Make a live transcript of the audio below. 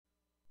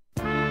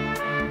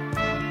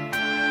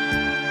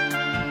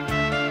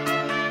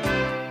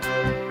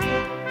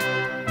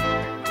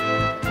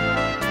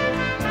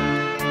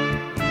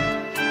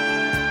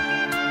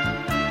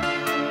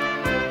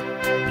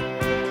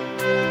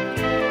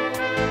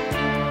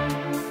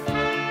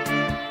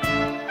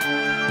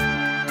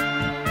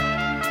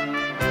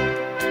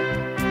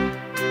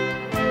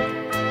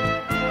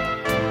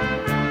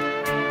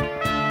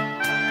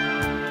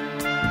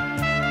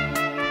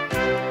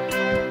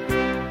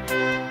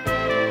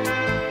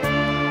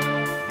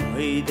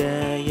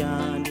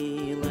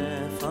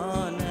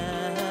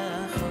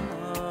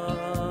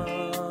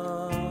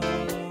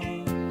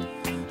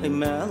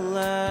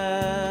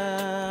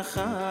melech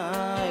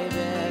chai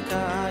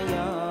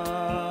v'kayam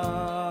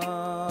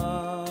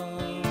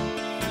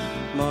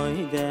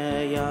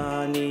moidei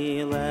ani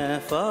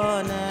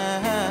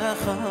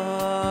lefanecha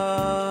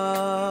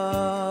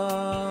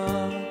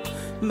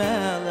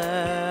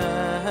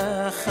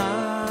melech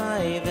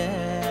chai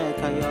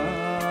v'kayam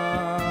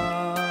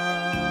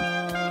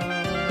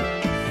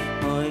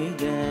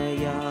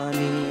moidei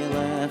ani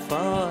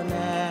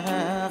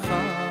lefanecha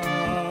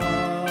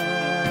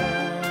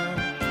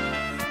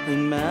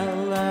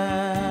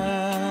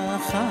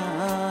melech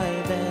chai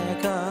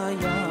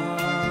v'kayam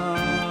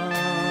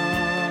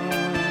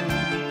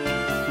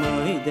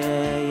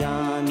moidei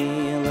ani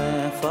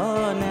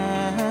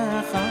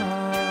lefanecha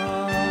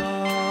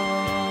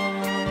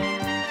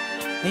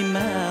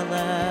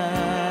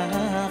melech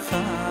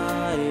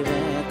chai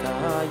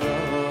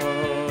v'kayam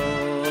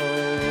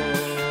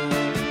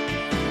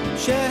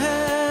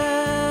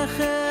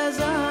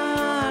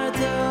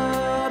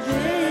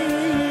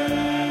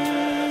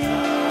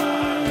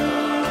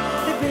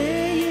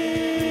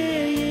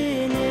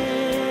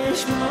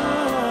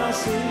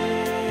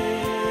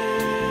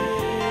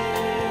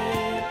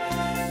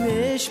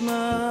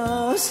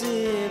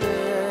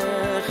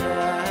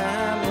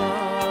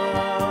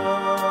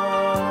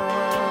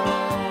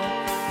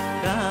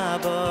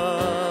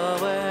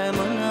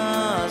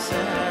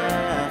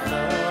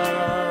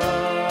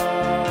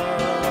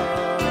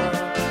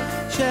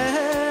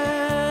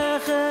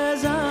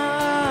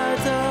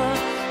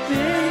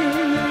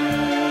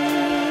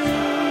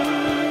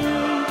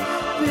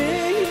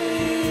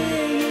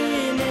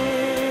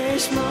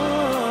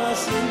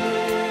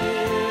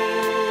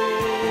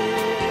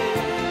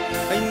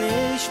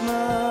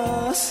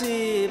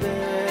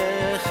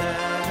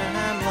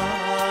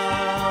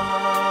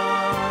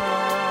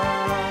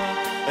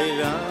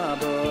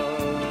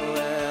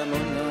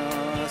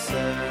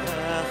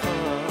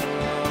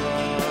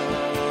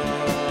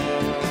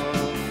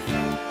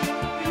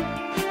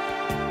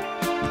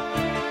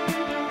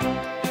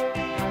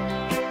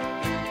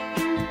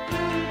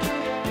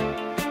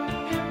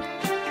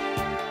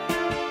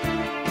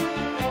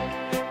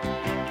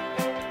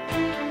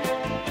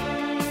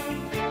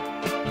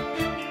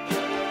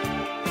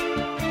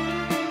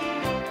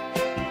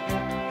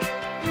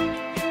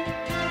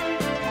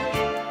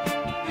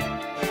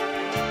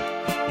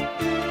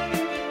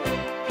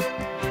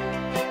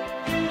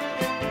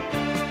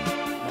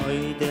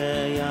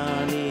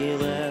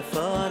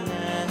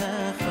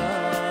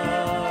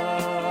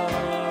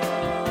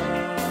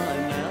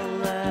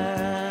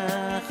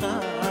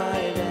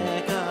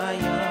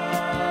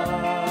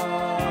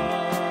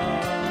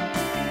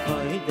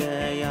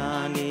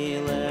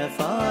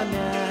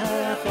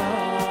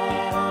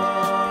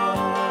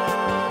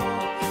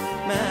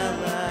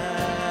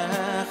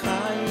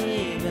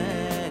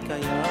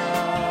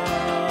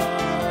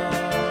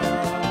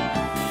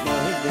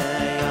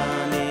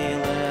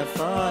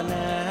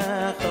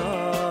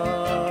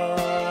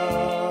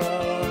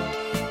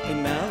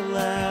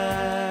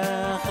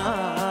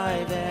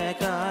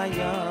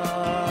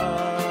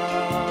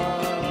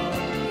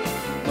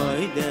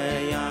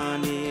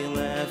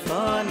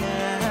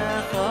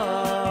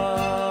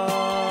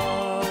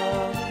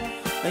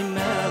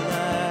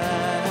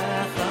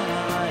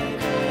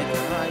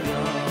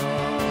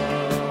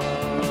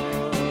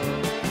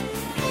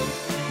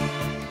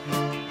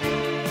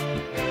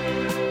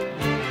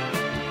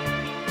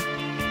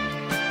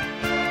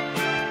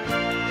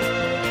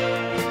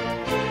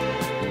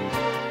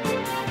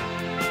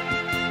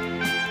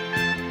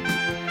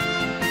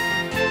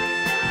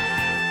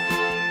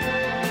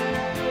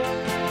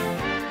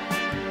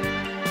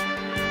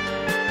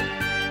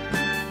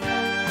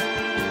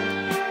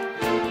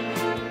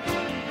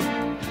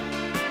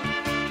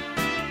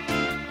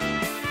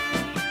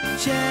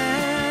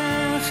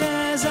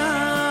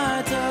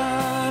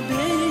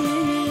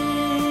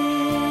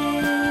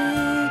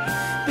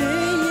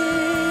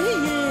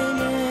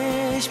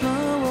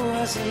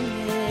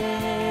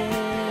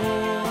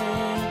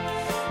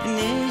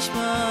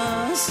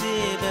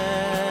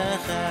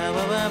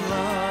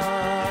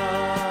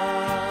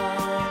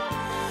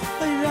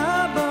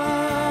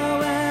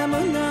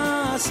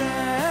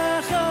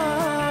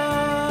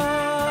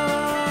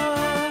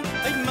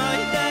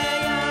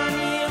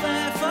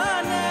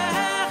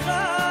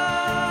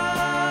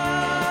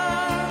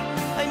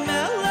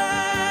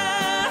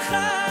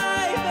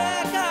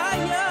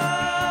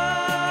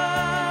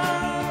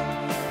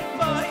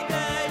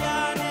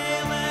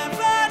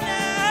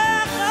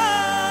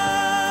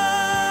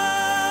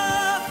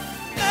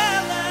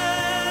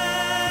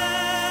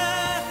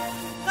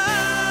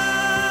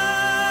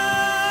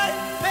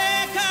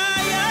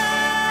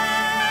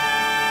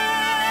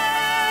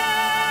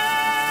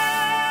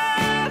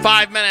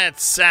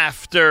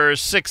After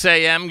 6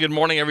 a.m. Good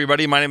morning,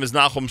 everybody. My name is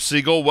Nachum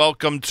Siegel.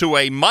 Welcome to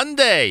a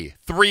Monday,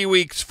 3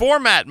 weeks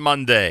format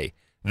Monday.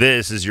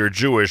 This is your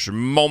Jewish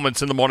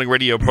Moments in the Morning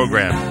radio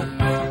program.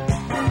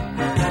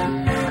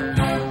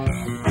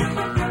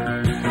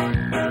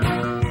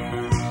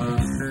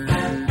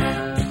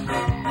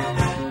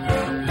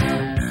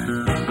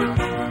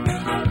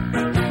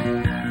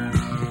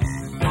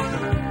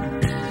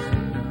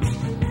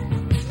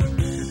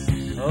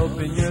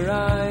 Open your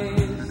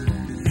eyes,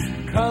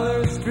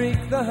 colors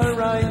streak the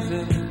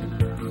horizon.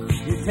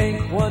 You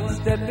take one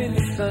step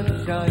into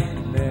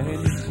sunshine, then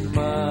you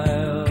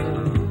smile.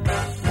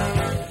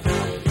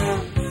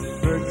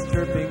 Birds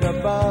chirping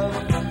above,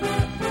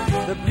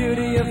 the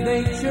beauty of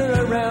nature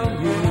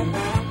around you.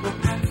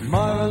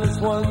 Marvelous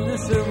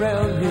wonders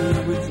surround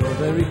you, it's all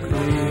very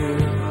clear,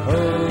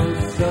 oh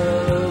so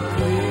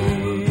clear.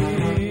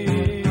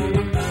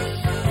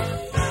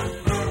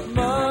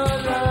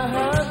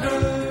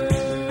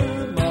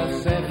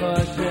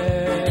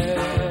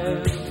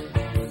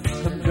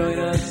 Come join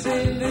us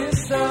in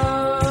this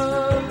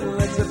song,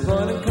 let's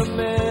applaud and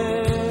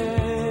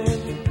commend.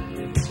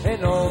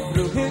 And all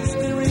through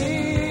history,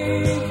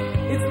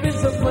 it's been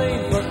so plain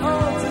for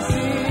all to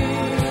see.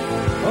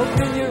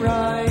 Open your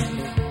eyes,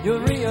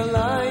 you'll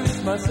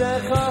realize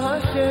Masecha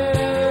Hashem.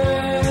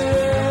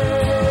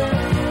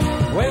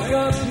 Wake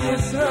up,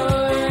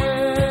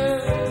 Yisrael,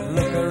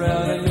 look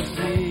around and you'll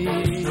see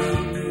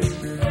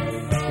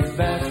His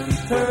vast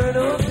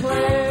eternal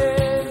plan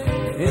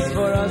is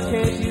for us,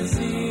 can't you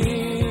see?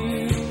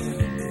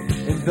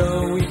 And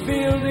though we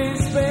feel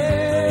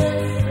despair,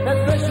 that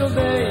special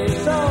day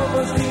is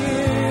almost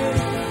here.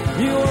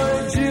 You are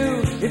a Jew,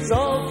 it's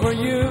all for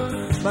you,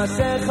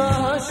 Masecha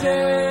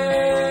Hashem.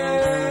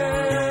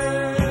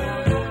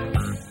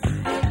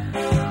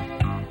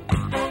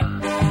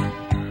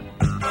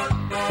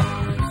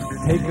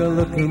 Take a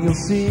look and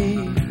you'll see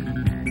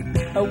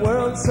a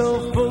world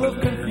so full of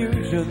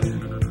confusion.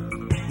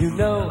 You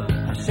know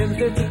Hashem's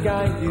there to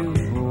guide you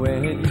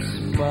when you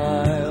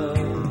smile.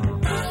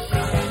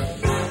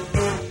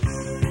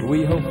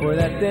 We hope for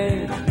that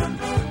day.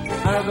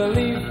 Our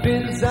belief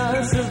is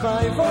our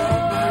survival.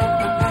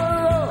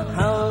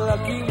 How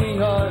lucky we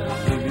are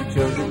to be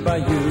chosen by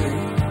you,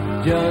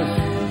 just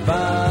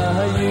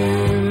by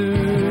you.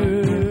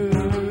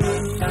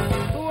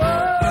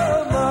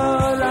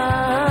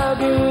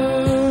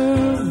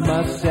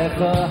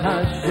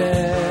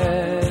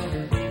 Hashem,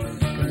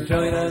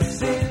 join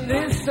us in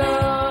this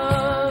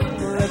song,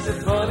 let's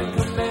applaud and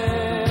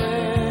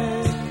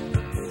commend.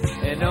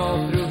 And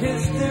all through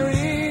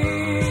history,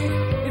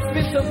 it's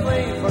been so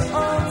plain for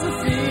all to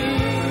see.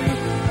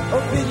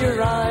 Open your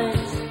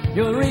eyes,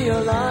 you'll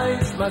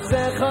realize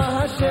Masecha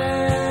Hashem.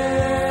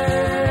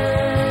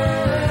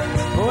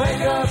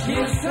 Wake up,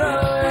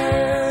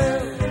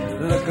 Yisrael,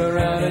 look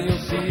around and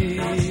you'll see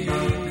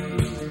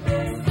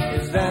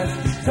His vast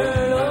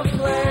eternal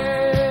plan,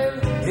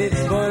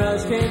 it's for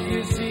us, can't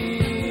you see?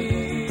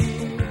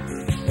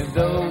 And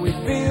though we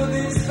feel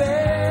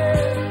despair,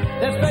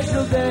 that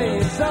special day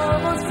is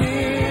almost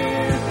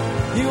here.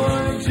 You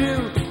are a Jew,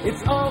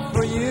 it's all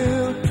for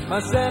you,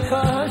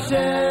 Masecha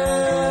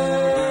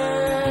Hashem.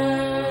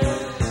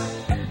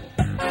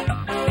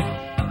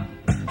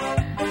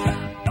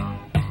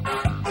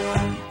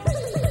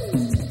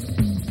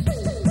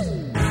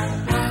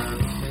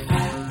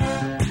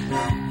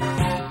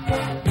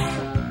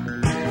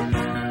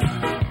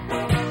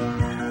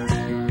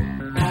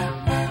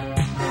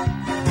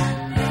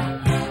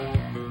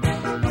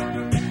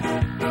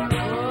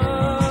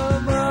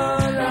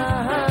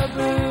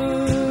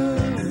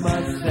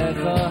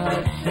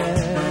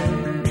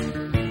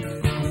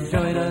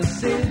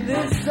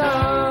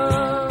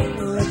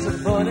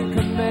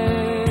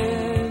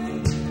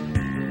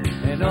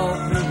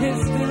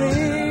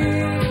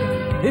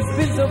 It's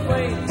been so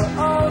plain for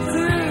all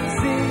to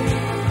see.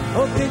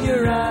 Open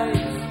your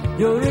eyes,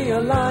 you'll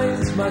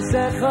realize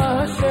Masecha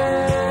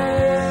Hashem.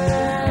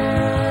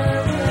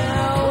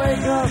 Now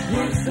wake up,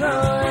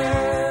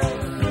 Israel,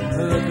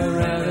 look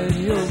around and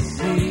you'll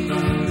see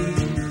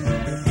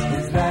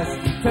His vast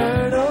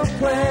eternal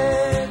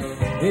plan.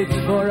 It's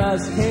for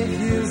us, can't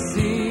you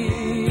see?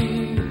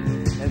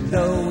 And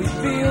though we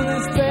feel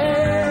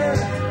despair,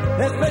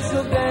 that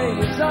special day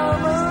is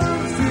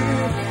almost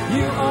here.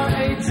 You are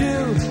a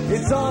Jew,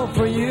 it's all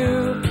for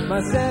you,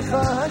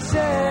 Masecha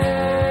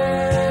Hashem.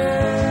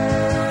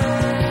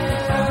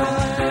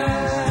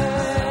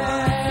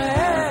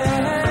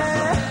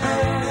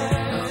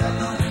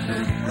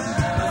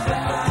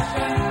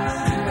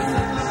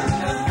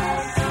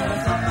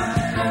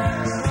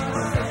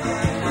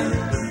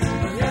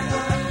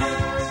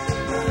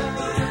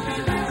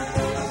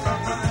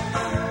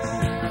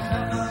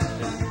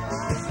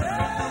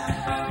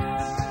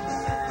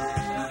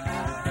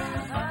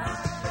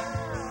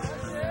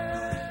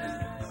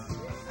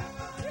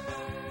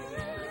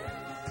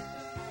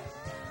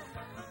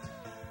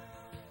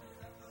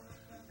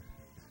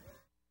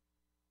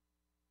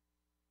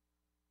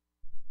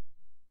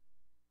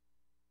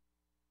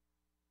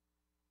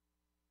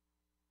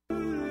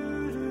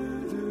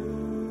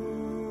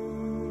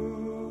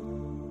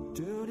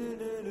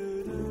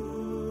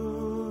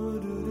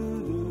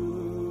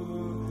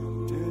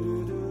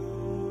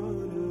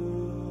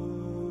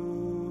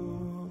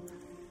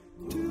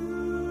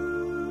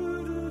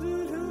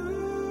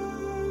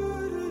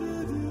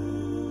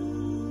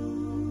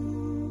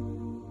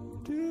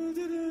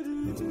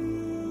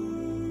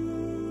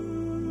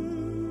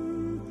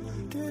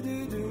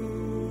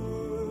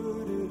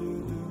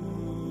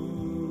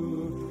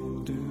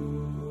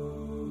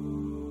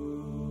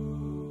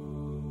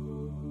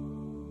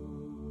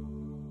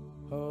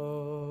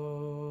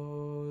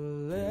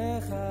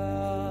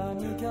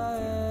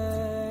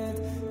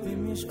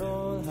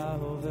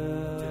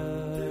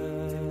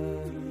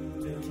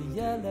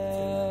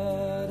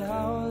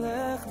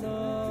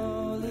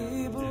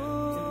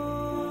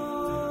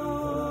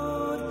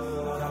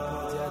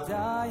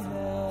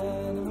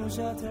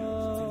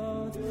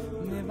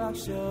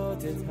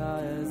 מבקשות את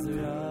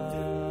העזרה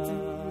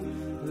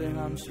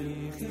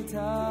להמשיך איתך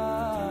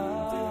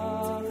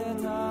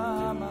את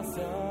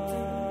המסע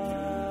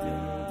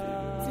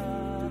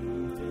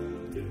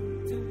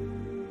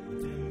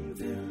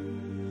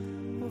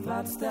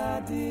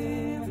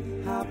ובצדדים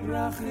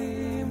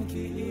הפרחים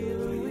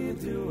כאילו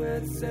ידעו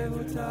את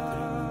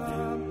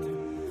זהותם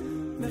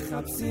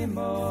מחפשים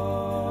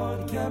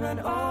עוד קרן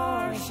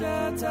אור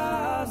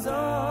שתעזור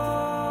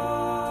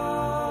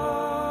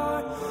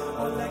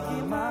עולה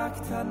גימה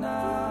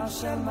קטנה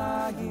של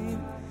מים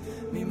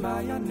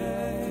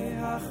ממעייני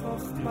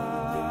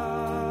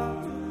החוכמה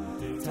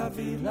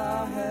תביא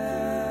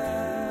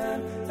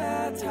להם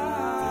את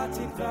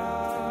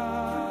התקווה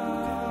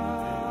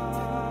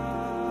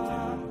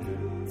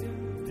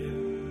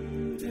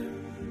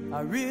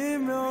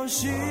הרים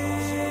ראשי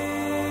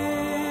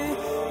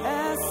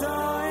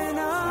אשא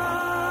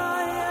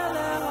עיניי אל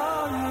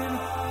ההרים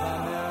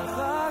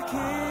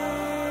במרחקים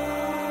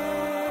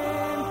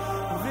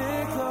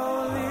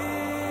וקולי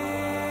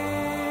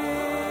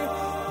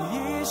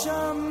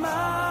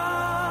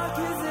יישמע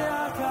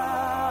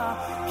כזעקה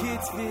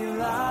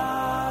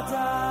כתפילת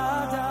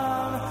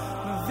האדם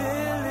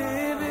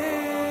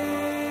וליבי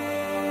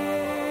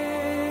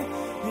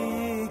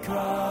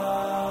יקרא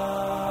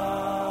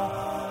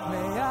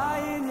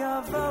מאין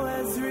יבוא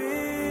עזרי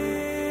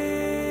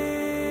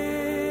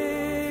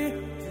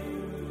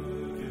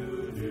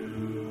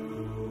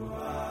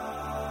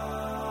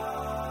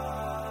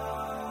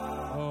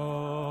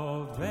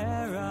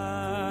עובר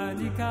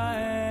אני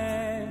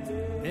כעת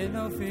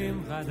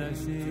בנופים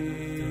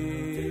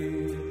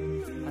חדשים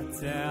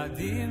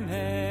הצעדים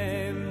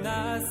הם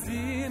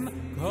נעשים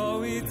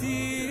כה איטיים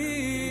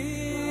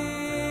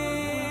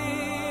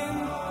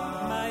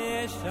מה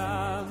יש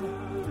שם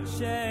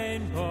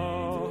שאין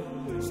פה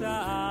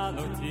שאל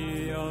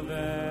אותי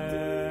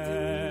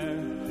עובר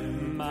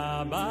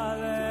מה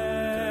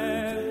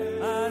בלב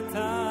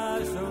אתה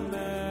שומע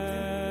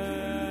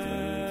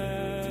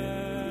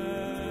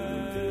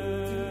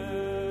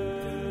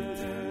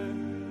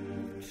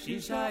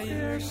שיש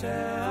העיר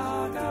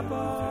שעל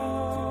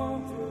גבו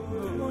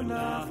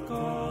מונח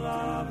כל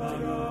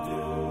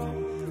עברו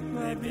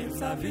מביט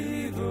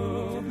סביב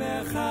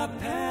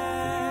ומחפש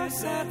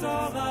את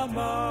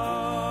עולמו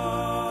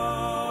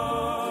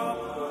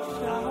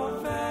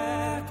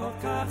שההווה כל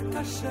כך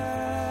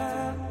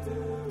קשה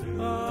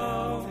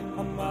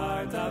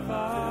אמר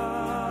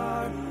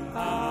דבר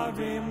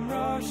הרים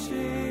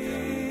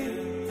ראשי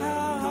אל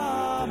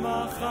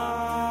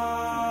המחר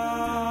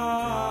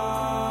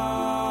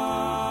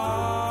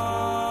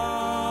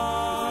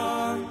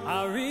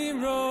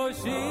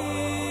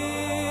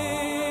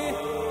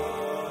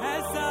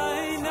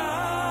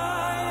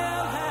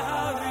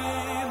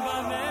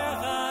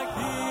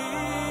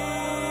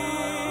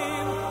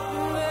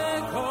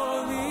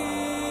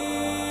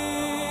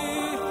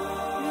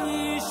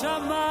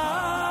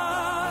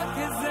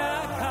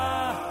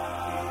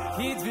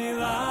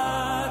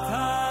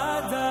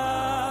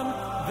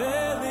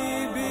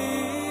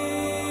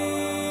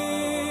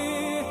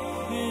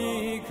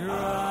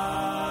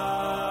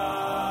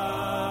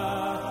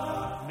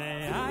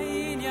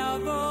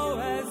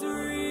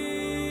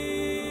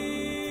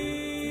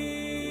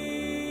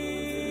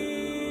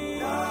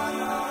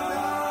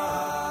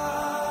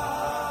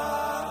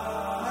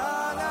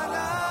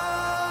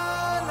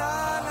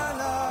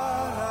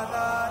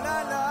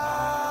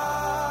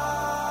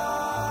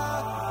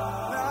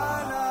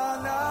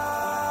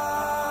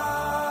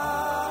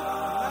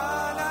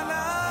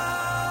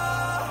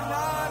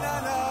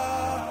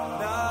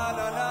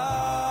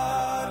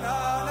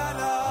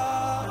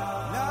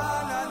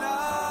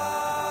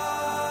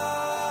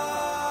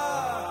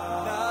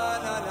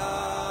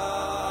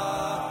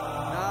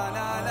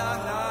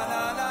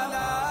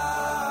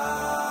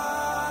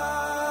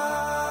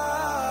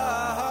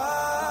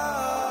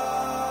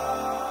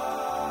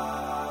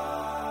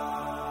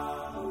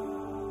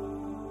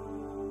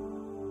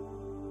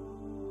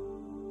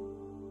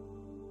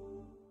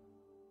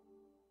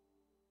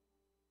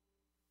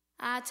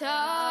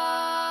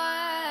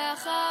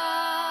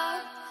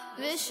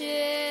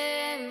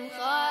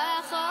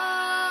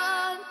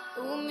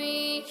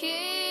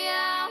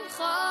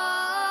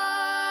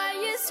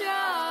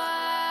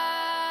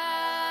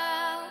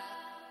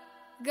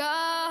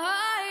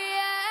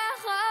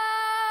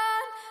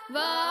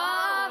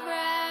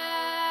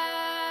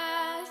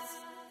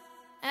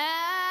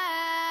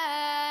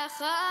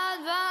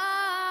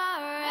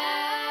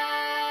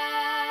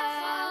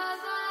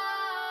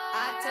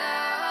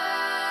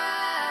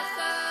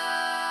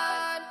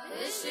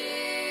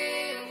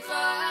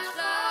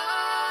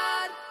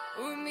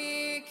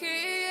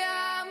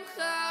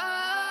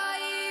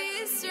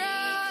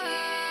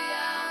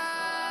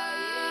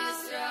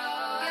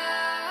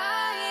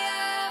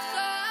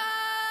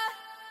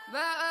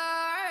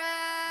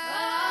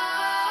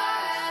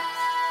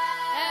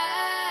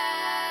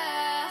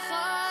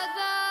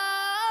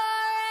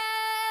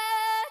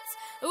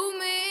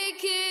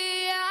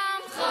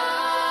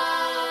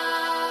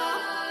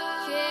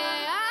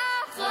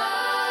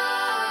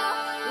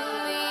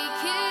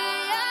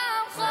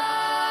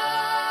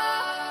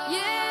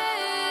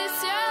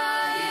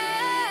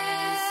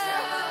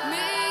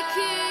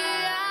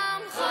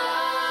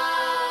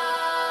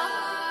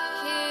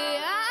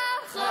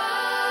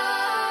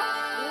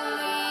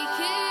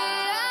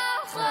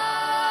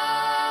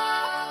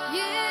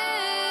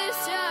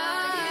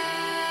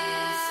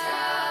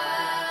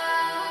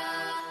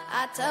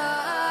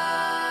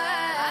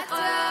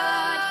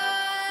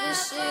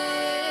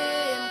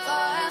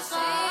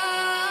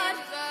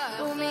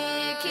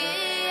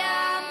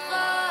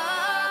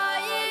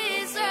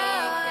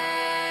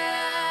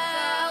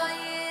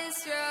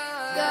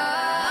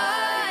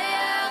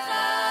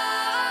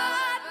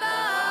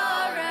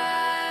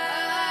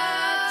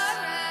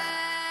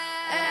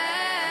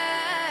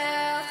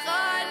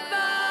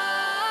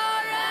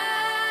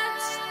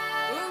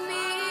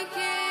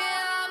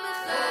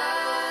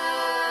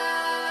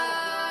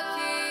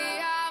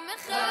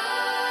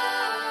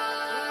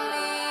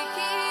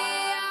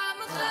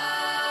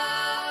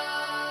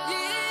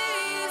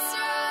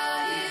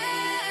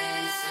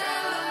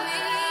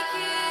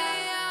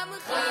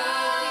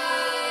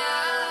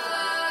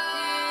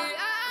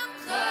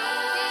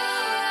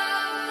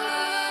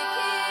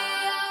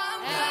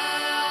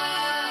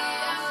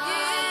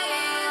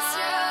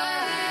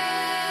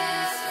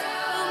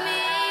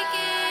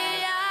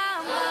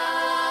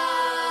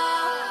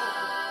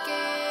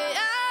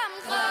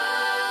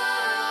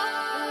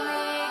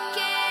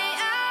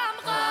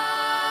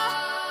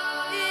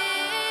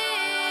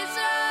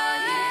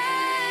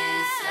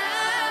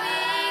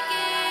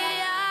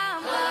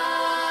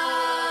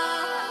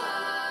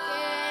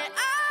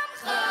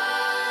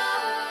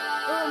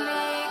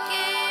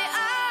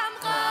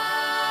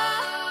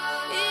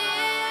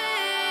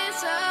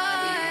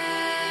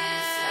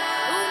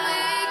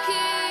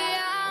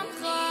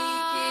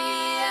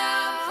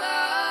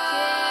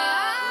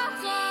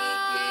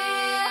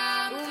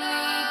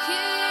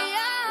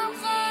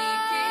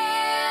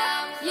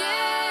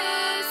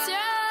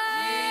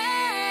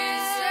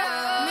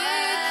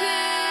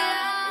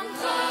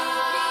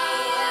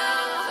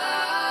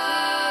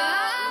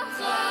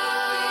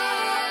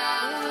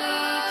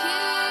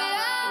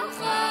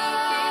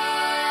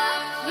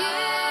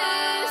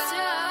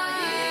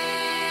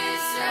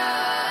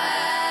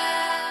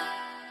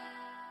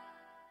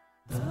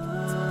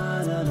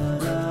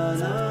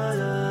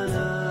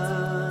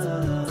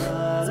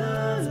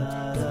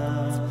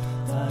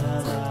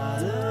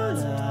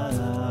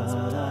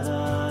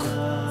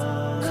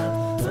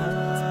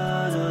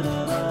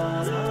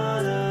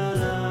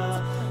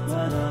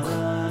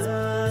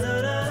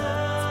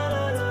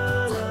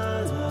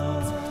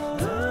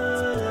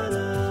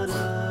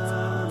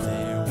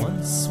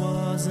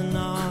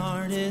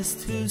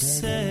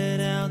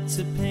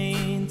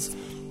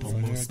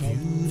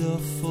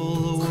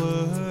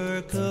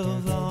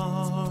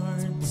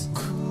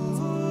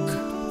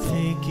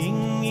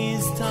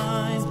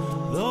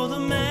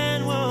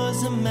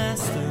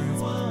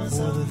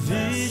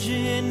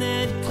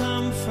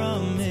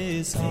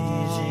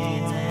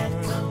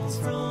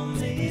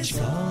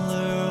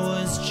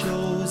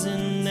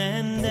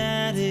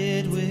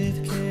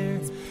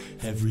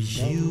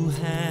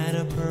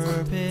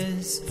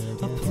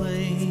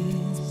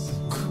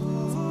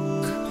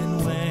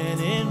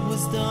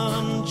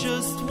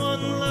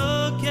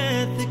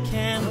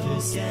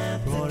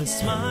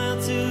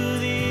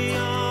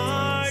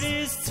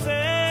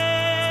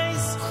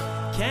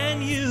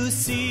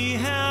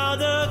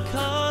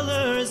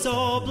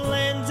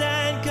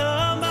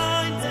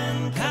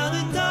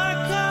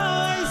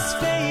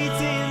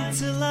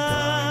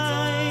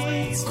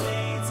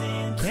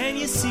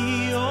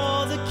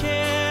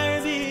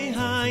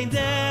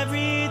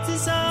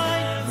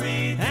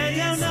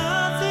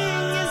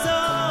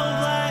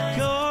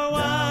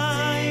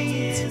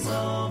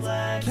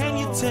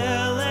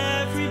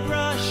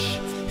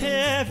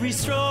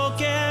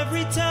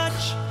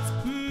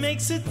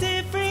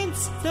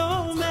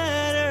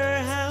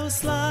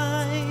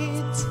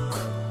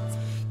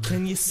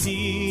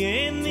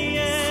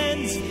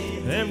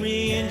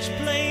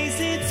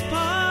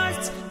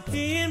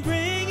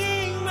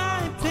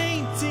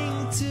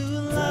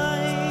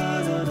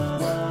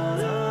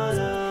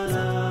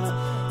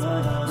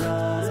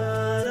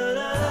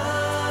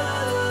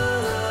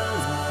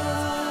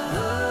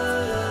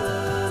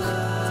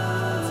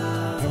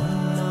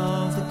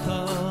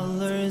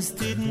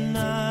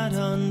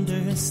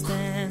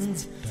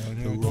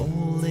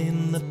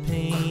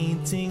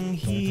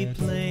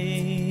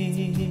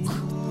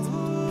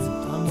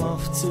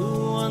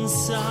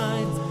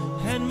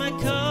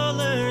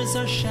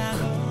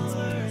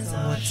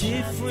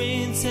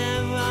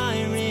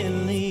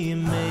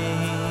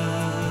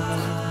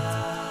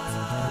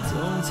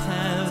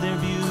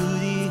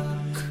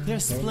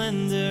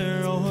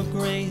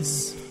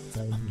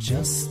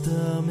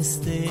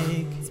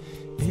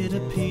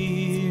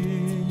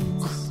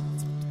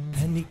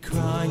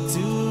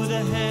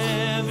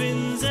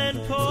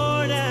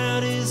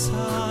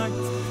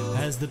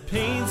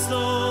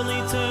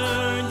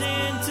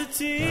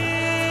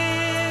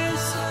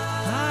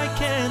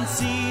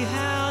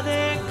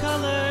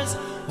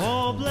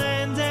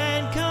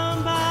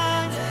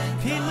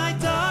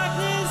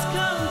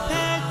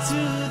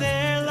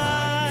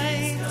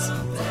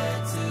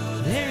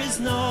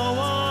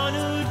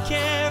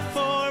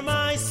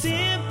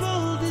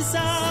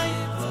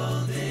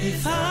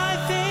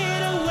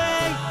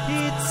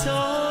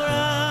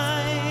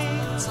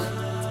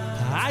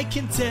I I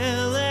can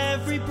tell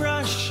every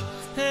brush,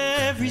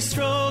 every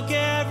stroke,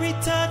 every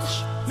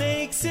touch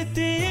makes a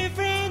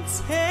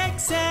difference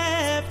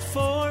except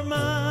for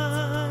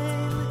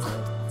mine.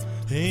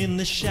 In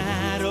the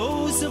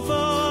shadows of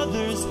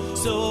others,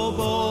 so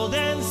bold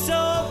and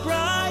so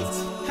bright,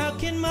 how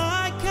can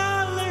my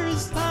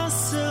colors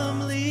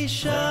possibly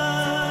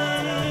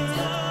shine?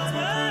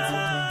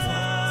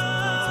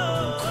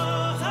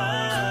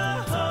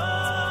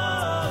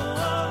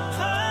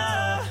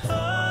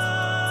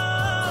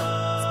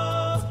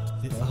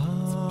 The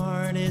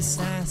artist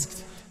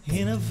asked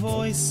in a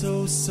voice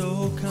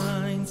so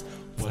kind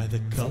why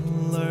the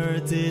color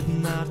did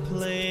not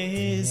play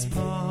his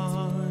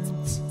part.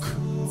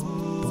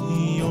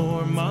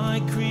 You're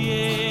my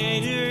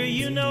creator,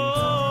 you know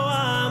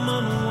I'm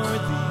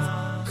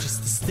unworthy,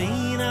 just a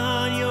stain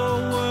on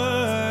your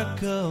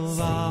work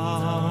of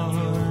art.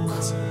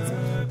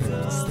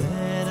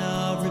 Instead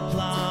of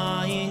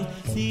replying,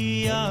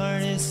 the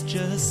artist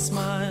just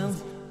smiled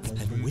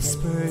and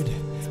whispered,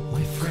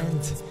 my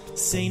friend,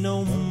 say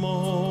no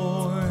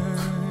more.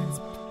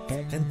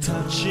 And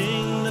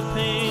touching the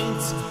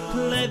paint,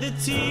 led the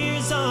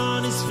tears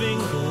on his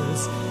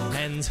fingers,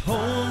 and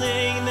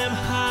holding them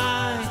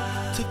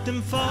high, took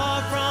them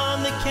far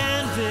from the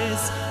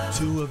canvas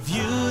to a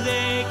view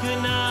they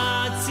could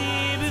not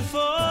see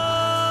before.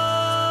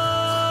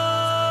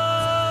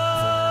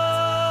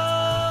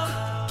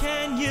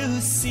 Can you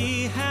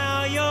see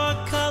how your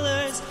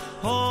colors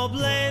all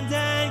blend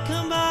and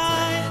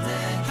combine?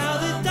 How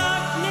the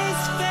darkness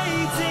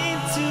fades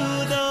into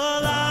the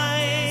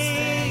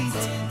light?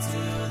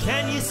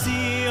 Can you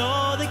see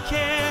all the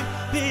care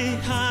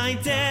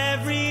behind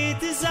every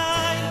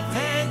design?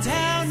 And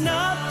how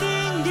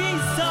nothing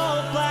is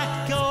all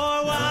black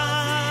or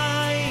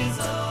white?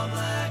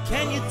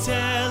 Can you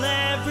tell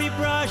every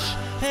brush,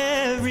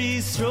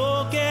 every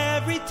stroke,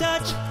 every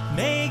touch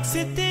makes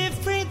a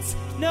difference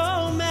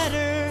no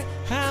matter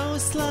how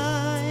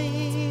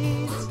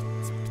slight?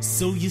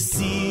 So you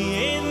see,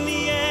 in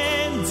the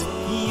end,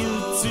 you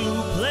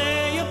two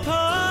play a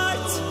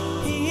part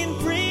in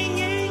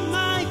bringing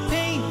my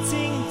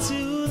painting to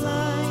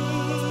life.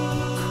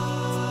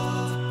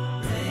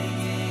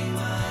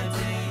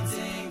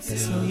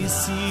 So you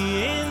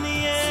see, in the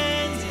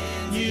end,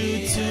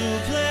 you two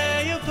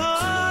play a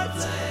part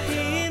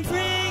in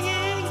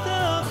bringing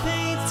the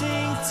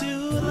painting to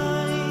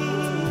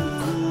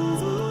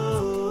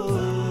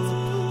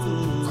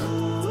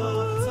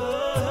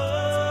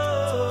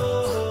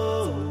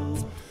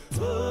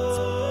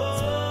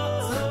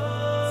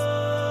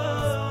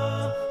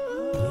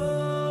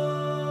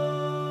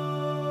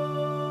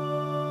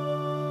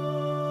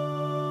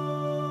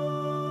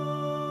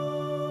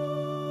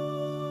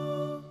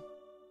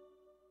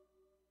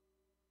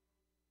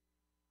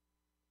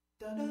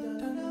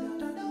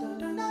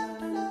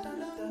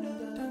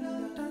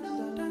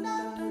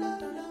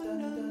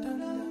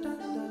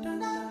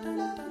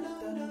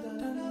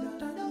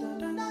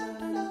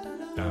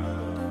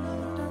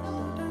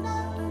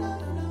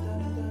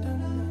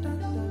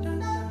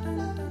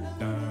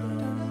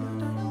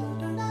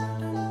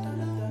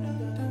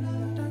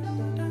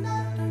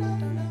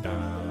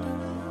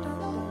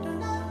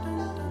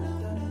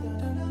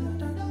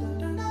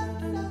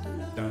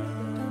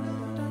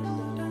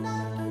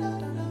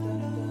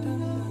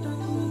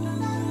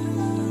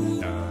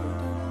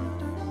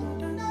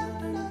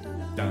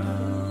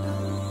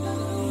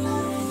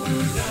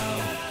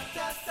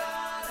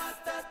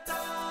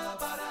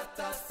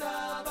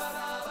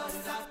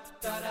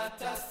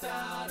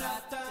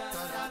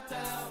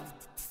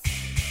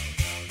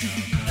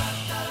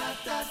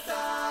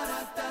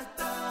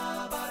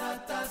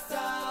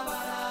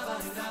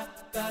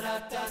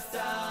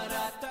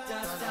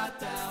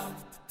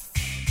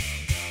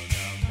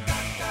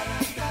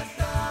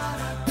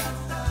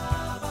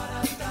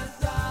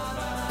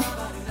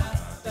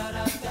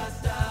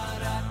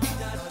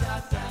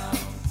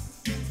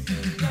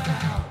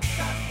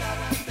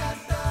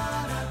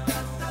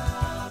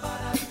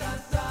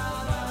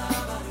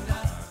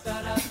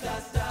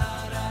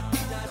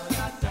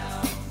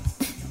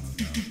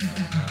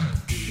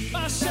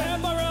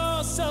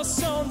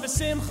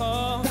Simcha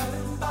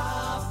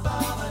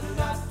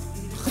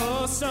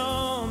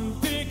Chosom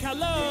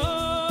Bikalo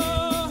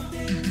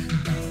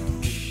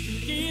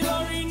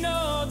Gilorino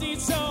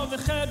Ditzo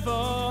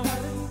V'chedvo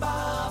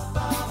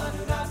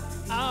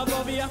Abo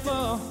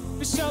V'yafo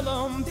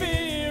V'shalom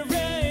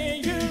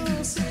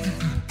B'reyus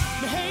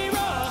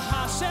Meheira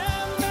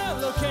Hashem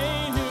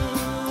Elokeinu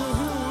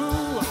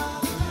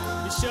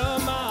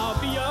V'shama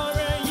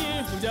B'yorei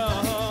Yehuda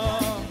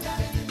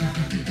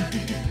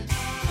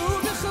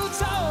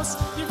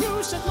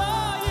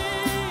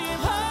Yerushalayim,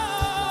 ho,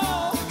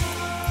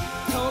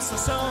 Kos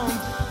Hasom,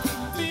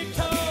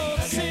 B'kol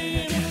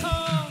Simcha.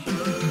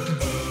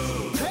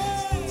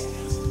 Hey,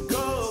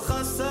 Go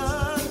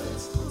Chassan.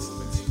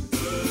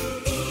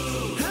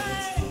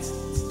 Hey,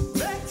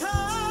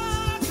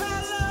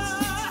 Betakala.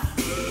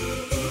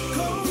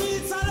 Kol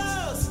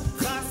Mitzalos,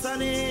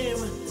 Chassanim,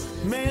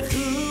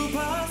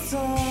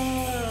 Mechupason.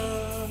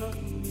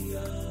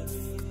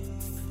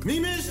 mi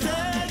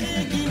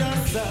mishteh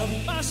ginasam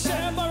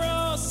Hashem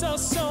baros el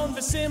son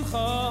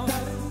v'simcha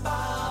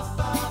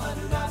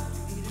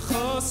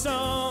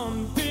Choson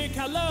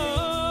b'kalo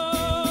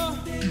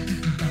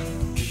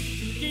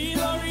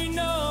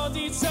Gilorino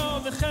ditzo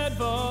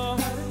v'chedbo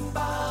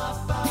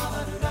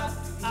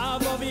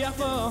Abo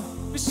v'yafo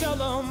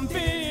v'shalom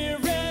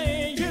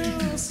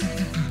b'reyus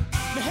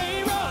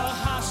Meheira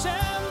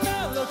Hashem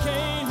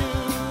Elokeinu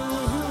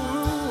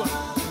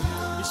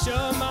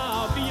Yishoma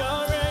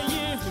b'yorei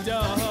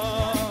Yehuda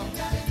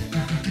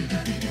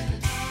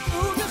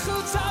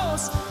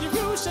U'v'chutzos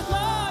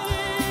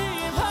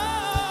Yerushalayim Ho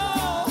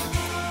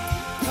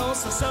Kol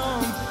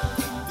sason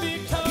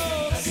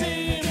v'kol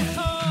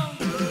simcha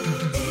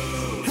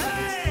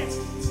Hey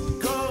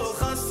kol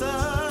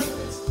chasan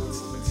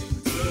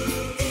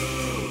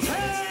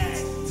Hey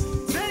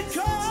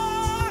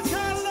v'kol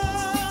kala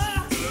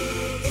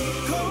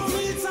Kol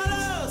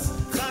mitzalos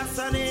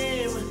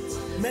chasanim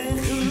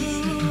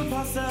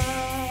mechupasan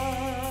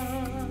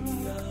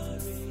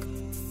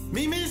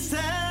Mi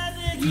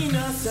mishteh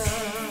ginasam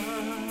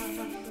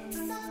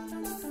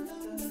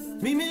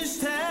Mi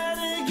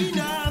mishteh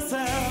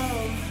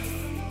ginasam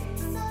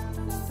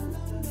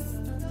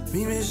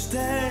Mi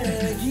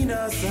mishteh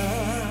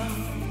ginasam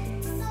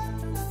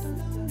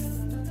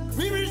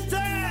Mi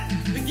mishteh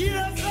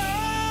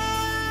ginasam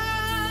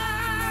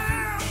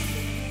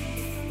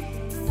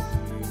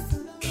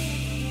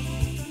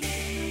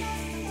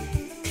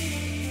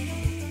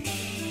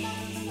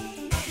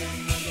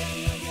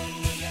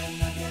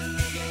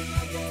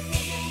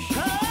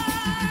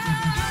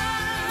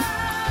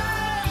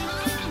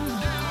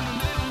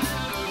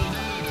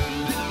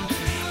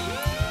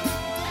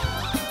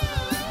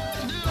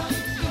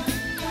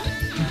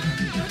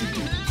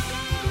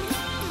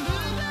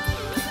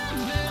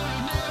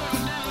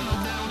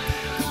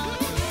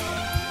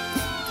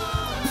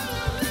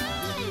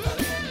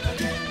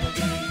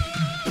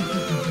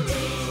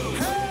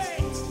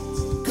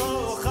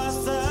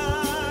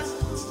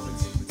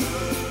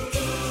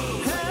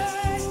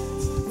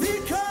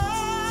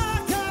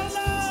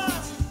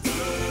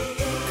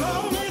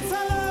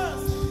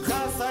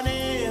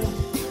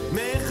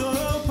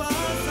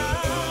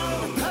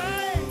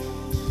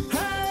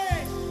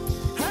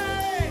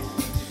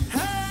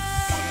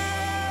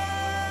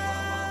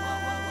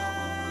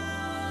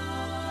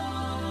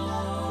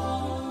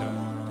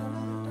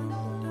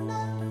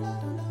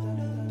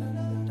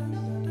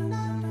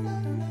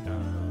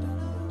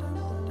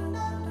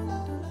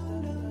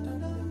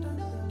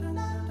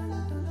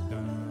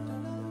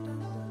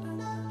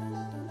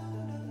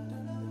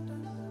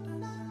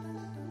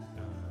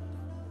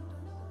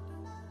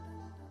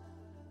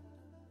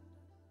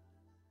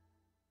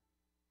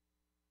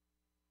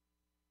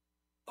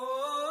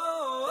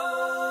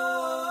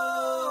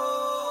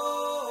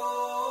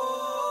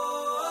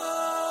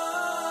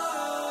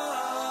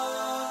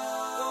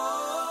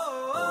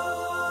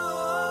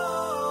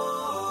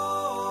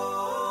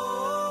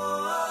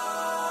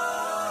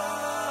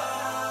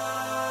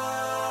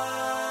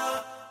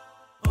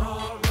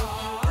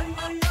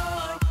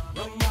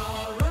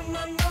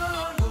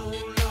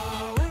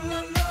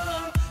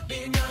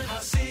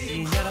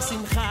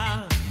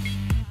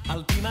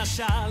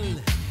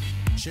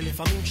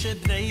שלפעמים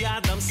כשבני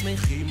אדם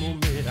שמחים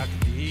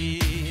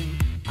ומרקדים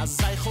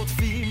אזי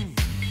חוטפים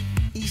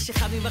איש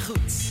אחד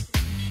מבחוץ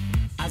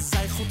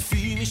אזי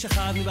חוטפים איש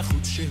אחד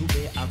מבחוץ שהוא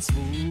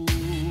בעצמו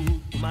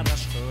ומראה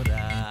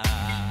שחורה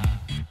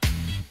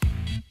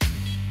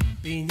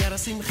בעניין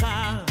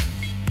השמחה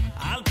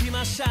על פי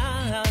משל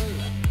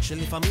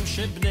שלפעמים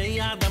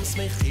כשבני אדם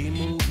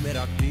שמחים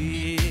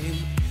ומרקדים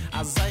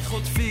אזי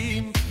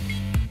חוטפים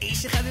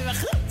איש אחד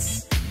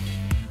מבחוץ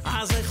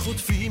אז איך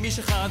חוטפים איש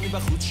אחד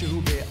מבחוץ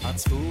שהוא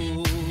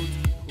בעצבות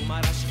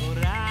ומראה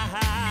שחורה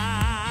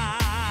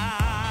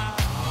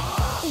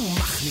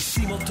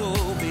ומכניסים אותו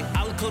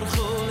בעל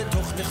כורחו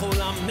לתוך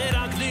מחול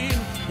המרקדים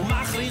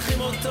ומכריחים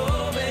אותו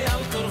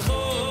בעל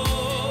כורחו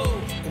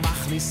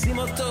ומכניסים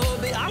אותו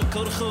בעל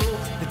כורחו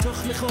לתוך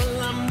מחול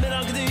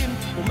המרקדים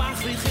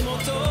ומכריחים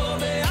אותו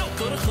בעל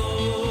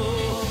כורחו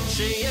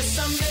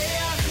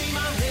שישמח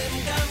עמהם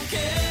גם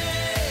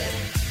כן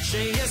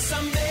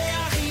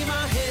שישמח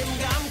עמהם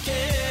גם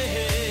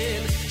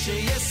כן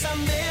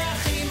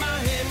שישמח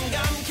עמהם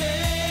גם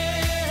כן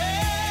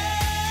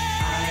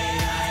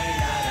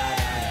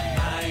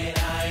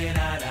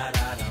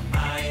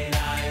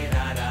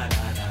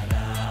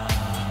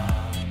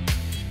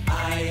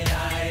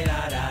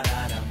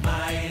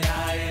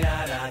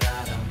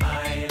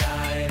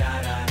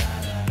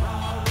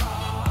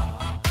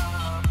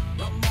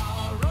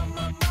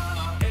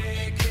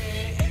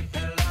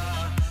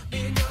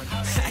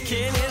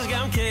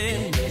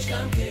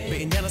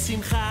בעניין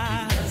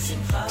השמחה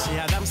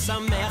כשאדם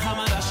שמח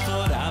המראה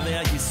שחורה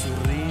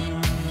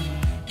והייסורים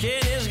כן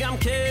יש גם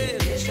כן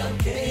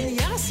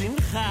בעניין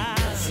השמחה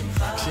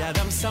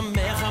כשאדם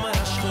שמח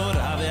המראה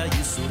שחורה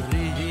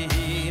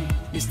והייסורים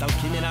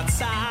מסתלקים מן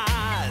הצד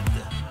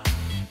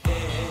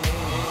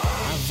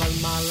אבל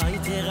מעלה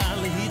יתרה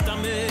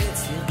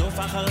להתאמץ לרדוף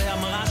אחרי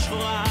המראה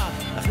שחורה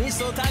להכניס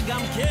להכניס אותה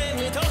גם כן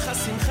מתוך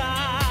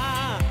השמחה,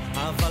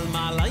 אבל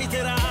מעלה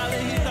יתרה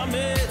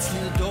להתאמץ,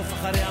 לרדוף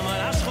אחרי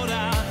המרה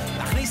שחורה,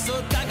 להכניס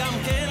אותה גם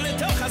כן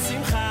לתוך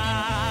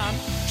השמחה,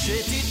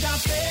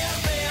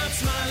 שתתהפך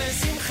בעצמה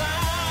לשמחה,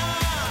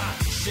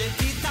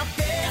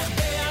 שתתהפך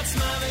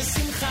בעצמה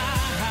לשמחה,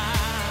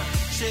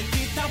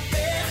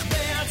 שתתהפך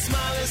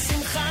בעצמה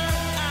לשמחה,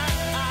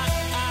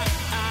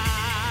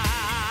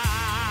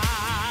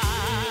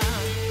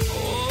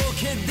 או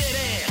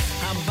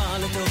כדרך הבא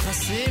לתוך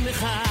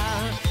השמחה,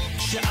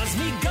 שאז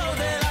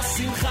מגודל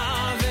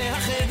השמחה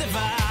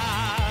והחדווה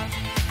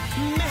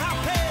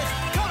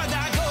מהפך כל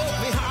הדאגות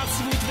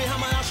והעצבות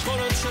והמרה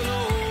השחורות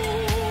שלו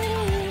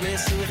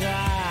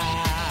לשמחה,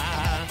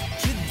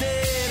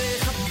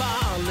 כדרך הבא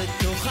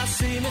לתוך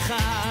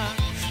השמחה,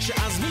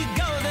 שאז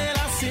מגודל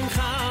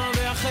השמחה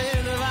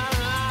והחדווה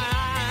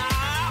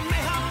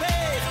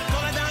מהפך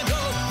כל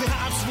הדאגות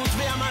והעצבות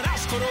והמרה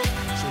השחורות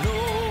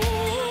שלו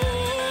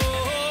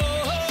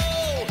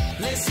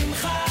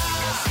לשמחה,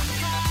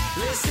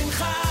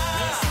 לשמחה,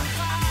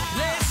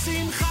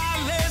 לשמחה,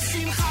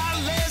 לשמחה,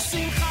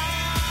 לשמחה.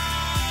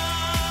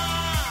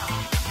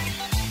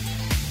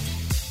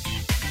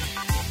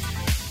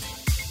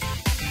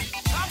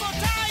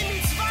 רבותיי,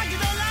 מצווה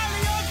גדולה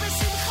להיות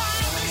בשמחה,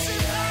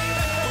 בשמחה.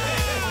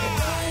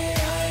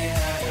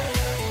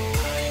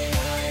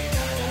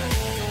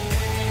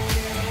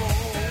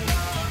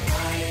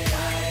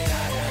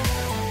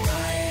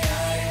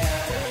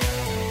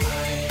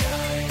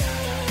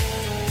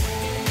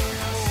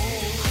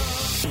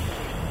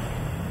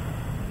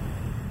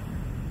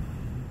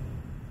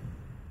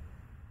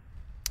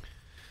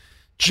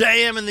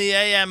 JM in the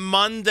AM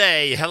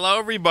Monday. Hello,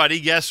 everybody.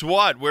 Guess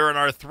what? We're in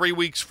our 3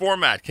 weeks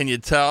format. Can you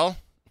tell?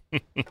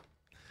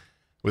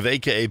 With A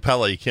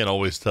Capella, you can't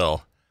always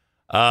tell.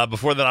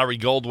 Before that, Ari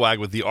Goldwag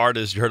with The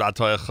Artist. You heard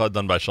Atoya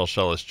done by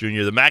Shalshelis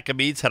Jr. The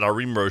Maccabees had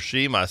Arim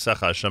Roshi,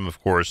 Ma'asecha Hashem,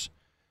 of course.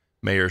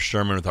 Mayor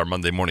Sherman with our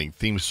Monday morning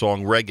theme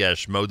song.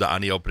 Regesh Moda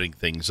Ani opening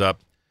things up.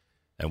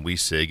 And we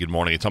say good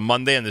morning. It's a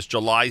Monday on this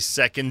July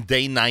 2nd,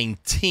 day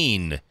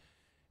 19.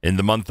 In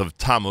the month of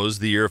Tammuz,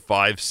 the year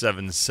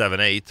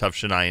 5778,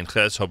 Tavshinayin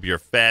Ches. Hope your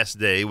fast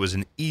day was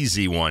an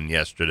easy one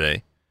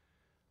yesterday.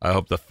 I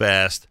hope the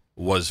fast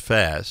was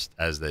fast,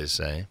 as they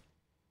say.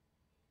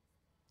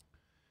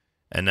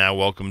 And now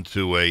welcome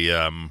to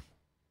a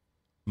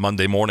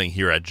Monday morning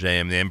here at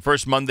JM.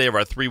 First Monday of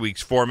our 3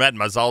 weeks format.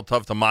 Mazal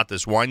Tov to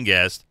Matis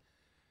Weingast.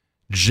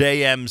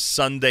 JM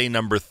Sunday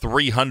number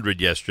 300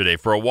 yesterday.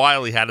 For a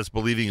while he had us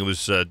believing it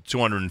was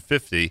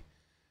 250.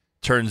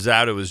 Turns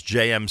out it was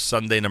JM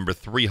Sunday number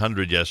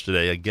 300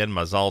 yesterday. Again,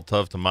 Mazal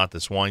Tov to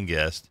Matis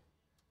Weingast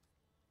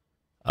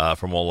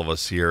from all of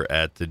us here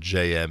at the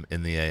JM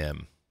in the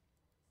AM.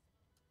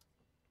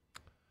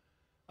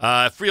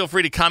 Feel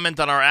free to comment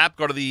on our app.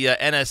 Go to the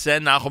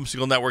NSN, Nachum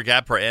Segal Network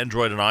app for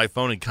Android and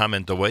iPhone and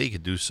comment away. You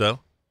can do so.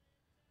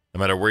 No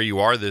matter where you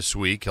are this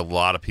week, a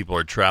lot of people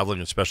are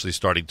traveling, especially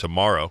starting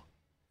tomorrow.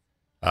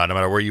 No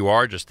matter where you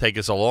are, just take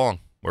us along.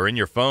 We're in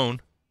your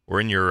phone.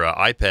 We're in your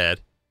iPad.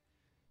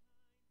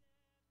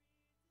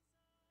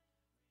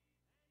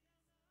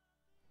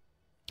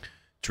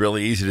 It's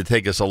really easy to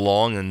take us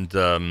along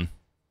and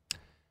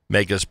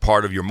make us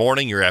part of your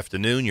morning, your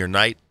afternoon, your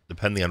night,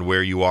 depending on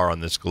where you are on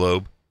this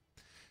globe.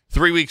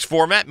 3 weeks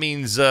format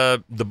means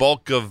the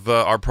bulk of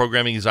our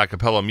programming is a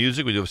cappella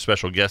music. We do have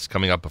special guests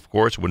coming up, of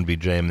course. It wouldn't be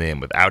JM the AM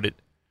without it.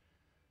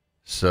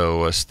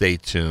 So stay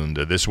tuned.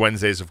 This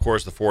Wednesday is, of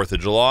course, the 4th of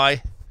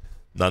July.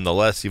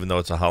 Nonetheless, even though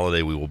it's a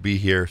holiday, we will be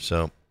here.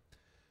 So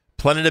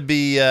plenty to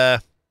be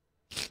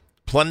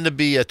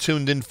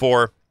tuned in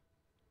for.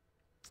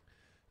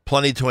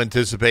 Plenty to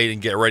anticipate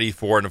and get ready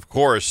for. And, of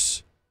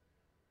course,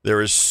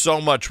 there is so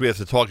much we have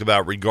to talk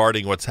about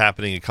regarding what's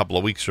happening a couple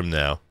of weeks from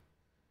now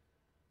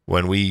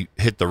when we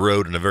hit the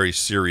road in a very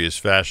serious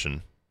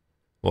fashion.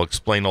 We'll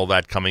explain all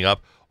that coming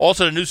up.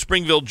 Also, the New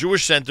Springville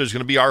Jewish Center is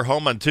going to be our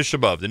home on Tisha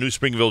B'Av. The New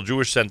Springville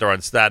Jewish Center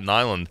on Staten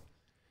Island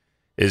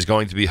is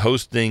going to be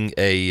hosting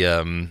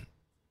a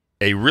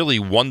really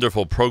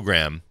wonderful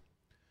program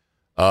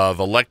of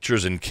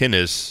lectures and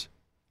kinnis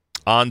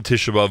on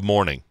Tisha B'Av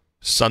morning,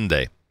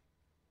 Sunday.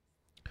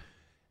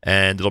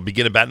 And it'll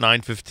begin about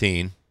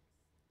 9:15,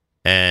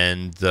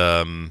 and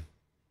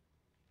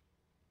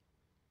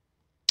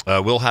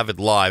we'll have it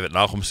live at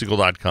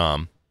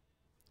NachumSegal.com,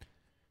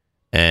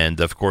 and,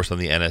 of course, on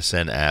the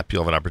NSN app.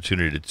 You'll have an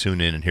opportunity to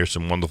tune in and hear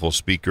some wonderful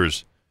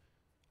speakers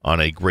on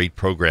a great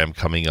program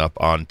coming up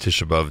on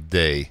Tisha B'Av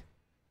Day,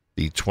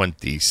 the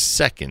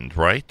 22nd,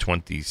 right?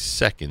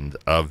 22nd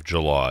of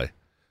July.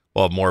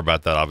 We'll have more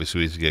about that,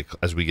 obviously,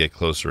 as we get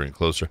closer and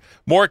closer.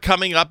 More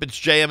coming up. It's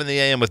JM in the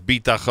AM with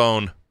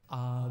Bitachon.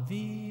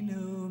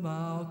 Avinu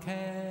Malkeinu,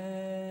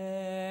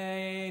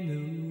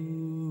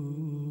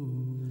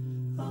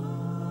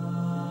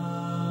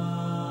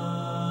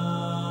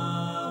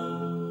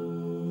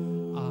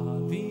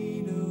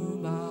 Avinu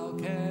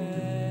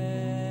Malkeinu,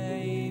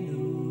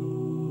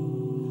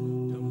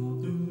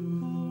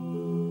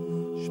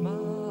 Shema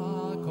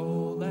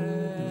Koleinu,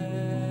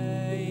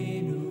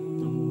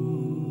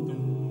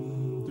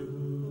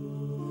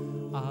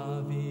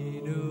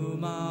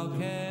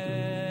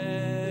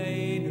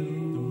 Malkeinu,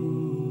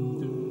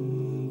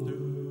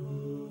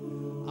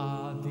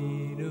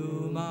 Avinu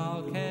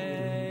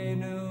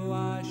Malkeinu,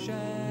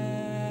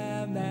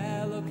 Hashem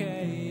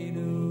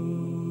Elokeinu.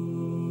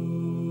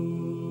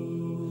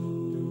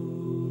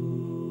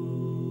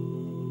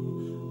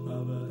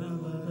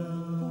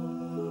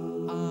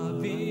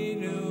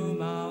 Avinu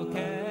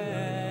Malkeinu,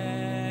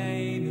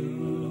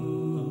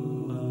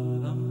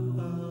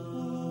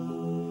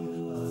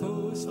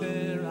 Chus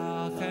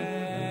v'rachem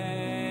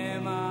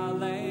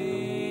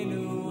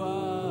aleinu,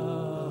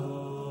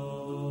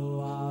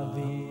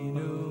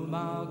 Avinu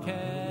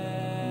Malkeinu,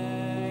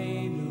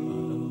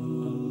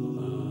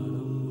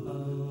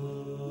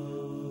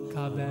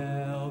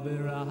 Kabel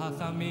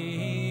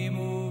b'rachamim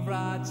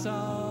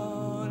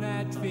uvratzon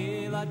et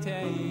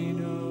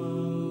tfilateinu.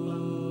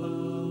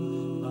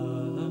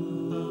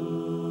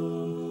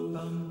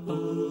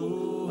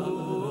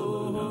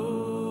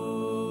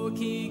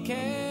 Ki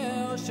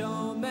kel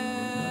shomeya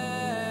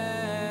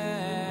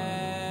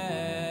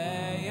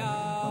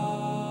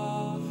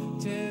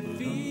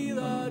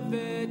tefilot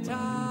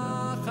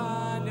v'tachanun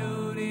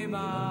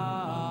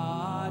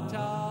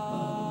imata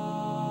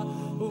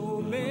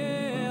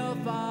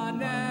umilfanecha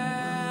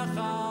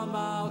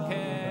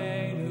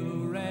malkeinu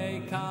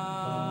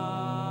reikam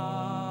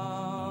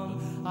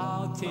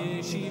al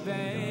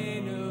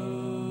tishivenu.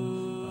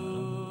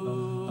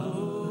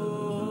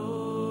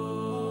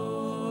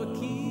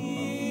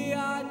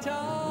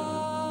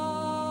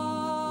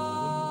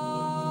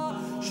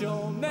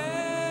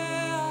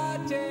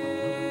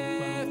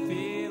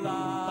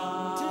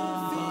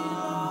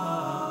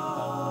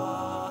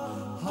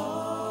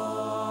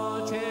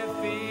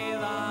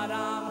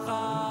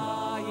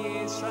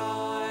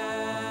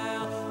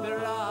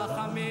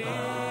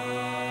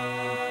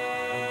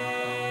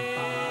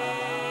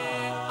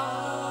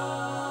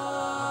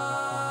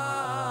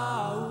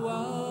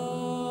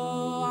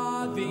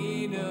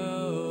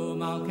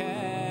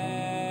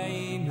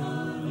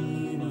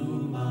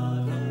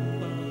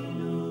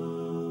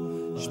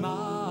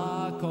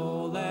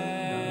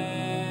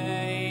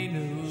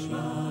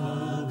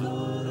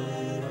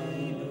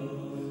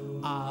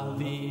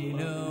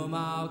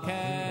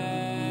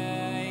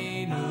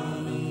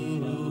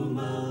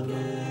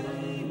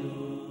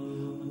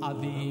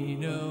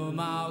 Avinu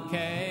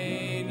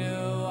Malkeinu,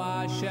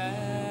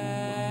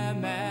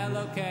 Hashem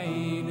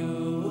Elokeinu.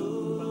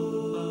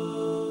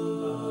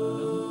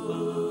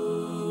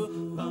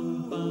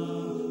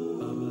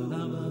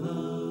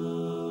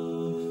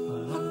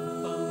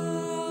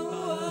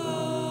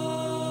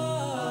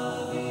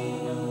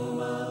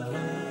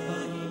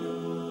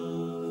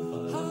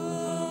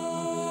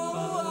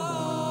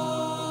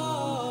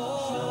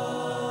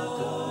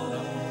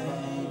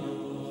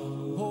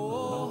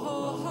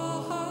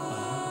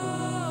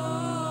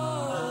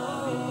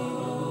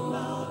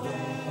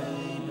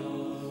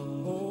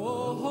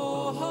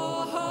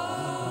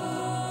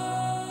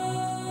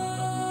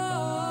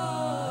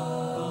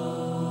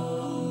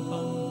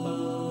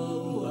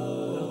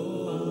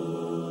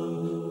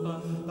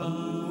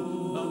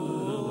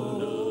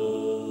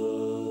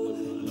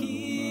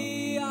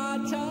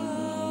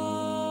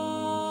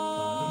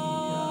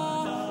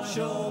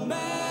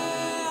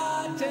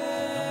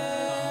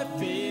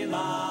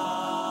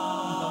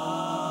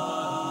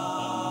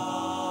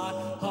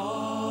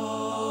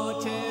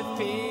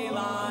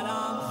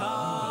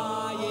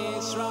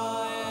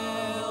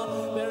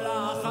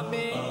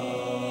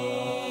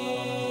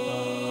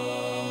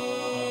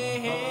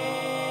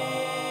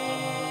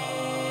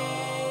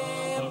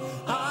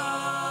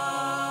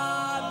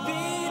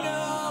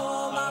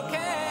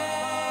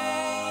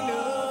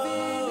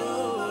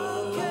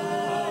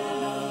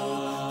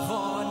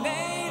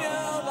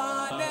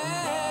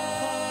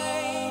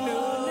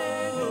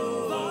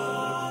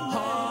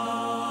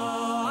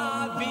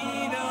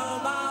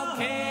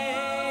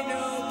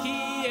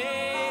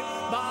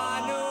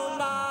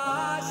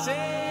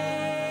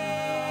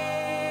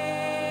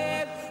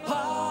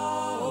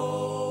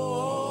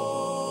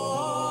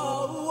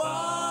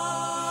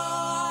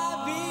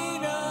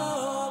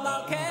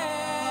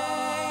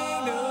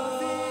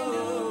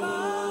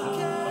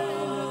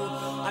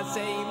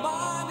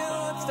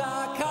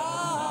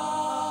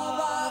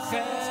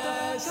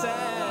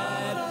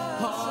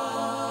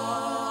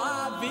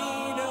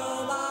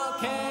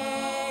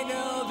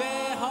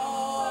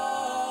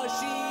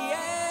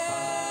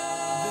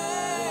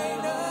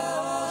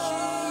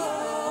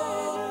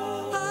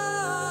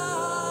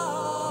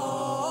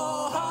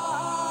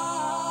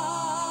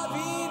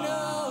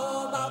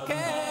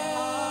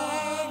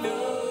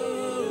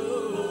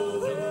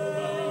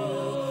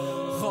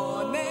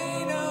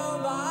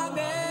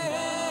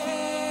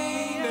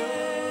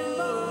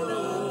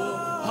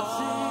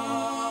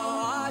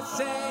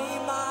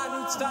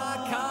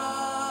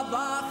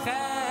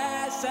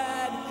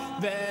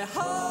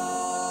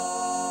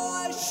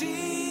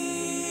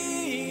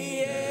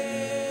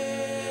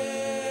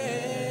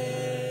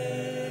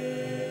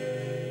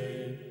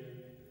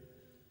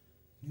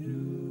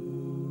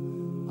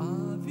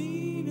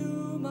 Avinu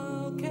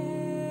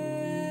Malkeinu.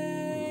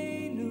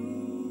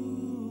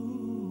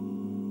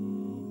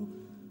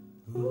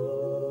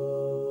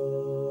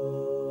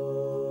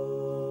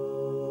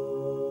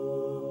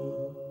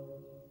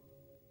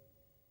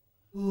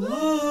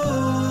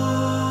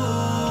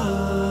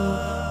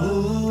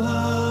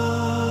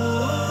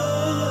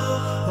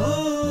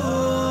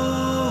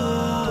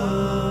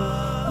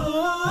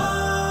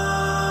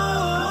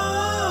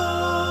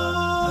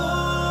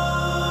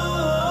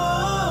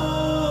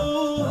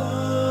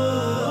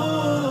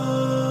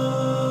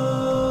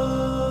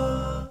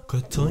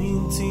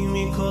 קטונתי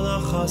מכל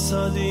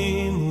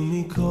החסדים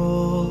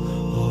ומכל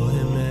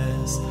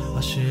האמס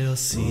אשר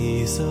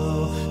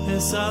עשיסו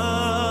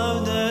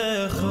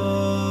עבדך.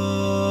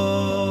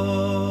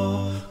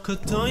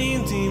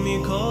 קטונתי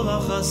מכל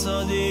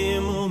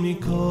החסדים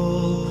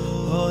ומכל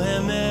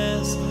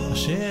האמס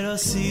אשר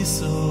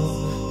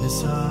עשיסו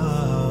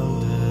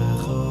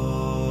עבדך.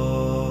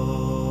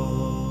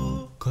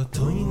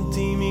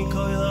 קטונתי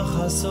מכל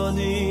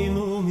החסדים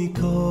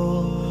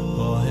ומכל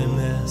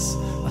האמס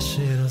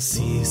אשר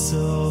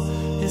עשיסו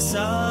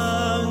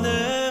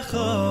עבדך.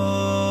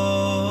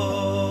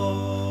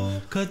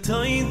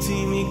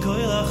 קטונתי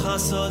מכל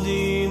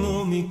החסדים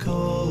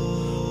ומכל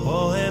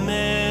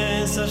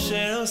האמס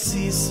אשר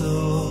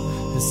עשיסו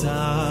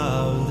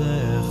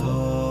עבדך.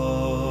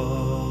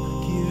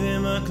 כי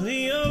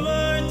במקלי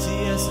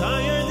עברתי את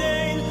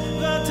הירדן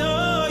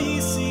ואתה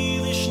איסי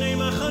לשני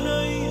מחנות.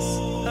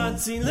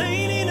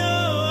 הצילני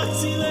נא,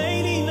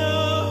 הצילני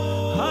נא,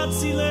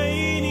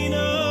 הצילני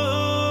נא.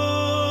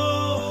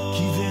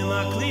 כי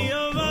במקלי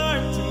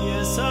עברתי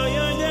את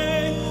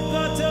הירדן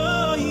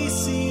ואתה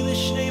איסי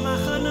לשני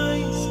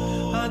מחנות.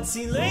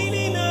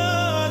 הצילני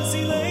נא,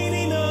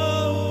 הצילני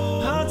נא,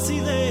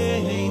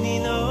 הצילני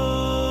נא.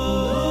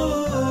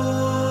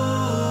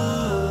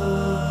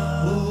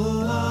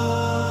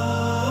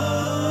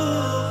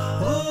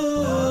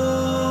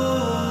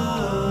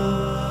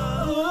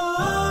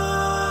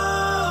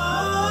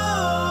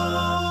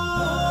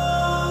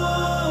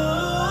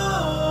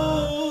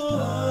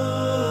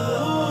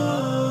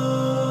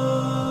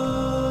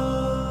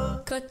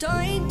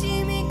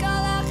 קטונתי מכל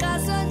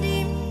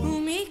החסדים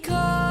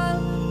ומכל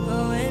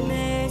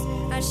האמס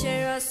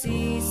אשר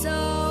עשיסו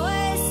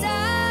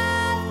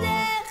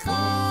עבדך.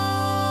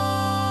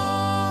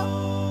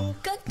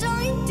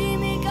 קטונתי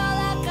מכל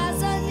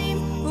החסדים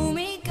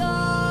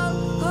ומכל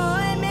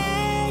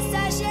האמס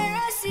אשר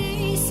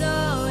עשיסו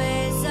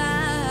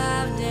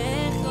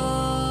עבדך.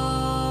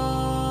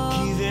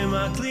 כי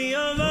במקלי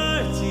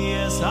עברתי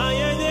את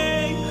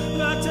הירדן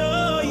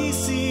ואתה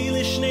איסי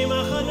לשני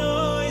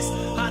מחנות.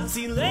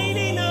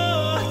 הצילני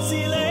נא,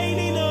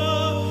 הצילני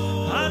נא,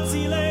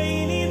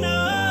 הצילני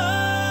נא.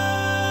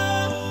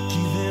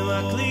 כי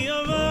במקלי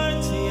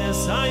עברתי את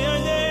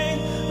הירדן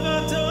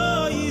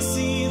ואתה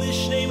איסי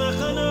לשני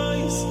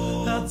מחנות.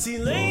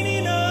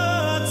 הצילני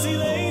נא,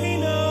 הצילני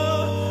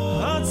נא,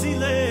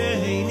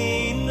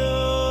 הצילני נא.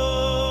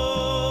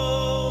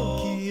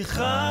 כי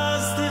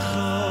חסדך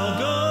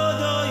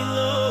גדול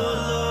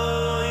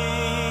אלוהי,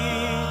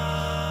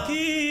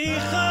 כי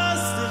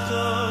חסדך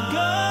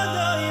גדול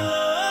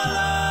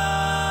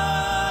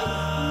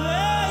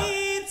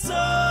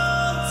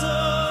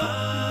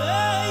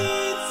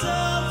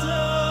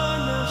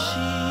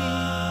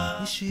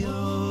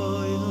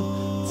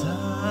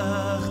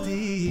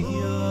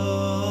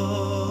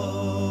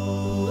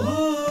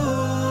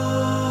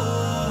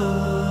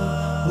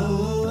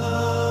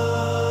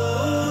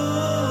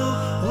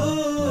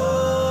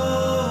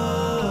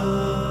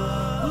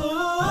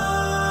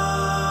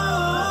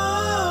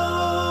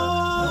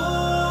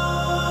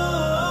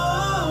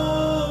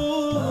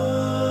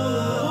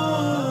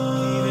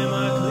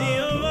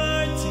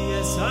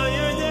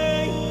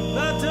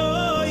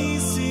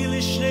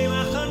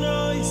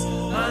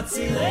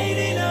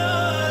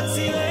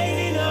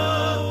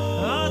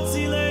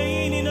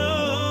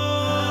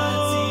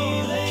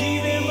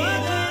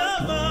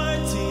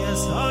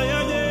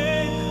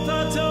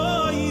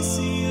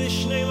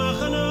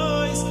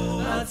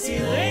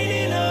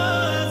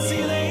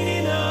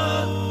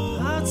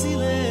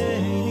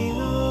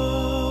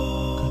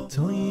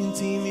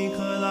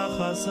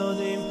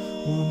חסדים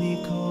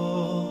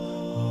ומכל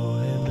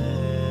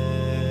האמס.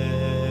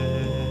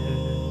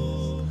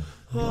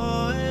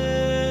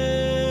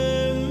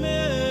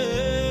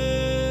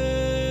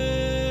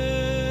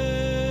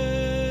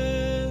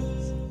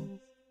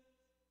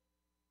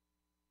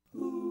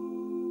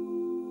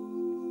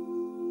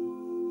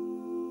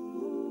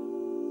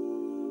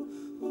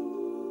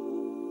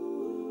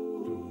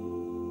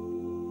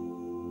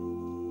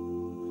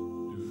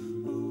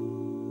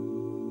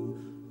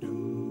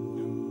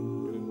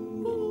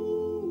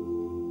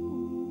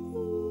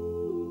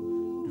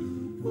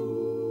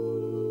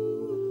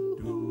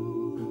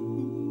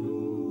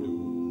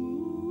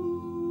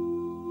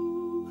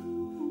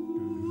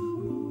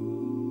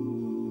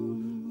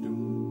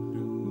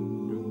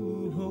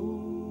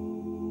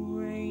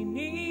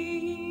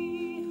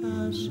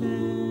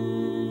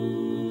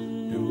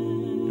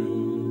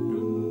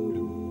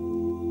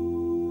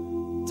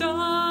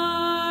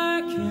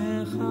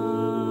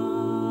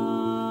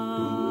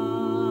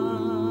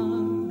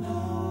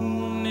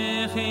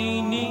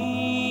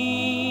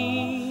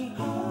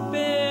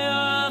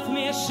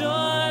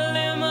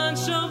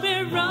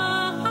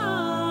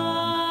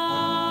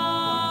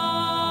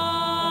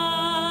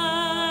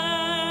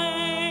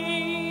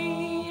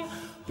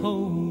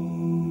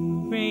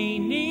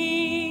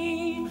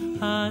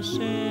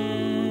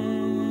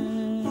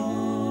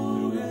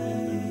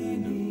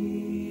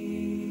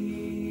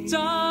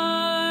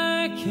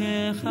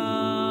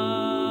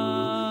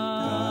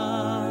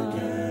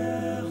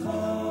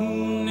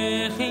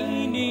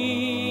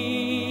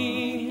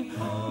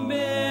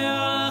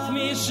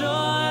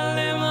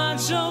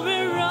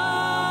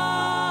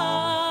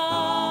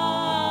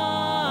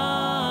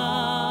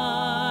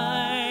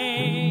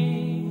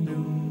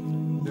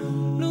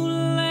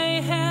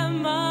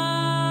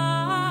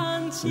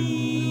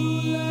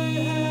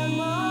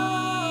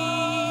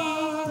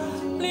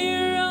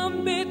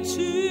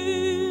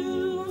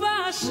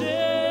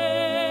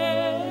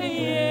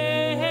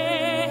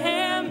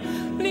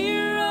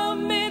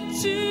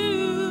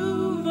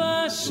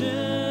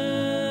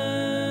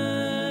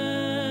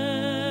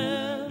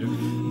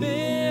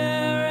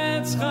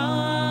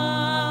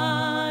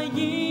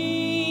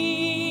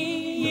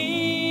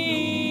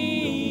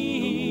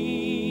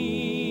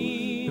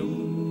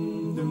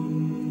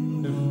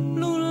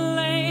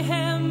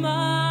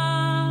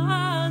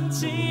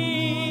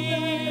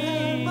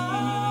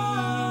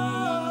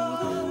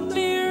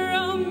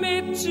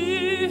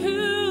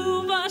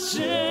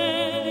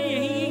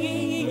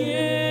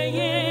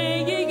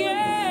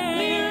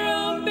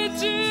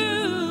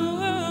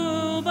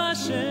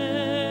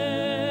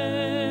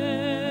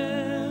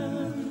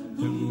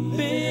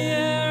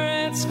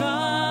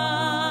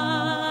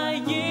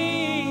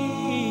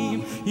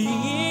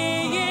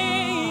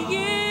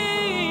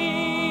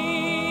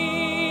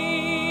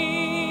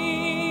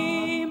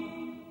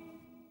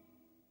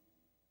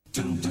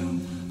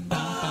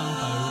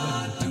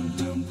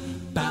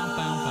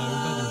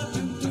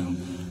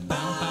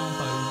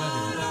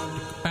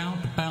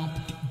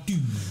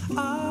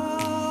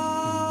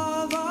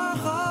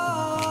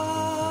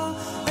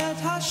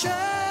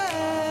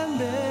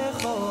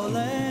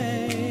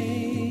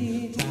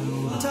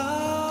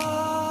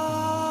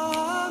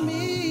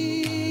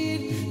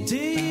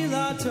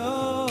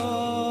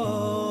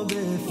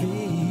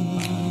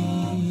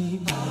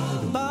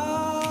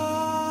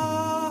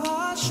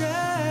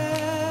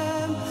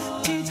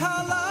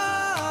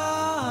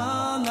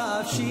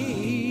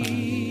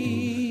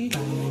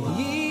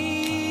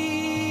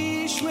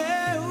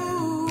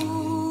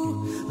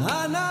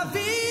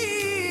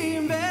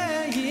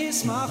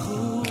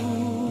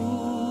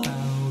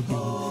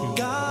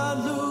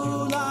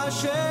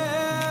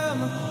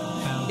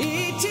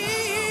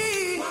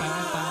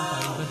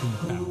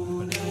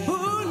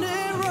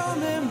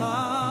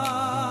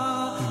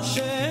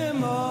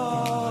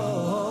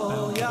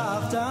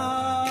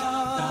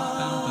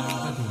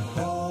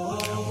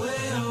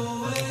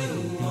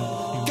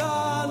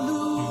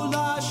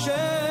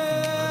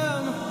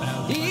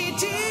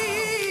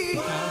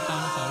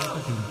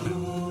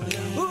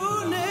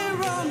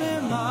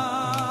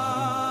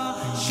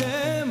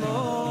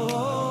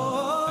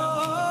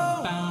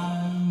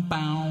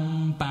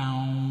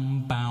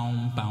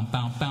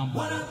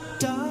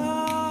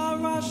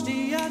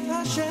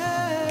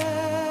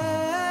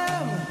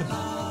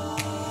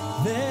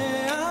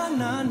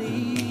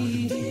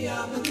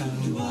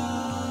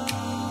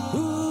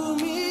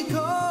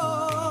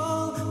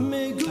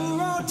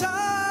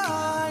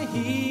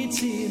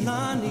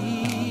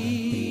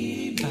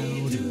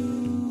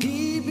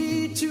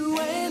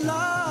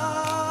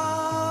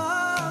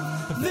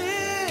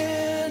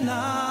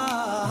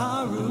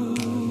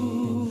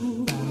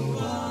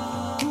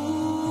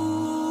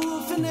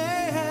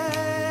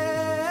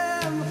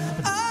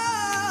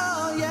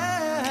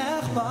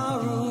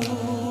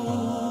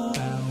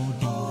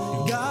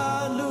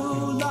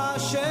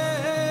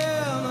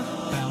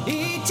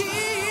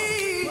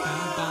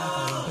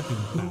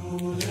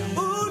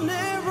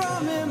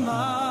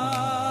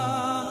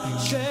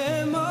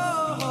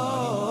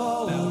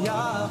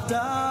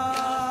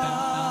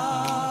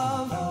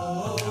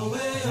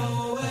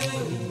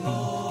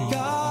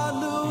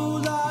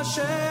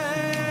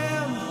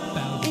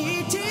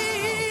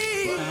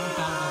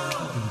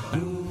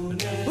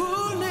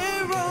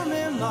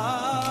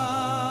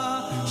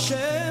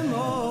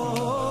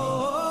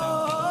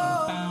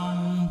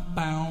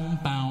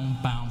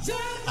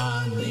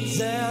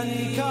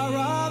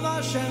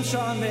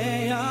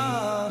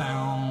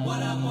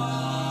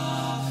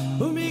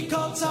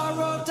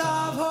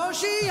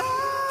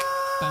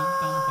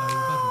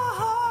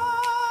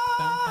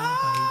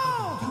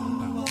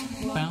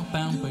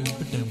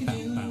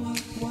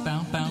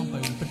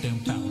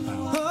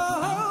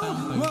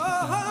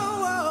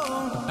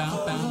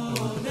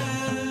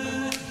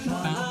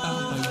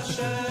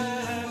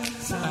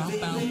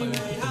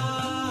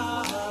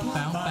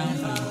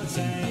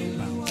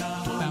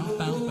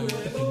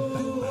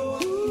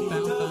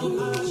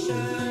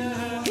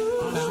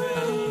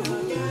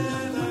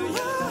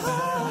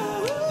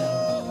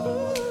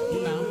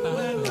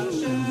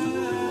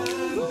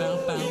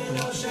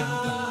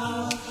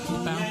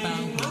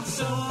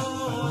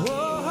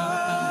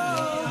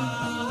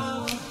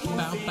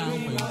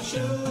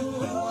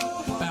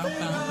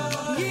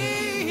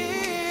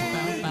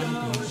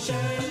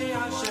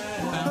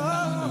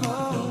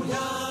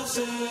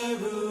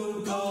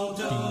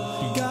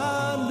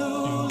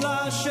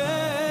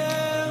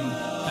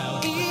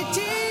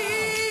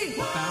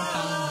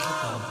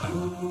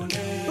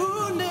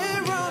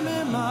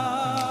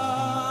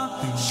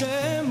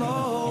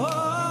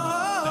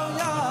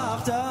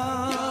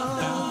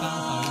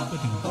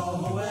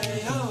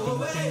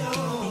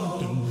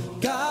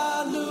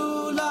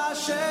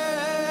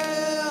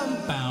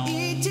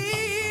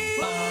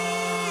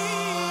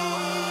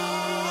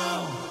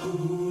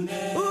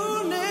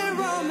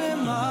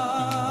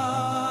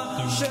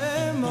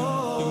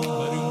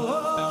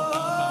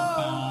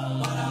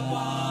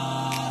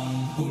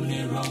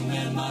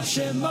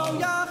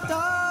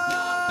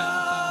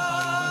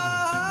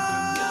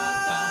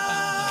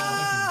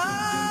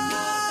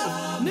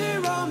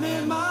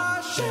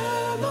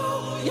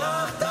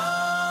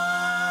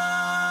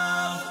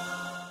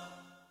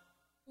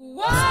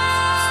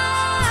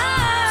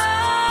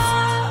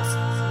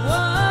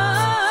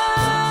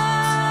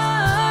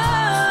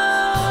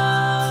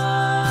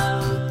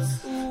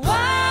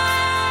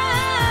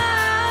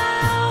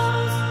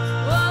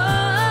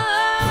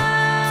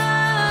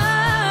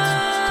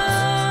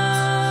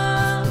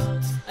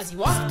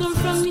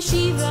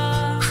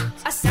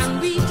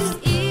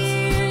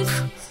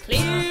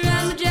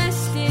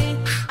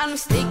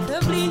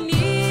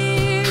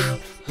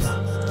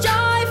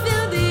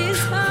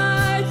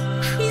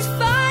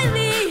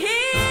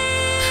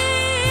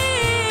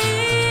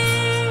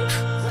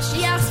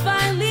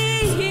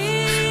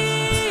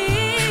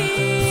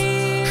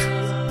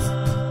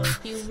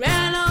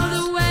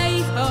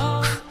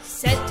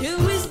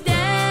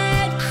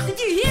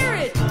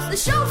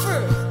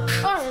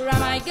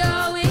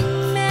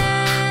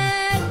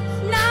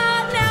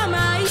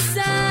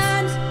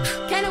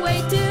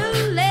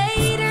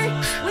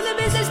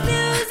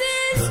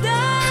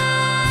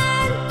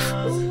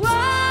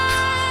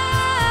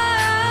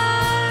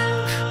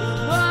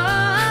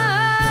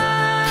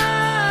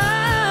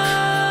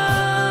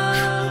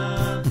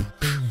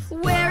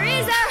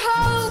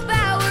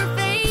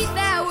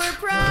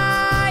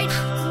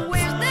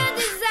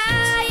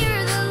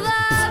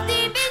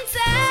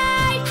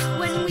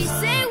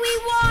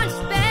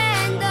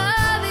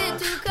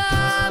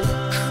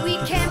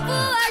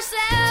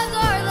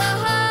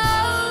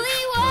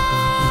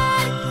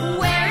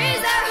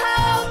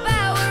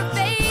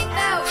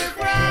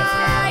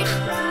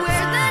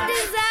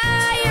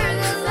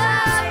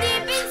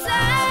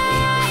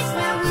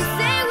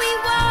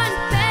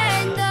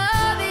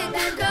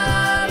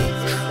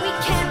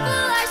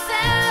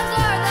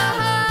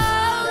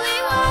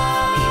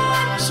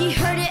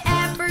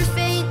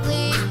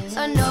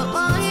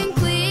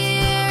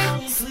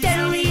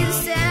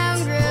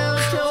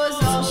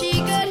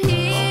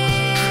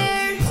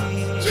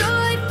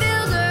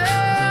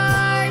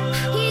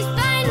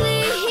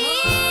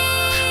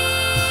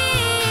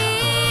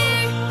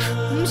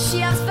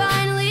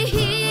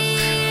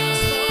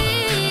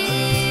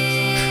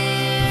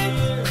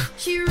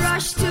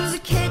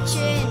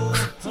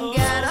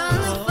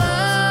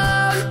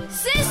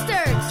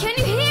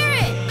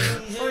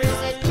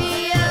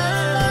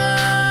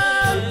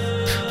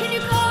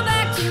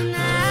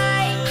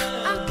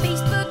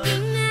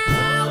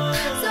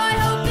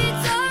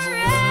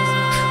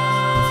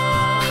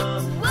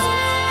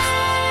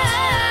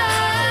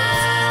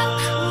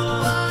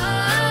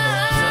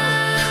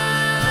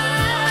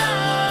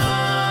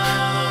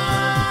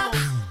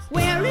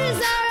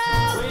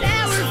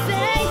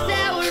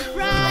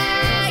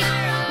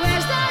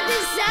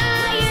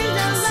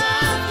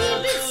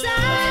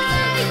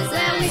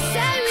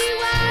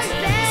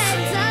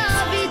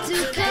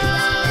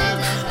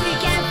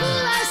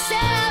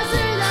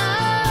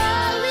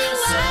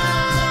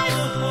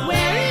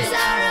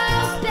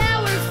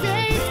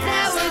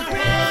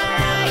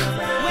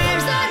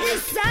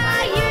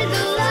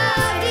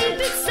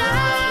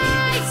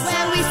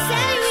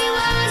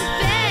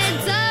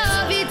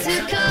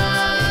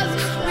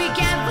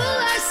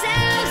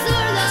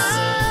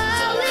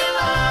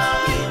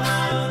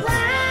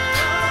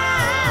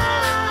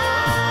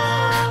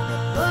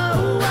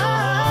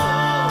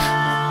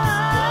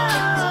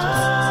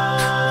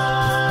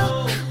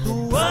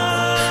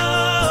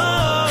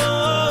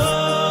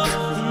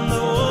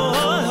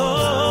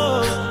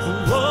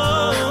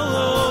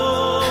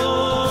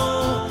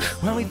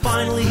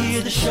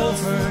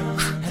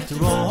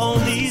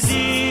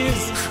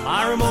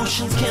 Our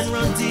emotions can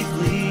run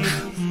deeply,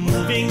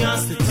 moving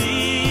us to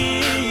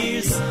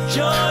tears.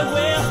 Joy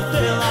will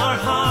fill our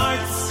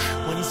hearts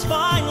when he's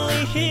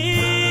finally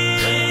here.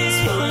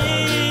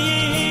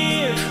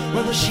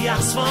 When the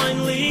Mashiach's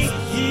finally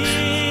here.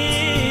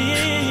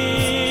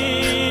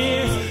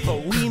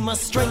 But we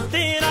must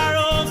strengthen our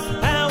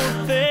oath,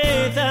 our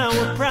faith,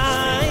 our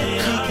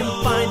pride. We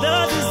can find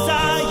the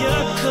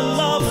desire, the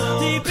love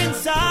deep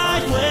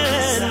inside.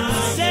 When we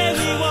say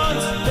we want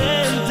the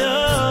end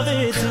of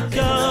it to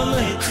come,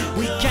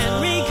 we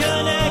can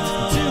reconnect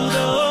to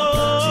the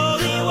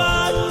Holy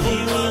One.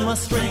 We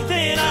must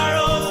strengthen our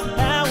oath,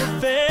 our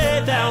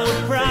faith, our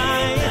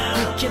pride.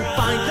 We can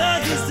find the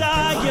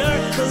desire,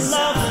 the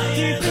love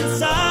deep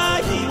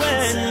inside.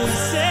 When we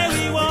say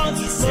we want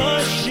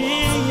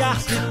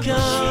Mashiach to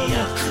come,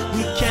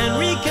 we can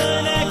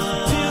reconnect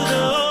to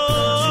the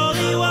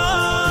Holy One.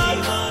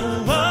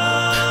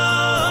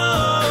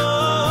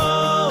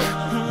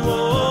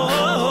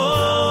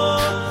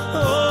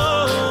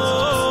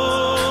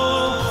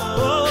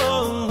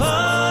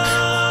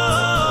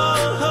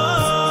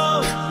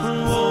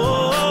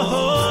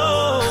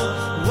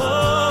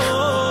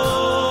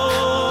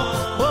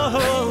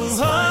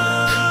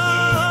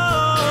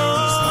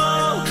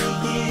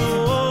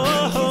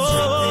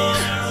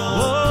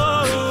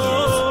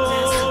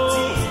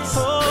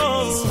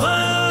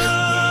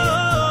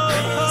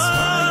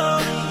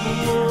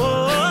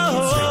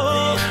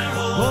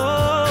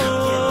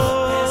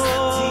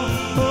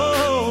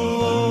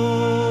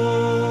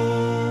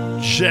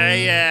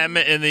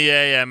 JM in the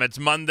AM. It's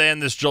Monday on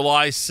this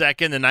July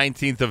 2nd, the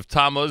 19th of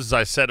Tammuz. As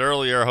I said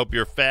earlier, I hope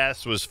your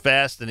fast was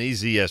fast and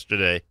easy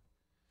yesterday.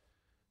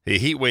 The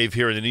heat wave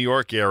here in the New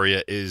York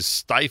area is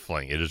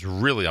stifling. It is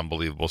really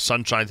unbelievable.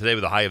 Sunshine today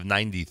with a high of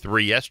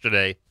 93.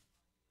 Yesterday,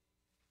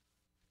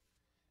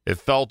 it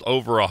felt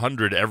over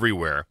 100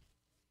 everywhere.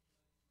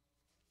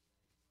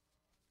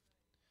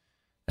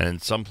 And in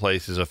some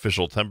places,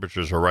 official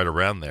temperatures are right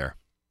around there.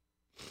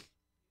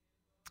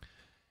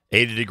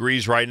 80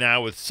 degrees right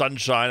now with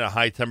sunshine, a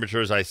high temperature,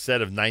 as I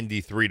said, of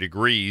 93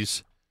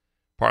 degrees.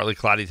 Partly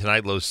cloudy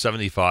tonight, low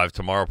 75.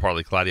 Tomorrow,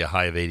 partly cloudy, a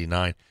high of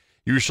 89.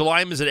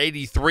 Yerushalayim is at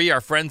 83. Our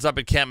friends up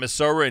at Camp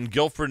Mesorah in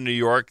Guilford, New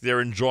York,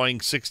 they're enjoying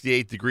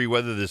 68-degree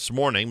weather this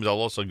morning, but they'll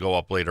also go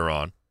up later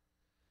on.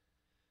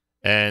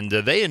 And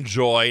they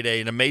enjoyed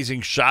an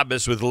amazing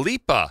Shabbos with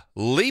Lipa.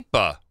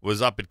 Lipa was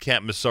up at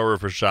Camp Mesorah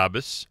for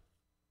Shabbos.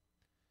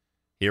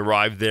 He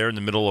arrived there in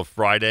the middle of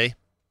Friday.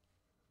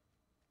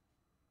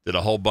 Did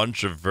a whole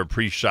bunch of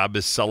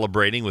pre-Shabbos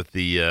celebrating with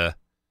the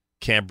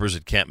campers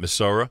at Camp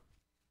Mesorah.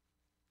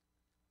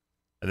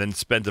 And then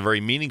spent a very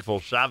meaningful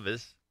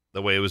Shabbos,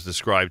 the way it was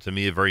described to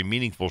me, a very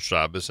meaningful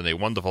Shabbos and a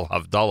wonderful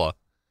Havdalah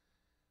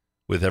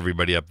with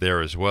everybody up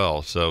there as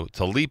well. So,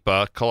 to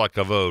Lipa, Kol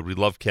HaKavod, we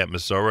love Camp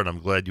Mesorah, and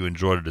I'm glad you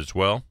enjoyed it as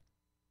well.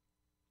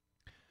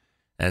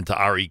 And to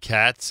Ari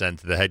Katz and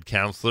to the head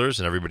counselors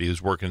and everybody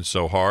who's working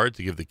so hard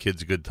to give the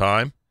kids a good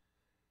time,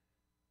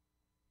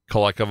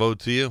 Kol HaKavod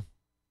to you.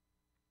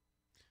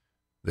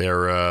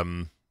 They're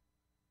in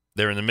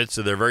the midst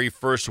of their very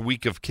first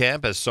week of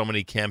camp, as so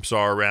many camps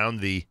are around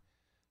the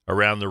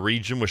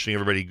region. Wishing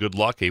everybody good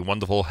luck, a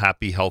wonderful,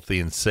 happy, healthy,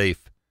 and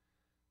safe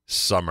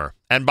summer.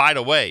 And by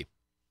the way,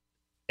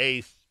 a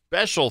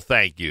special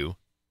thank you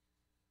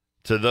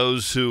to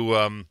those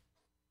who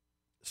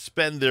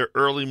spend their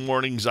early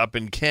mornings up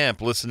in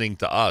camp listening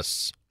to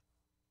us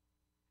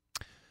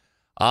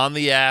on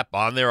the app,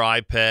 on their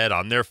iPad,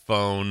 on their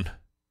phone.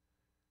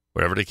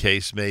 Whatever the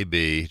case may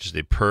be, just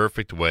a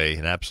perfect way,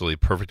 an absolutely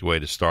perfect way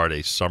to start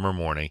a summer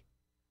morning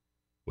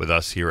with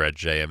us here at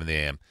JM in the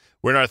AM.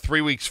 We're in our 3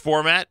 weeks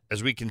format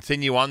as we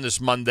continue on this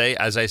Monday.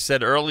 As I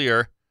said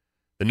earlier,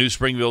 the New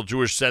Springville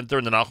Jewish Center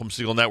and the Nachum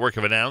Segal Network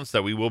have announced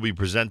that we will be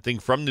presenting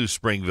from New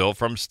Springville,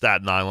 from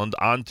Staten Island,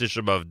 on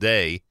Tisha B'Av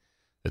Day,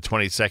 the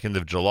 22nd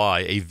of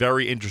July, a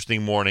very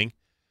interesting morning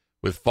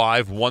with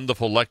 5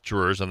 wonderful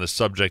lecturers on the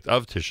subject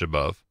of Tisha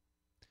B'Av.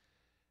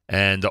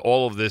 And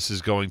all of this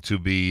is going to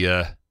be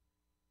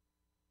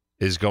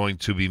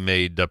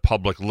made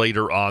public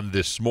later on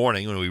this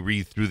morning when we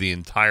read through the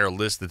entire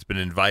list that's been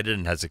invited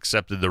and has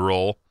accepted the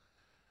role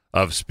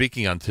of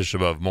speaking on Tisha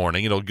B'Av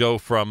morning. It'll go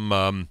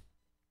from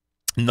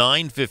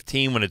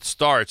 9:15 when it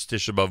starts,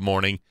 Tisha B'Av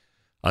morning,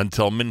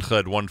 until Mincha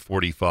at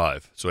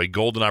 1:45. So a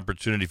golden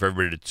opportunity for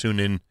everybody to tune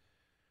in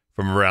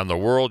from around the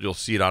world. You'll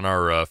see it on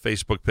our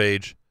Facebook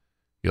page.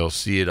 You'll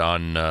see it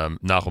on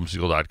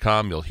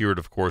NachumSegal.com. You'll hear it,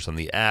 of course, on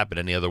the app and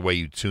any other way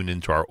you tune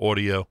into our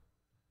audio.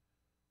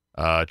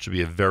 It should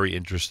be a very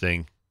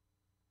interesting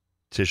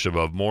Tisha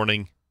B'Av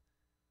morning,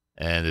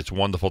 and it's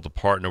wonderful to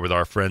partner with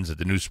our friends at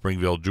the New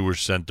Springville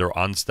Jewish Center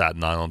on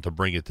Staten Island to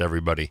bring it to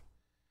everybody.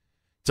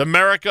 It's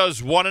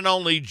America's one and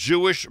only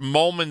Jewish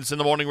Moments in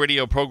the Morning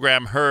radio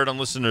program, heard on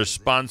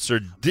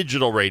listener-sponsored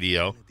digital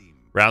radio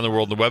around the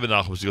world on the web at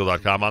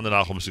NachumSegal.com, on the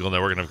Nachum Segal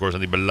Network, and, of course,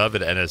 on the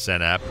beloved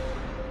NSN app.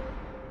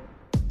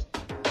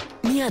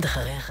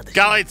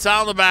 Galei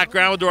Tzahal in the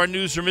background. We'll do our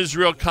news from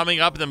Israel coming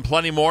up, and then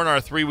plenty more in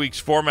our 3 weeks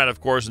format, of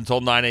course,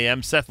 until 9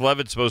 a.m. Seth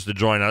Levitt's supposed to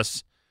join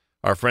us.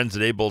 Our friends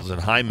at Abels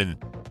and Hyman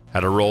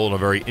had a role in a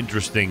very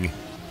interesting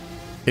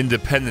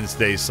Independence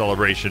Day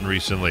celebration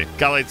recently.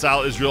 Galei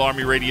Tzahal, Israel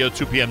Army Radio,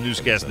 2 p.m.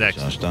 newscast next.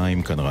 שעה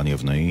 2, כאן רני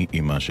אבנאי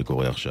עם מה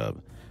שקורה עכשיו.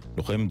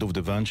 לוחם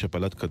דובדבן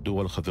שפלט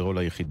כדור על חברו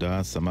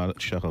ליחידה, סמל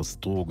שחר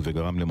סטרוג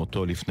וגרם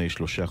למותו לפני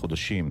 3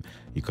 חודשים,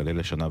 ייכלל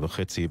לשנה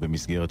וחצי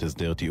במסגרת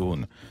הסדר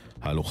טיעון.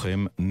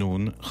 הלוחם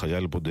נון,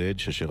 חייל בודד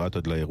ששירת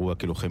עד לאירוע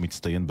כלוחם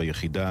מצטיין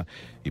ביחידה,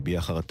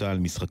 הביע חרטה על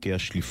משחקי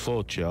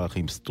השליפות שערך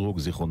עם סטרוג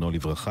זיכרונו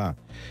לברכה.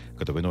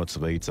 כתבנו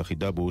הצבאי צחי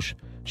דבוש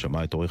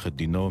שמע את עורכת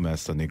דינו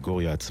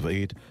מהסנגוריה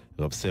הצבאית,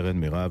 רב סרן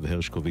מירב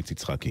הרשקוביץ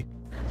יצחקי.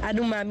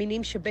 אנו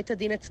מאמינים שבית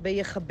הדין הצבאי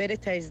יכבד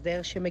את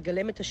ההסדר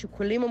שמגלם את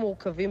השיקולים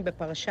המורכבים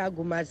בפרשה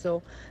עגומה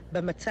זו,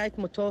 במצא את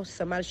מותו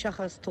סמל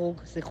שחר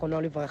סטרוג,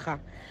 זיכרונו לברכה.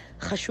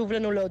 חשוב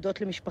לנו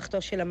להודות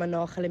למשפחתו של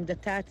המנוח על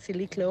עמדתה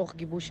הצילית לאורך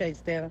גיבוש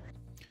ההסדר.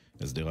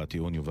 הסדר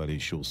הטיעון יובא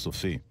לאישור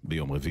סופי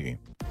ביום רביעי.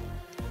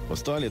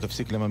 אוסטרליה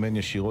תפסיק לממן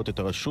ישירות את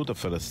הרשות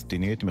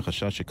הפלסטינית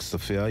מחשש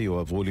שכספיה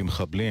יועברו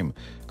למחבלים.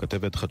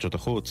 כתבת חדשות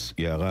החוץ,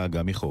 יערה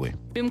גמי חורי.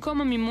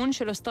 במקום המימון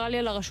של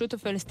אוסטרליה לרשות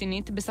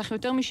הפלסטינית בסך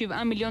יותר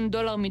 $7 מיליון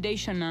מדי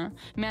שנה,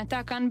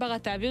 מעתה קנברה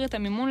תעביר את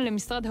המימון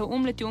למשרד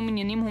האום לתיאום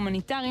עניינים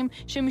הומניטריים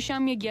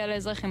שמשם יגיע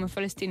לאזרחים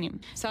הפלסטינים.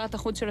 שרת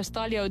החוץ של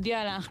אוסטרליה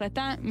הודיעה על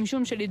ההחלטה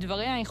משום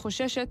שלדבריה היא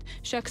חוששת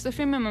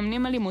שהכספים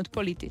מממנים אלימות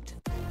פוליטית.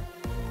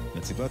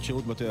 נציבת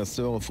שירות בתי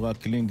הסוהר עפרה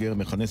קלינגר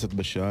מכנסת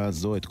בשעה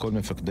זו את כל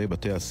מפקדי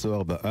בתי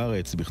הסוהר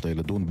בארץ בכדי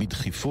לדון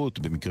בדחיפות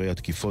במקרי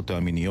התקיפות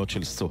המיניות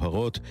של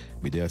סוהרות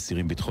בידי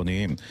אסירים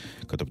ביטחוניים.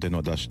 כתבתנו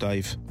עדה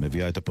שטייף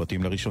מביאה את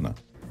הפרטים לראשונה.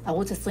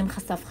 ערוץ 20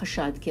 חשף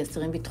חשד כי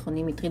אסירים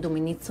ביטחוניים הטרידו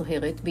מינית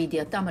סוהרת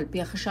בידיעתם על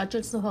פי החשד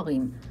של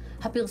סוהרים.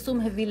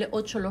 הפרסום הביא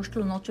לעוד 3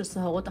 תלונות של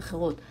סוהרות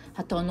אחרות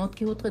הטוענות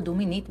כי הוטרדו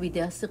מינית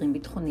בידי אסירים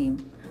ביטחוניים.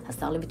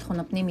 השר לביטחון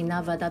הפנים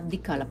מינה ועדת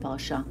בדיקה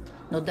לפרשה.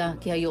 נודע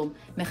כי היום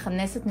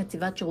מכנסת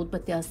נציבת שירות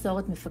בתי הסוהר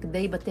את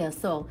מפקדי בתי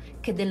הסוהר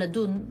כדי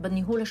לדון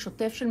בניהול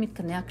השוטף של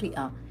מתקני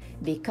הכליאה,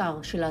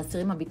 בעיקר של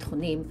האסירים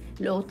הביטחוניים,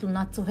 לאור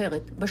תלונת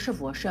סוהרת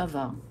בשבוע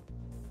שעבר.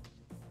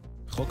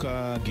 חוק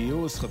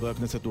הגיוס, חבר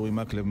הכנסת אורי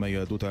מקלב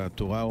מהיהדות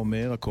התורה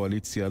אומר,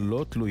 הקואליציה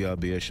לא תלויה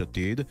ביש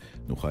עתיד,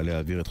 נוכל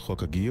להעביר את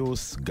חוק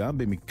הגיוס גם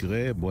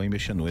במקרה בו הם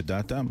ישנו את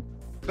דעתם.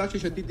 הצבעה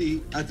שיש עתיד היא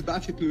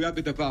הצבעה שתלויה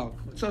בדבר.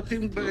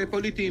 צרכים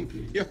פוליטיים,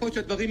 יכול להיות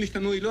שהדברים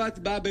ישתנו, היא לא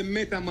הצבעה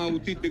באמת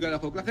המהותית בגלל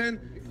החוק. לכן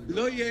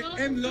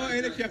הם לא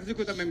אלה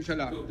שיחזיקו את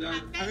הממשלה.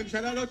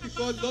 הממשלה לא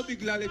תיפול לא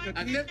בגלל יש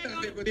עתיד,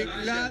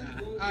 בגלל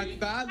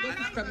ההצבעה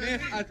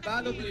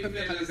לא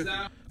תסתמך על זה.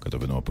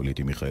 כתבנו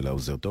הפוליטי מיכאל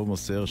האוזר טוב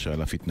מוסר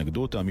שעל אף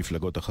התנגדות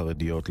המפלגות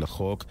החרדיות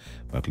לחוק,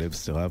 מקלב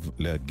סירב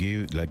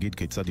להגיד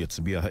כיצד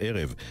יצביע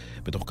הערב.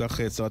 בתוך כך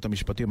שרת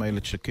המשפטים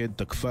איילת שקד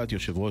תקפה את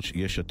יושב ראש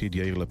יש עתיד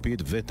יאיר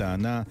לפיד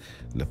וטענה,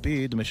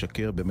 לפיד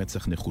משקר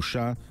במצח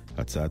נחושה,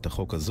 הצעת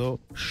החוק הזו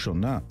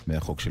שונה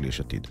מהחוק של יש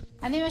עתיד.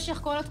 אני במשך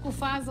כל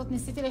התקופה הזאת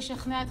ניסיתי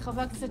לשכנע את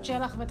חבר הכנסת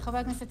שלח ואת חבר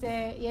הכנסת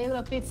יאיר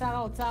לפיד, שר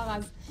האוצר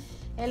אז,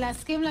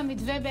 להסכים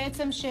למתווה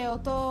בעצם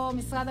שאותו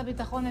משרד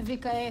הביטחון הביא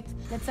כעת.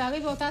 לצערי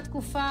באותה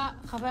תקופה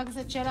חבר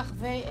הכנסת שלח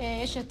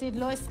ויש עתיד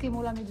לא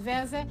הסכימו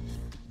למתווה הזה.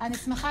 אני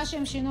שמחה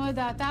שהם שינו את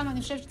דעתם,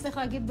 אני חושבת שצריך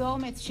להגיד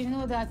באומץ,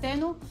 שינו את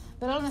דעתנו,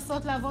 ולא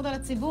לנסות לעבוד על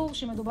הציבור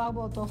שמדובר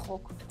באותו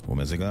חוק.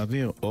 ומזג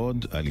האוויר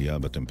עוד עלייה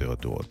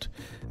בטמפרטורות.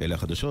 אלה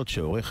החדשות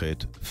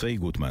שעורכת פי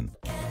גוטמן.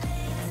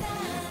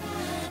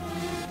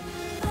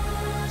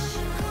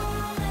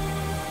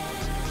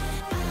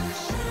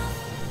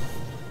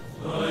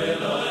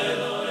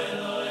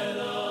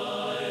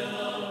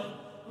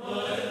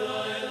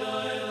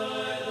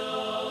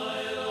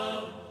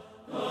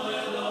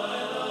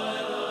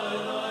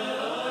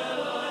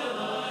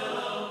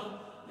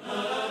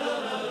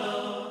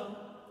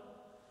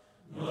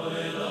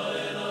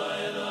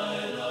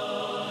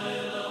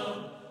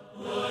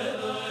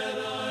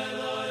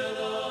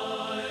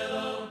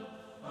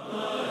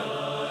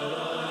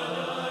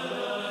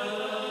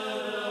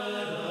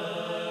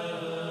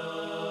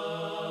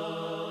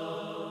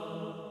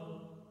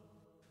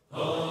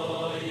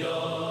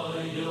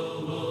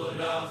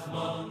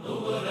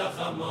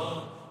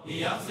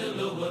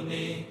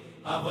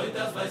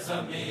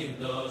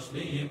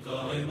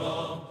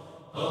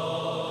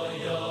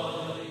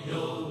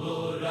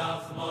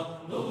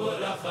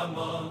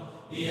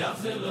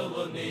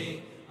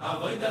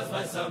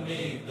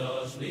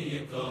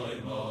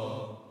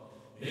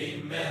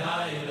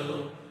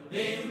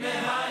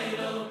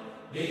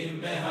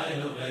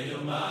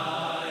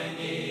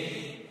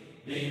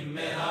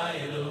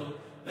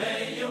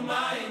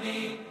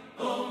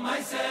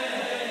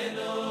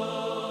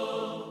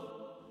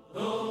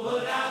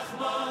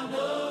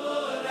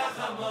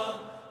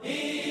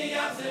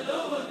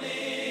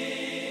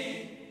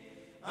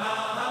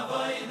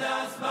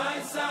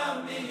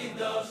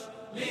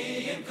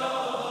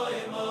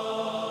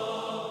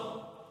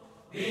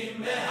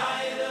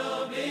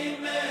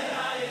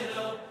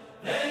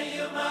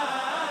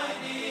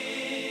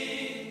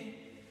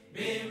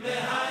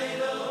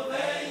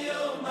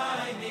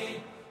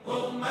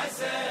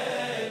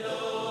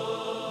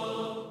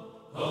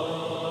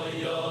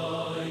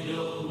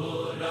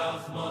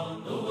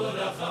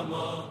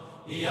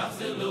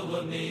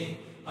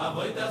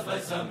 avodas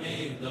bei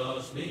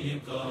samigdosh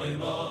li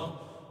koimo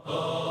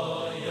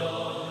oy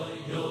oy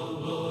yu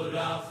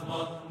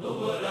rachmon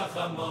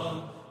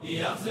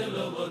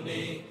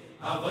yachzelubni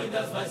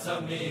avodas bei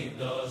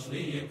samigdosh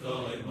li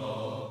koimo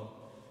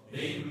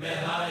bim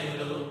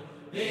mehailu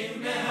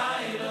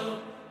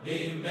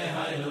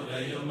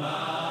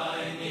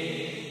veyumayni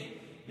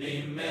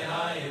bim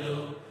mehailu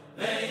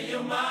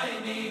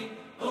veyumayni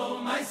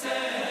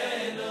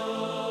umayselu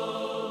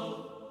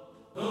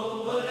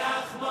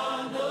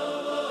urachmon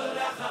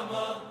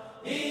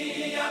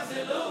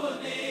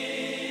yachzelubni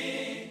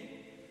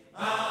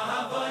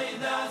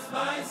avodas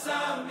bei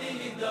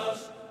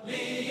samigdosh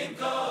li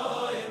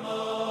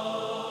koimo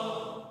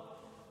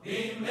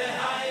bim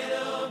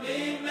mehailu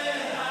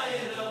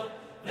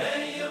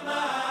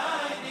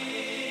veyumayni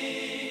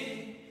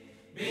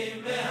bim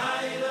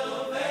mehailu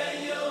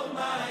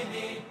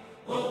veyumayni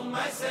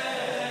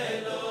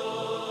umayselu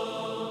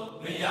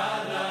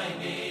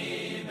v'yarayni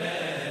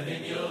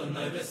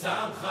bevinyonoy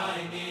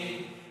v'samchayni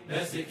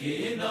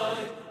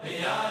v'sikinoy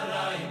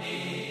v'yarayni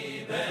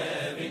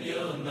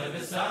bevinyonoy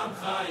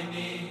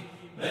v'samchayni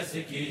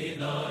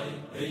v'sikinoy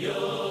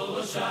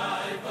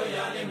v'yushai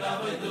koyanim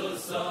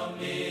lavodusom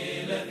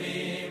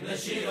milevim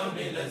leshirom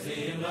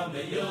milezimrom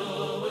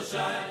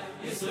v'yushai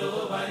yisru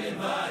v'aylim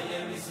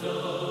v'ayem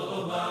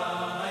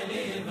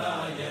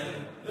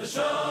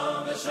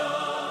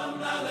v'shom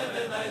nale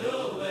v'naylu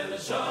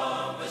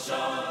v'shom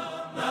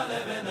nale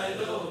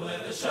v'naylu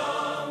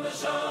v'shom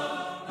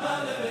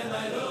nale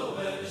v'naylu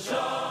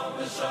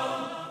v'shom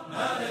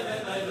nale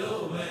v'naylu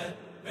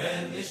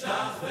ben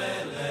nishtach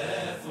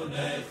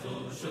v'lefunechu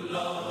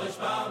shelo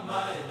ishpam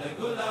mai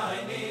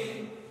legulayni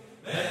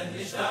ben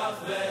nishtach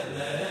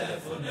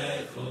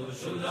v'lefunechu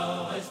shelo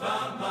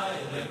ishpam mai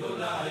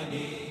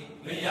legulayni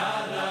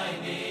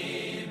v'yarayni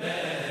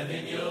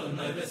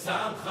bevinyonoy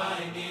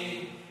v'samchayni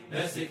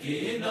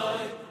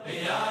v'sikinoy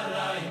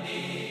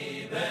v'yarayni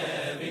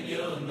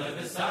bevinyonoy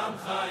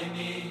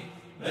v'samchayni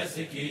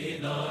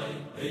v'sikinoy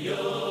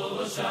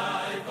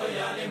v'yushai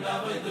koyanim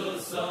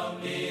lavodusom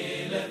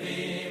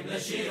milevim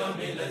leshirom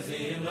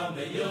milezimrom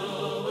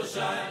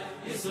v'yushai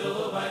yisru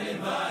v'aylim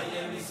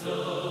v'ayem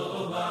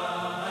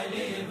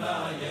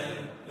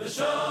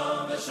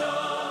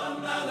v'shom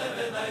nale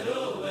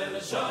v'naylu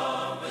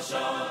v'shom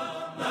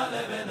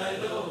nale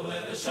v'naylu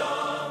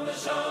v'shom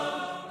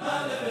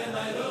nale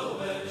v'naylu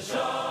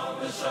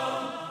v'shom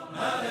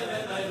nale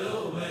v'naylu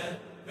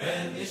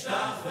ben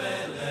nishtach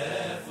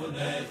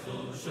v'lefunechu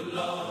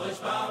shelo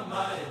ishpam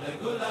mai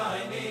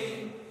legulayni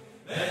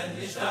ben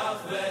nishtach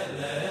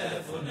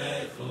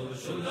v'lefunechu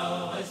shelo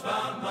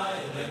ishpam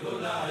mai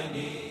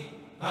legulayni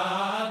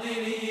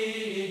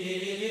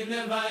adirim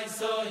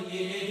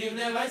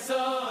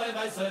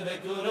nevaysoy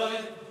v'kuroy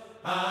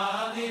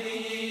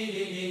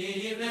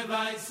adirim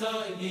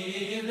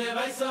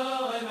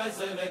nevaysoy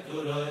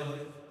v'kuroy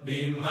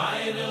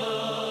bimaylo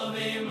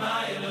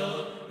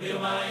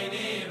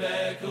bimayni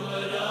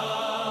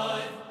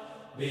v'kuroy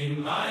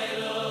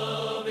bimaylo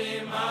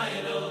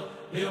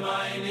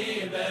bimayni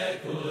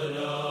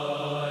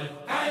v'kuroy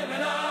kay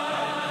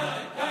benay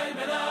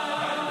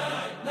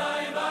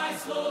nay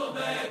vayslu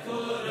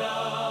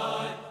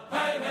v'kuroy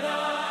kay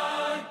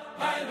benay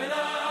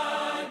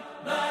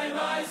nay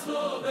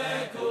vayslu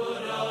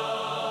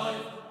v'kuroy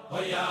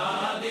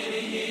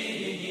hoyadirim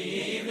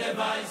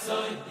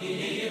nevaysoy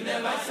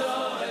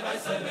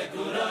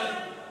v'kuroy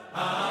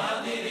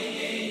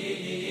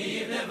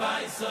adirim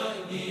nevaysoy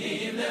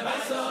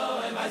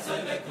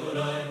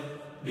v'kuroy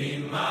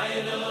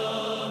bimaylo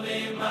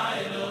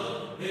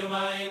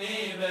bimayni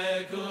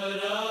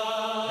v'kuroy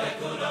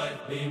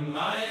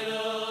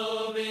bimaylo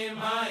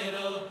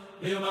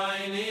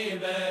bimayni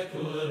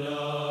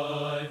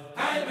v'kuroy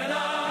kay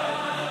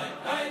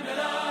benay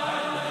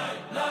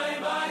nay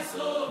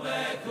vayslu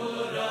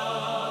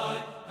v'kuroy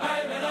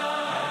kay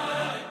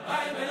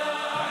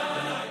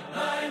benay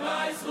nay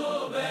vayslu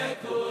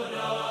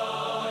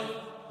v'kuroy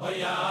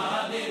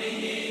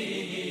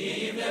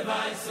hoyadirim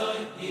nevaysoy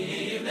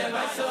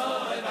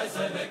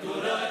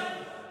v'kuroy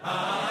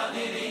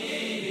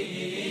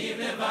adirim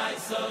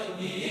nevaysoy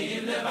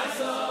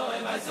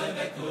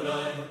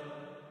v'kuroy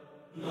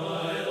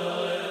loy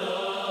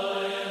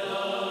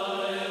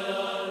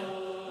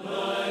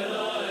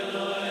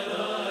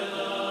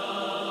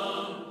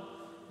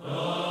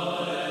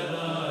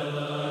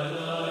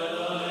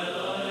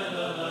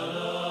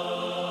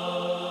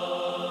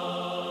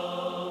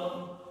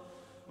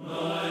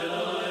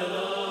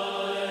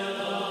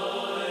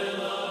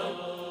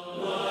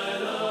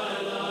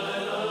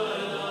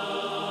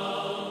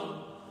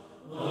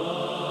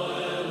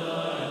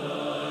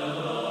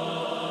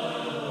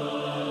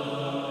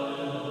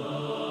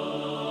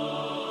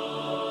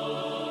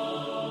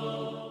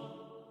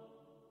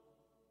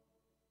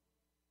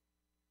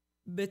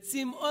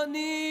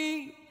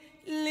בצמאוני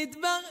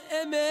לדבר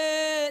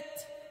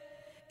אמת,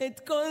 את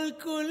כל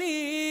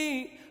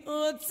כולי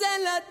רוצה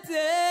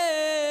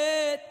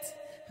לתת,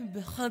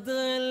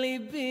 בחדרי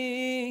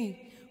ליבי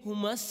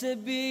ומה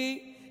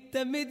שבי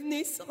תמיד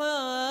נסער.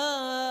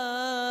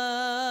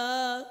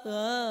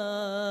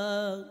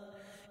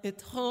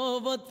 את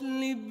חובות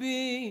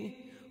ליבי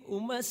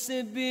ומה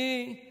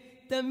שבי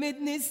תמיד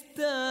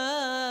נסתר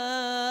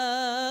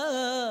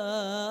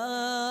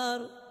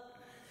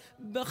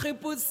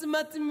בחיפוש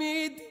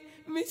מתמיד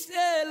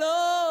משאלות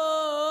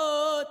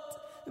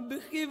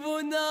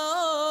בכיוון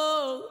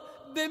האור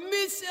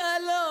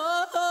במשאלות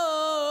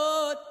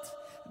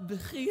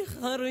בכי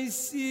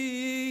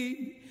חרישי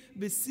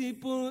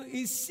בסיפור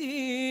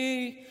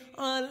אישי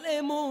על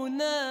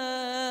אמונה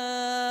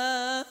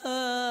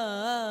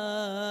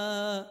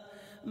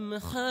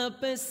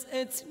מחפש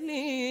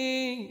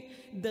אצלי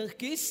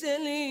דרכי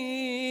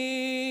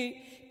שלי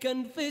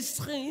כנפי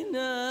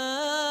שכינה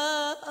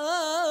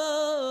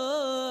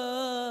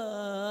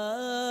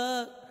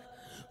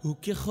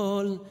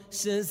וככל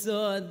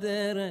שזו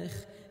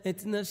הדרך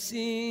את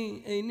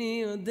נפשי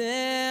איני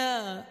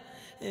יודע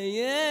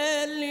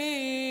אהיה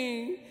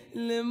לי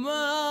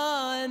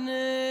למענה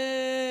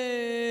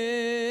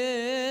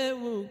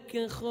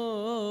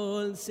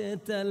וככל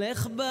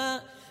שתלך בה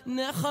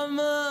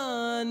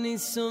נחמה אני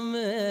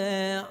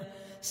שומע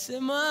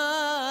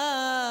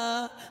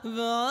שמע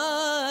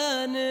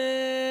וענה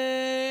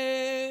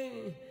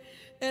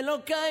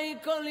אלוקיי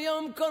כל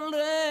יום כל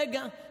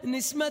רגע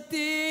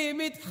נשמתי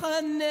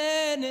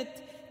מתחננת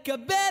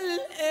קבל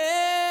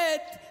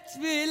את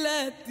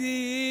תפילתי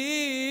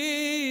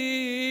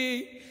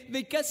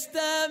ביקשת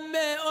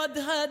מאוד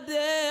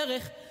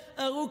הדרך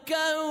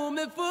ארוכה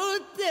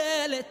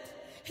ומפותלת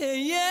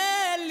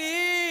היה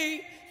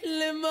לי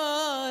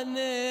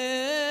למענה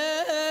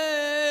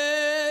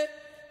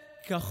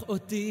קח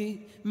אותי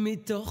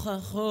מתוך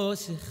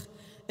החושך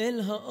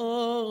אל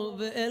האור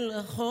ואל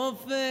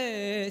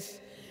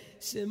החופש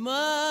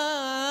שמע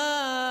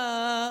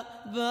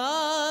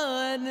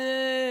וענה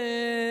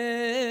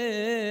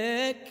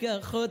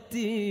קח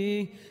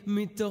אותי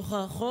מתוך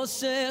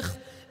החושך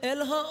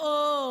אל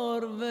האור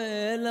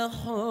ואל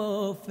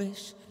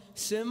החופש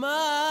שמע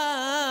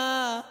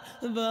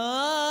וענה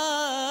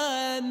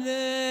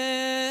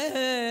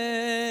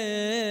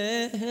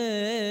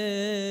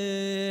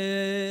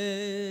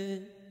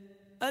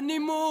אני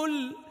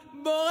מול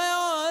בורא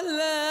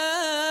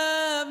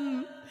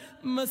עולם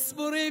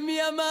מספורים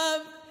ימיו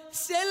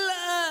של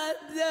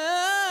אדם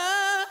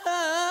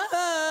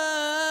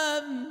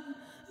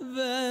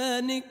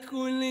ואני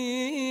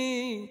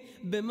כולי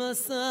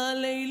במסע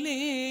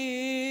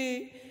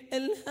לילי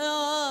אל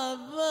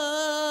העבר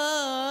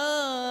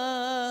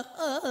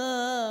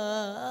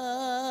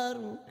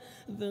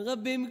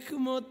ורבים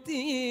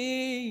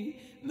כמותי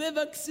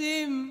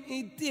מבקשים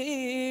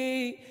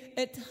איתי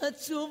את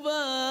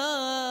התשובה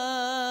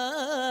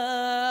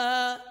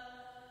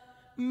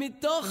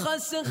מתוך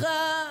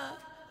חשיכה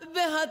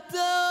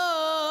והטוב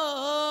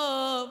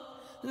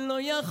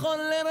לא יכול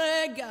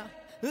לרגע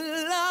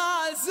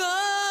לעזוב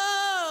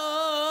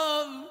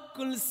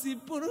כל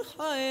סיפור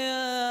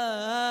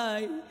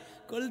חיי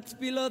כל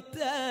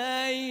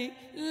תפילותיי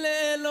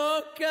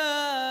לאלוקיי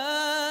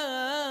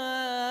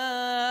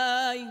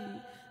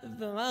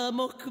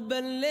ועמוק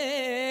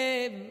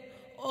בלב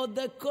עוד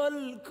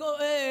הכל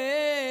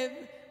כואב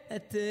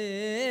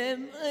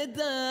אתם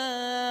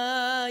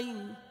עדיי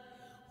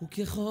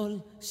וככל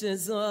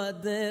שזו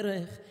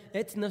הדרך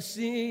את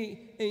נפשי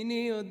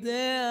איני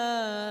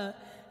יודע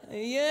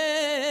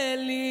יהיה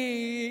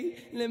לי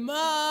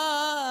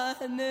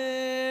למענה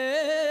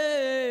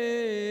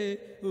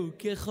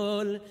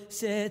וככל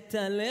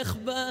שתלך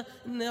בה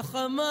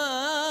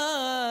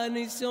נחמה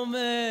אני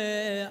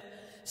שומע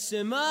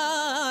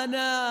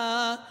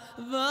שמענה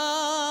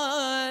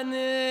וענה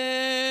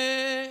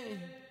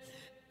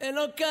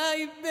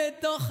אלוקיי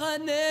בתוך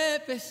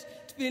הנפש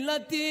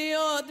תפילתי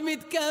עוד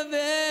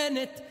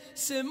מתכוונת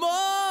שמור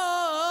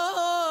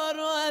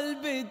על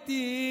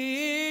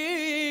ביתי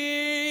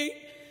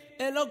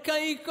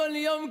אלוקיי כל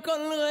יום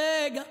כל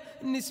רגע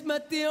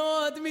נשמתי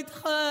עוד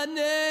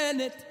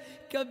מתחננת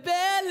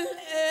קבל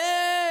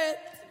את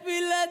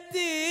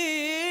תפילתי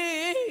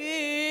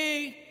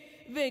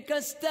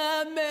וקשת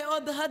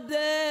מאוד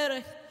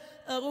הדרך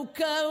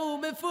ארוכה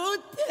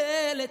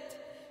ומפותלת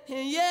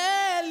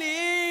היה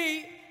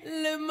לי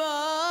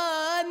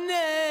למענה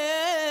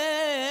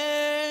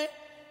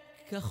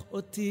קח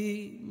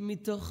אותי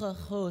מתוך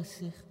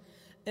החושך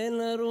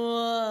אל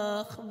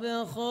הרוח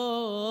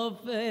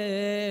והחופש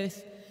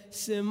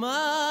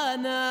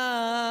שמענה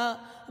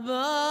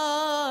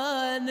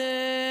וענה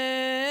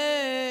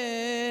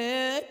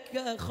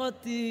קח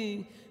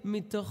אותי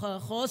מתוך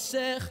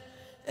החושך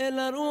אל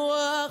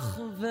הרוח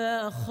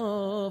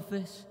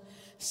והחופש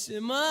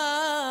שמע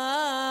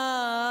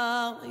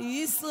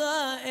ישראל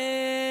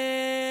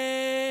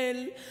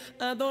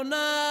אדוני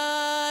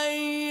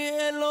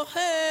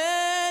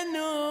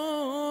אלוהינו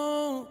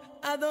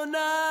אדוני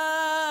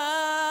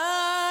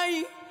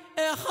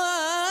אחד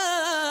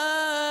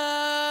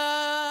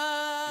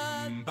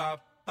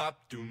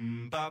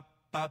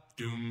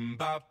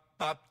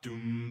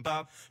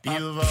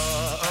בלבד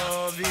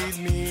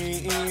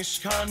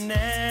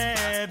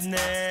משכנבנה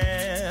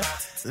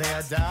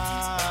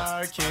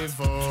לידר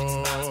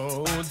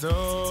כבודו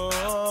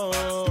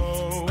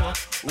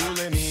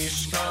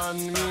ולמשכן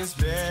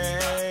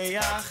מזבח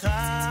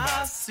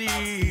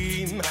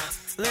asim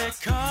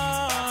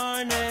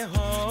lekarne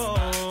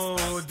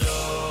hodo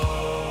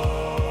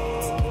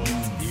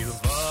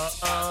ilva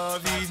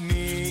avid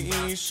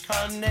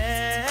mishkan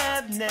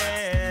ebne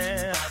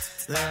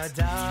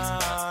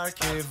ledar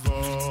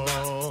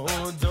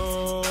kevodo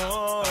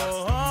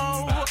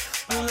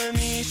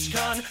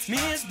ulemishkan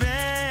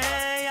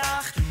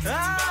mizbeach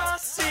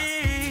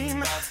asim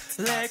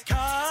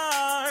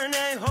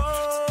lekarne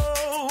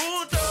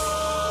hodo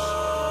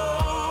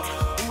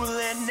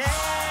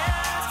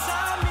ulenet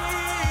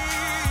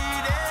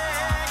amid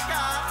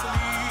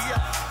ekachli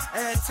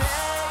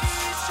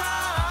eteisha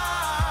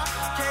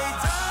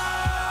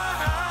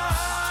keidara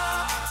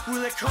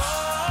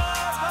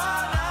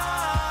ulekorban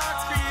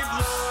akriv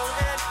lo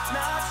et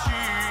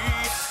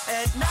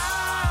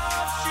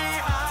nafshi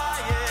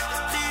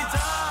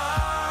hayechida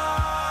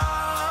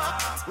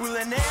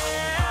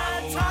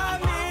ulenet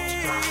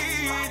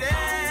amid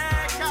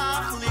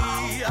ekachli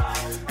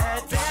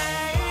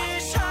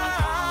eteisha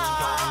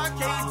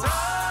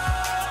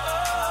keidara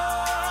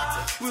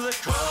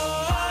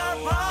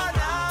ulekorban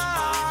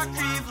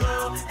akriv lo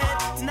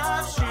et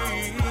nafshi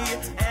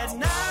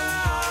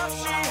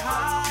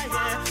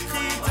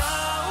hayechida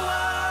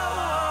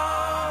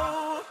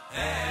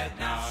et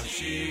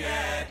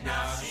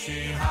nafshi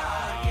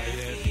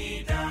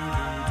hayechida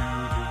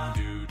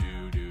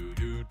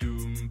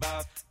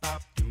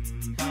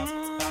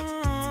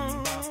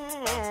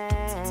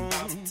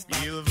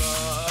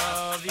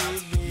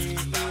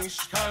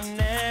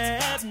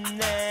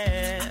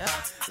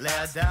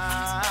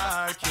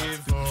Ledar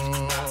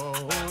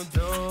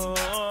kivodo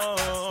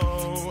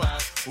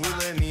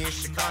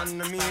ulemishkan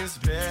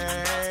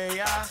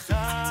mizbeach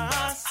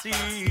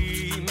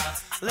asim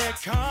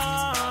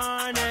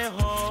lekarne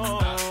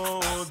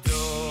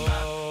hodo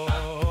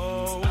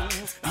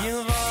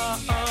ilva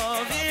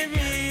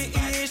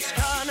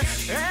avimishkan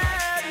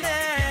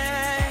ebne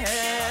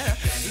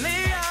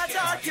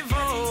ledar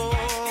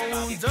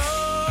kivodo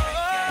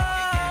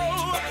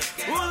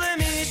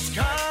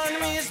ulemishkan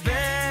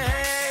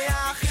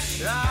mizbeach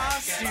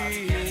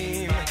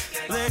asim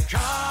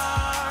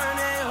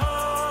lekarne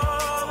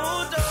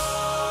hodo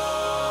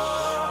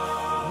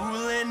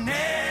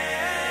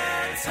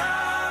ulenet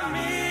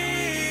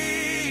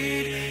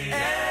amid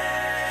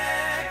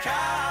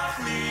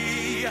ekachli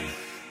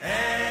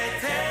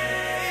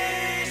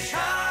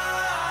eteisha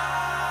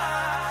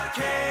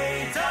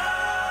keidara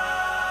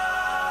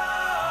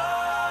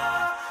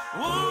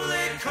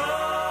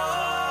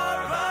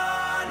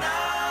ulekorban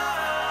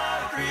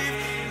akriv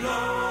lo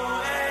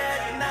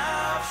et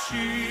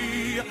nafshi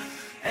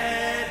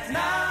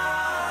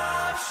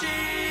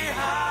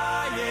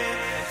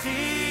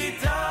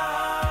hayechida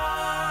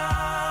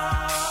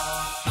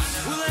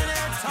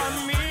ulenet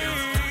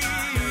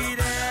amid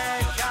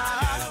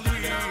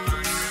ekachli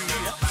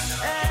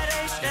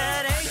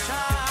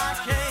eteisha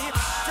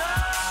keidara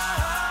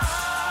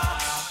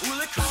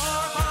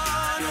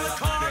ulekorban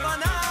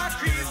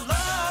akriv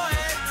lo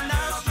et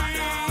nafshi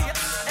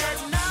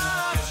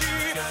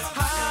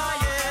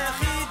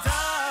hayechida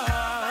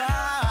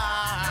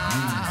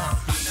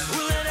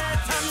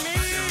ulenet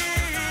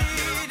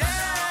amid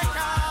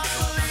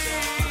ekachli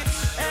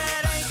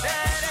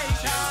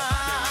eteisha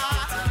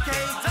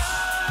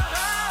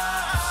keidara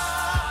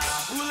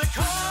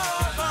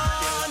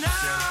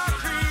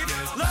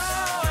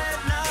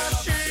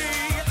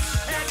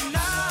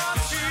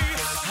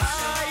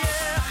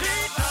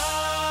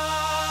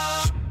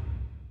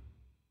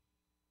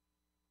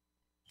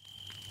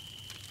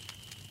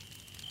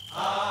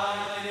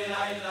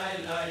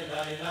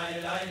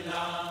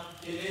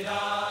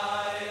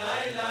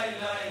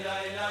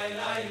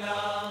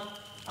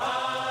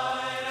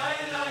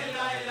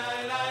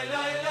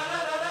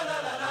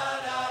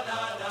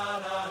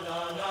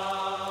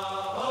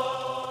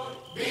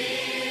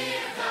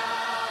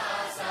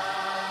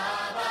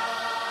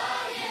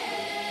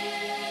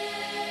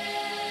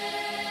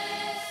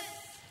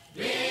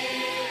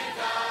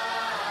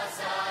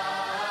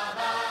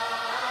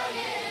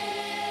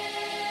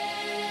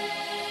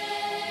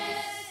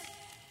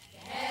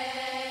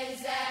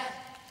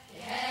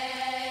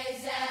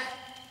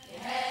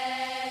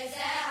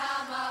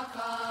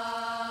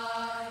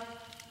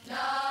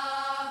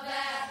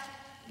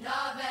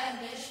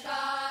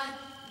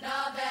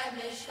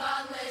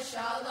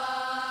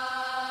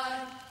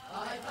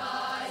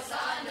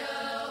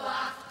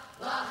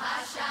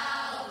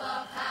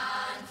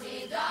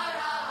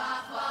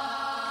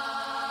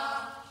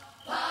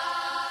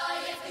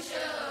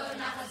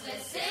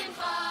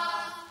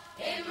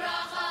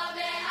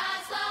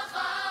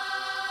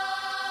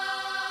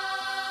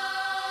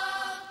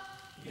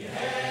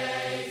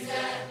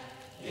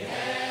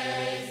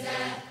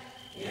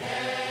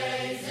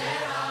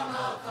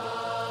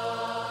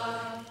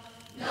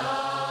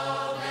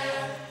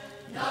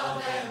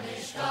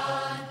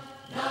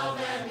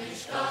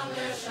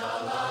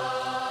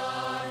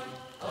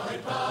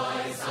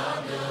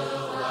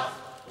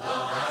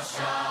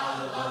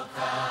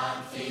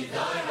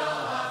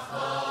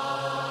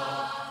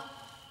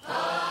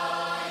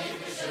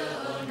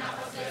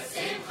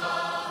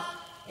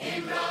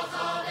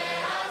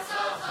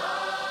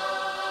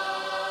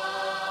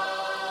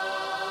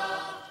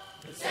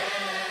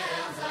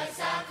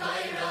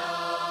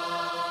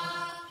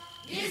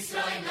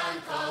Yisroinan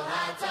kol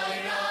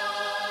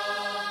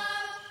ha'Torah.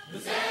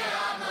 V'zeh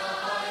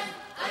ha'mo'od,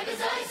 ay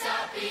b'zoi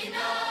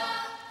sapina,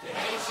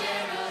 tehei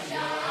sheru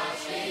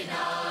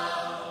yashina.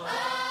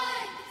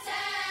 Ay,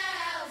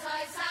 zel,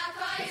 zoi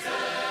sakoira.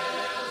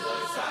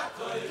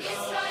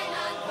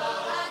 Yisroinan kol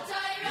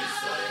ha'Torah.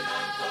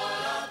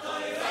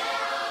 V'zeh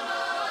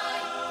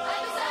ha'mo'od, ay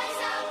b'zoi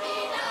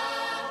sapina,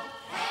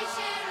 tehei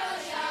sheru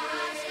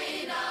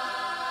yashina.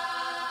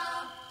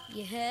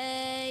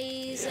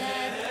 Yehei zeh,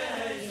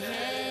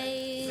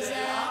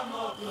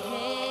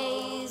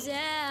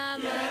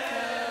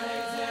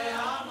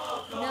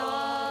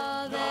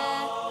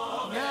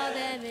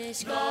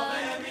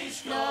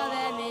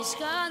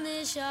 Mishkan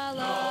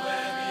Shalom,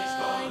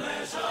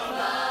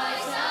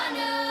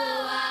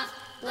 Vayzanuach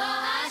lo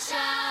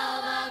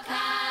hashalva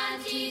kan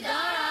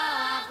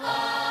tidorach lo,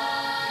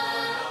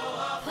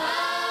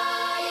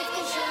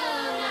 Vayifkeshu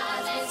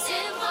nachas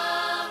v'simcha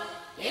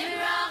im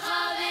racha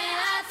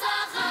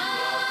v'hatzacha,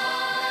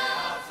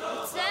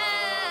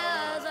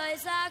 Tzel zoi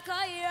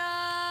sakoira,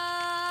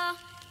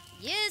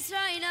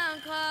 Yisroinan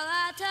kol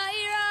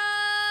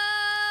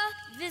ha'Torah,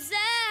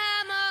 v'zeh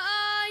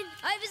ha'ma'on,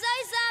 oy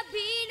v'zoi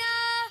sapina,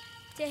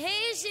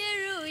 tehei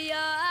shiru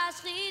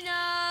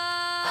yashchina.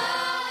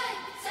 Oy,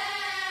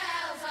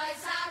 tzel zoi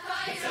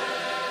sakoira.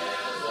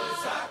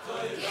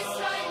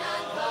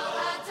 Yisroinan kol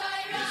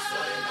ha'Torah.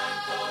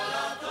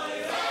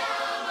 V'zeh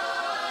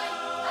ha'ma'on,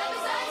 oy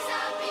v'zoi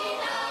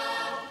sapina,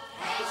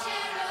 tehei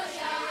shiru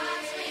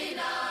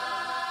yashchina.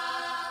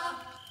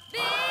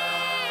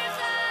 Birchas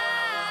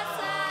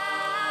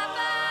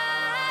habayis. Birchas habayis.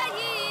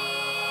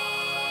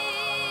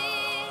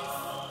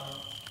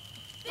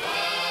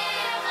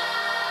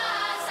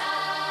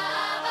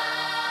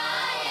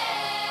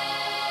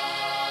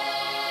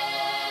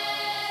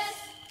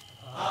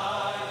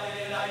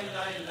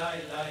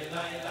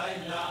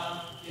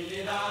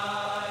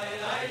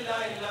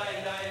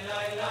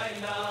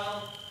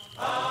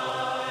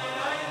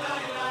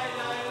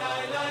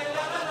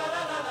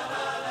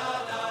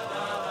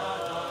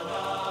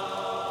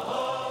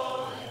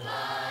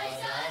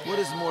 What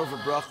is more of a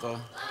bracha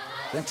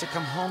than to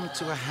come home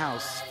to a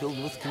house filled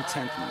with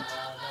contentment,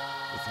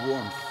 with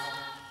warmth,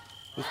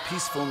 with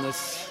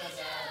peacefulness,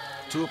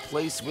 to a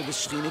place where the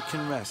Shekhinah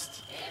can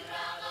rest?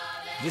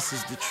 This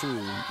is the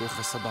true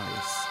Birchas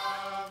Habayis.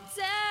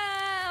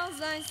 Tzel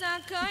zoi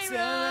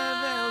sakoira.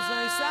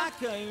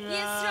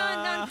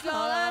 Yisroinan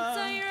kol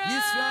ha'Torah.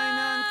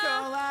 Yisroinan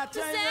kol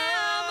V'zeh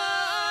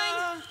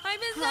ha'ma'on, oy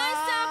v'zoi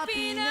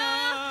sapina,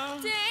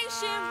 tehei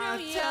shiru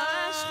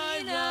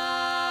yashchina.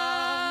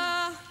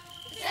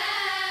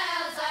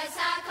 Tzel zoi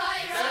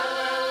sakoira.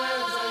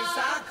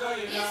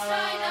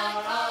 Yisroinan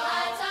kol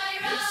ha'Torah.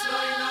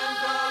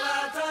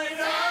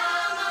 V'zeh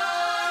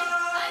ha'ma'on,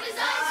 oy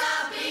v'zoi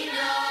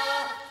sapina,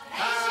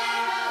 tehei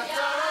shiru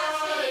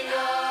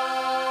yashchina.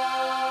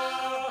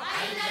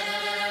 Ay na na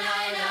na na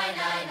na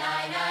na na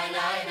na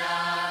na na.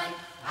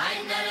 Ay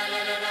na na na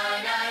na na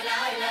na na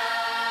na.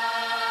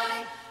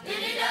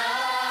 Didi da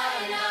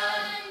da,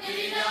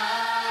 didi da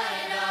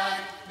da,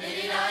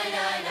 didi da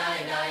da da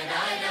da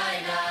da da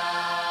da.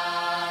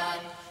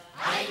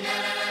 Ay na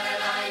na na na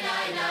na na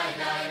na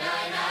na na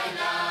na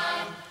na.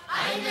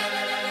 Ay na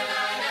na na na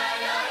na na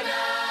na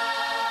na.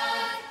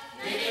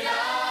 Didi da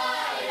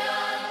da,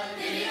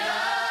 didi da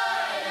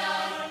da,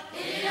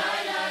 didi da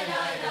da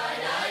da da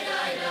da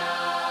da da.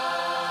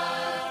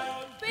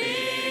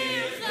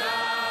 Birchas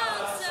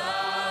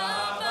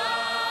habayis.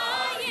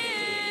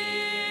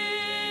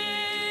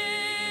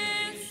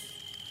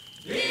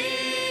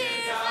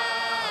 Birchas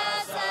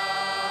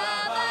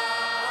habayis.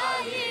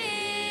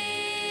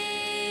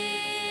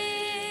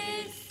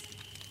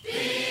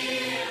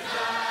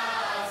 Birchas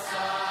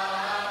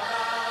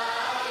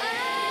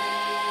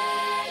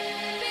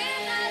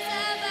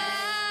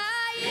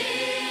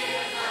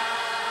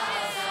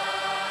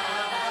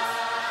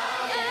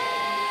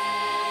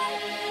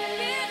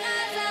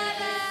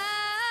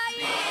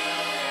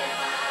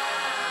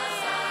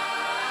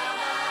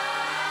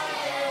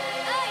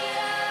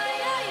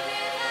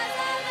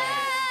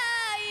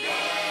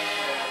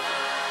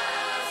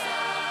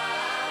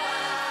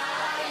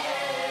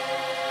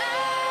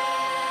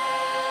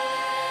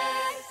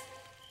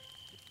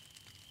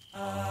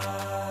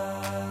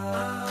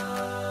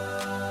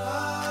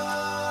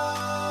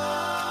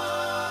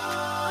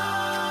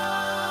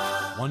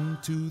One,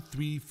 two,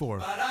 three, four.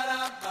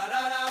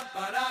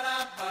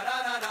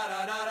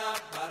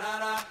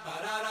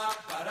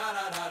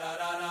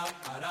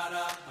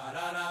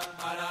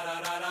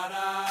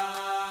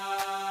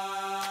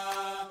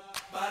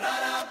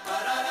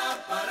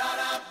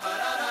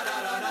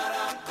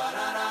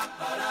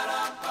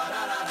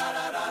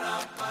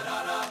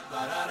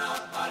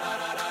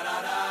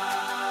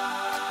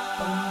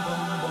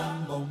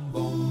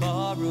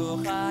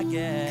 Baruch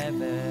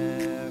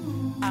HaGever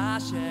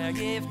Asher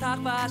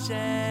Yiftach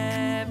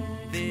B'Hashem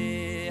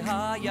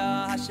V'haya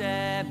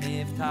Hashem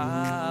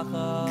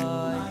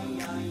Yiftachoy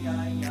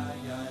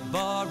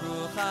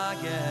Baruch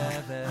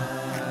HaGever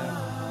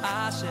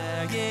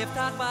Asher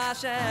Yiftach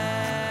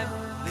B'Hashem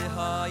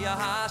V'hoya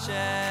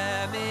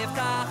Hashem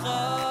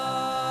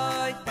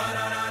Yiftachoy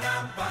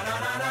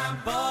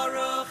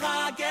Baruch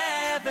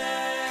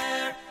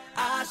HaGever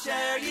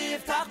Asher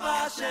Yiftach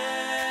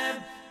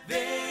B'Hashem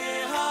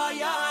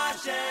V'hoya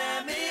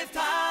Hashem Yiftachoy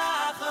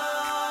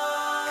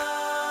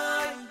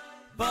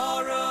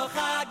Baruch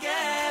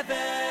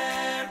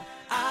HaGever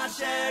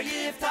Asher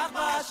Yiftach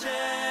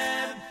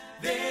B'Hashem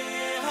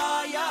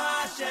V'hoya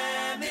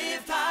Hashem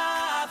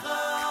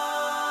Yiftachoy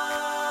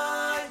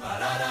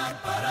Pararam,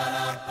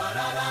 pararam,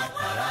 pararam,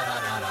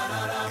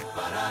 pararam,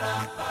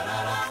 pararam,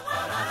 pararam,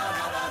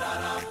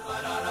 pararam,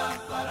 pararam,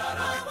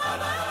 pararam,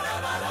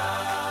 pararam.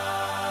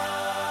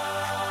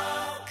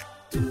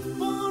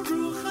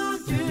 Baruch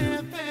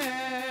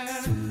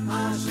HaGever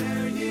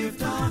Asher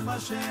Yiftach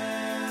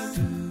Hashem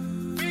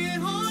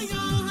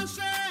V'hoya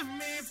Hashem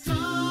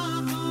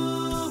Yiftachoy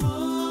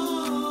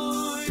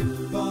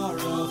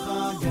Baruch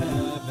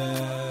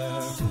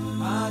HaGever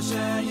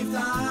Asher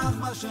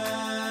Yiftach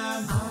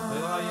Hashem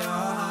V'hoya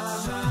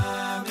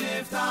Hashem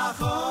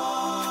Yiftachoy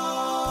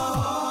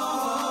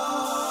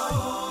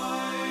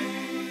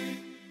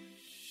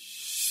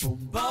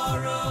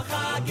Baruch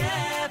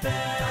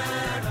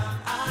HaGever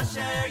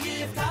Asher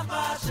Yiftach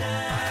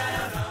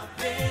Hashem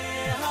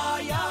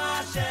V'hoya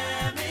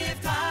Hashem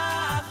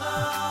Yiftachoy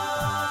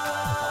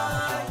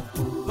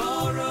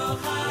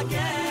Baruch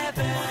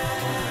HaGever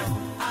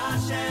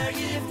Asher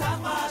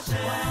Yiftach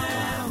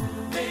Hashem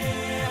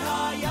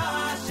V'hoya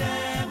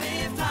Hashem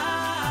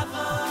Yiftachoy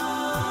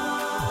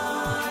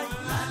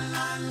La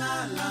la la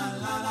la la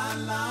la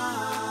la la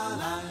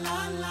la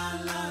la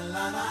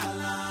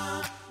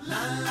la la la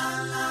la la la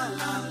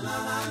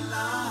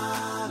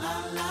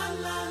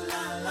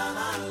la la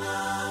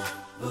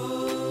la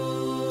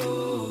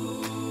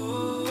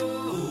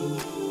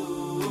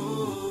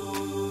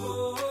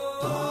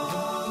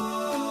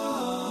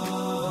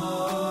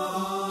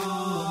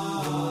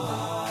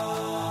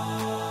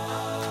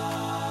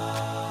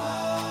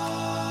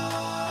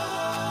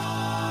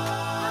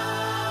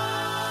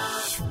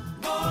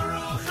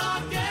Baruch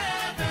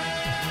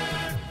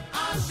HaGever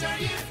Asher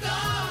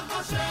Yiftach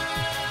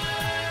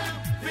Hashem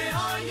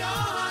V'hoya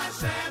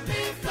Hashem Yiftachoy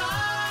Baruch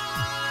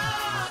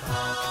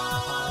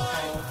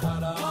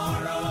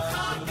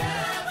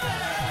HaGever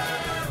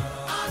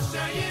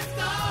Asher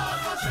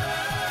Yiftach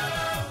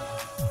Hashem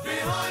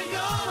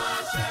V'hoya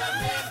Hashem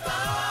Yiftachoy.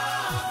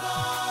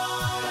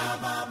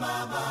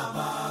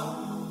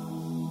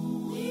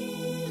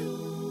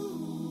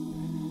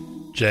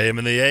 JM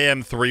in the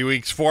AM, 3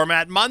 weeks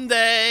format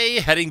Monday.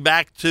 Heading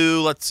back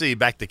to,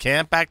 back to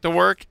camp, back to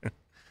work.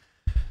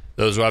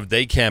 Those who have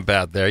day camp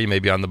out there, you may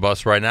be on the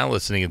bus right now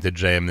listening to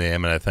JM in the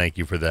AM, and I thank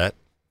you for that.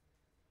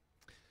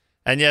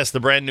 And yes, the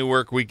brand new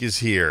work week is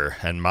here.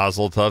 And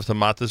Mazel Tov to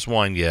Matis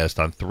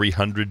Weingast on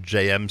 300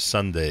 JM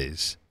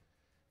Sundays.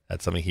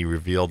 That's something he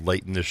revealed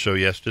late in the show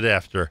yesterday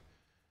after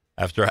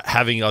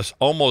having us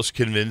almost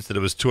convinced that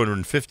it was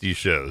 250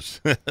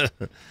 shows. A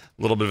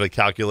little bit of a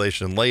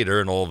calculation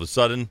later, and all of a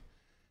sudden,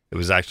 it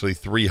was actually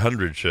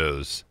 300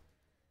 shows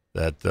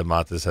that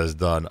Matis has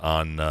done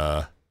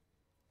on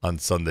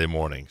Sunday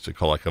morning. So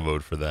kol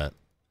hakavod for that.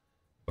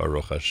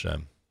 Baruch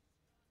Hashem.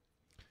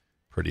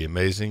 Pretty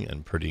amazing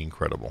and pretty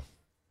incredible.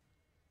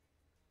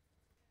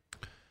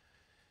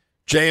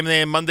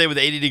 JM Monday with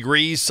 80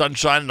 degrees,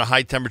 sunshine, and a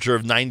high temperature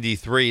of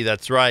 93.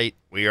 That's right.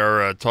 We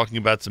are talking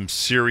about some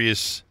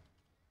serious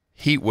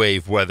heat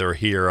wave weather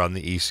here on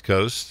the East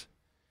Coast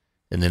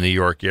in the New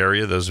York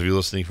area. Those of you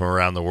listening from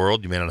around the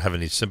world, you may not have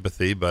any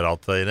sympathy, but I'll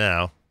tell you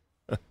now,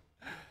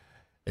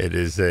 it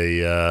is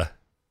a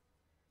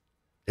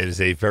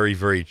very,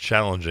 very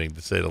challenging,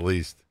 to say the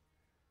least,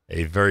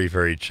 a very,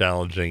 very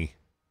challenging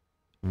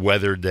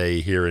weather day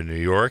here in New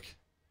York.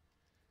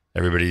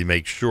 Everybody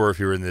make sure, if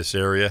you're in this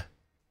area,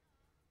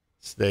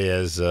 stay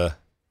as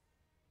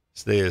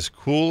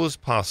cool as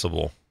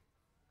possible.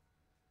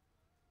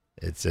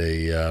 It's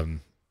a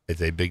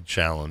big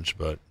challenge,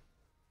 but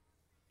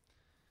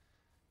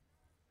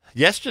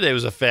yesterday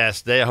was a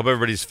fast day. I hope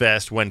everybody's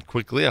fast went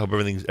quickly. I hope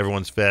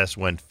everyone's fast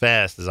went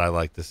fast, as I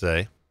like to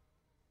say.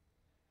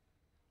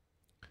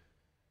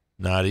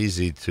 Not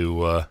easy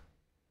to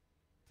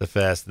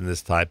fast in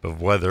this type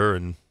of weather,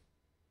 and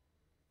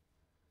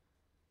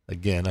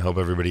again, I hope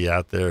everybody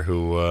out there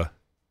who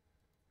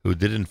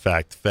did in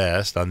fact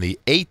fast on the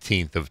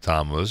 18th of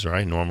Tammuz,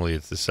 right? Normally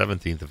it's the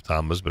 17th of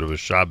Tammuz, but it was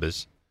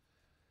Shabbos.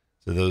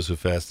 So those who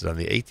fasted on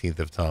the 18th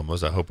of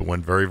Tammuz, I hope it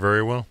went very,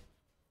 very well.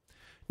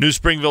 New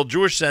Springville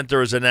Jewish Center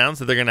has announced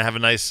that they're going to have a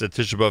nice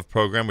Tisha B'Av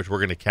program, which we're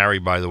going to carry,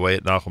 by the way,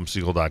 at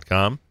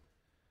NachumSegal.com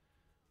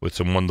with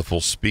some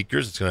wonderful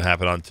speakers. It's going to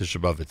happen on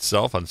Tisha B'Av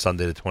itself on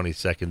Sunday the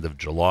 22nd of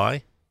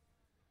July.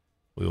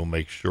 We will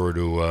make sure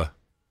to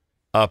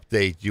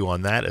update you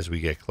on that as we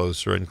get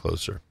closer and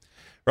closer.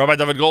 Rabbi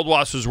Dovid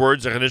Goldwasser's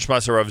words, Zechar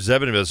Nishmas Rav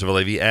Zebin Yosef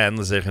Alevi, and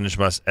Zechar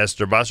Nishmas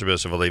Esther Basar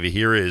Yosef Alevi.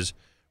 Here is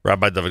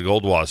Rabbi Dovid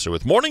Goldwasser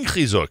with Morning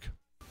Chizuk.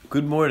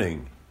 Good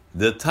morning.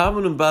 The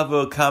Talmud in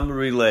Bava Kama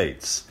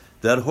relates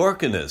that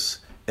Hyrcanus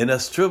and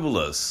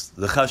Astribolus,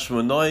 the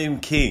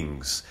Hashmonaim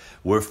kings,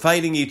 were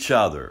fighting each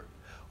other.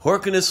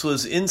 Horkinus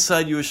was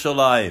inside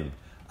Yerushalayim,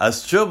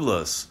 as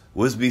Trublos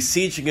was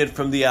besieging it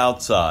from the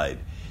outside.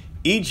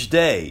 Each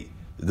day,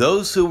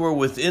 those who were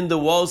within the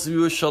walls of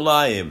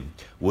Yerushalayim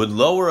would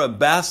lower a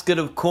basket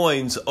of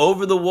coins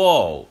over the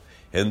wall,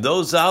 and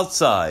those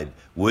outside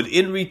would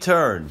in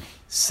return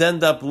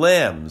send up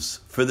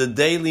lambs for the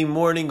daily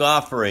morning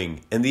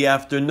offering in the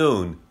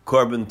afternoon,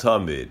 Korban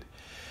Tamid.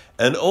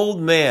 An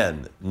old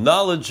man,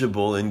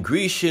 knowledgeable in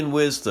Grecian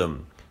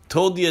wisdom,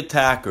 told the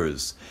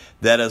attackers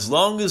that as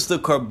long as the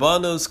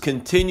korbanos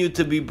continued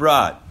to be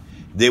brought,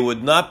 they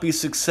would not be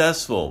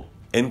successful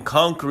in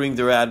conquering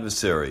their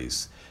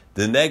adversaries.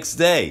 The next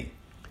day,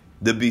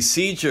 the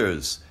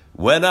besiegers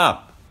went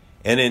up,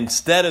 and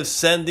instead of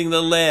sending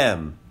the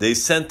lamb, they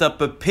sent up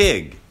a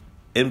pig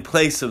in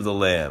place of the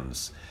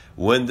lambs.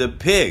 When the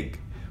pig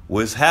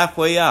was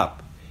halfway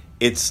up,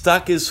 it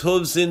stuck his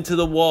hooves into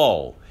the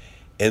wall,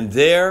 and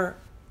there,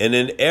 in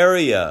an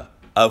area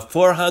of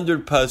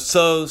 400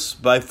 parsos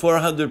by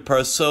 400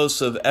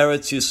 parsos of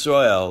Eretz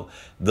Yisrael,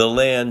 the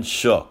land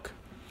shook.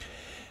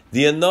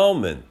 The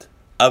annulment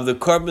of the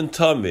Korban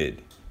Tamid,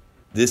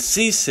 the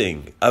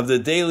ceasing of the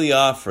daily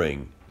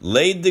offering,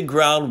 laid the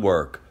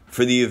groundwork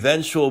for the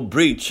eventual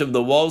breach of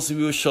the walls of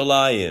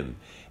Yerushalayim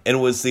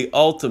and was the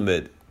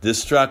ultimate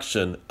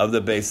destruction of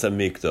the Beis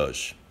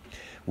HaMikdash.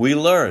 We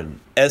learn,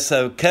 Es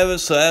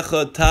hakeves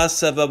ha'echad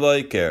taseh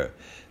b'boker,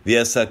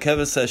 v'es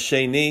hakeves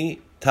ha'sheni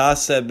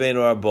taseh ben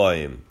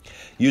arboim.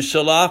 You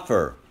shall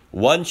offer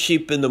one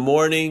sheep in the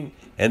morning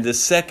and the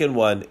second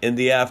one in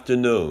the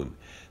afternoon.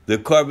 The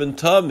Korban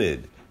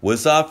Tamid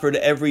was offered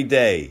every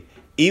day,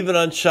 even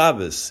on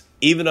Shabbos,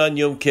 even on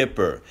Yom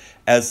Kippur.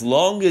 As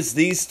long as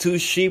these two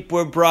sheep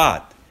were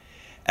brought,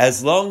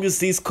 as long as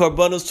these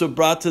korbanos were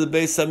brought to the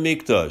Beis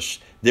HaMikdash,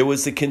 there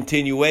was a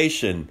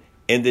continuation,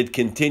 and it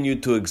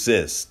continued to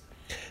exist.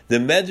 The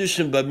Medrash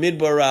in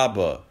Bamidbar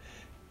Rabbah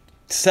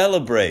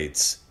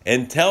celebrates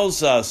and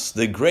tells us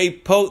the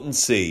great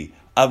potency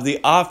of the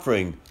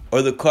offering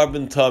or the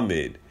Korban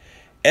Tamid.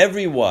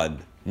 Everyone,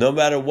 no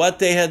matter what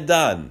they had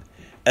done,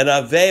 an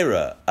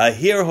Avera, a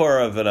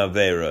hirhor of an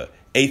Avera,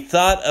 a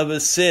thought of a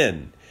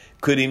sin,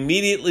 could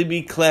immediately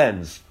be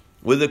cleansed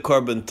with the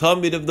Korban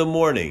Tamid of the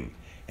morning,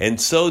 and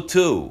so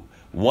too,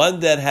 one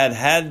that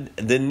had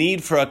the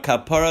need for a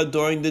kapara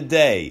during the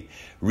day,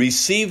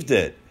 received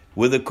it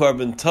with the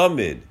Korban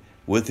Tamid,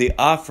 with the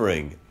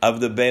offering of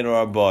the Ben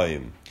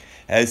Arboim.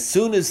 As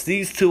soon as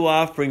these two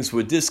offerings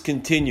were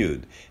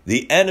discontinued,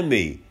 the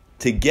enemy,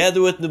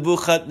 together with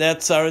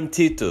Nebuchadnezzar and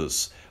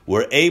Titus,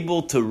 were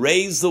able to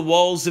raise the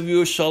walls of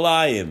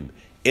Yerushalayim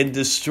and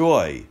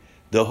destroy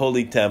the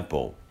Holy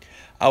Temple.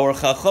 Our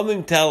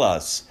Chachamim tell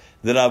us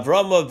that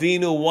Avraham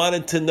Avinu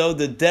wanted to know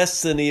the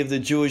destiny of the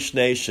Jewish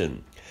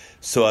nation.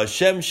 So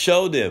Hashem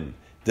showed him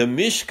the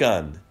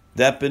Mishkan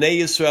that Bnei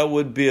Yisrael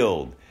would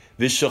build,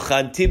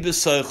 V'shochanti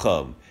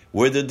b'soicham,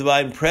 where the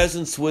divine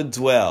presence would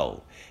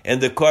dwell,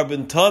 and the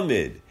Korban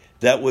Tamid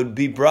that would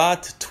be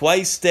brought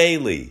twice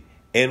daily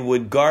and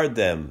would guard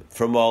them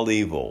from all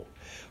evil.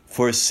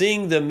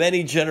 Foreseeing the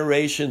many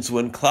generations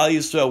when Klal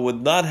Yisrael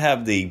would not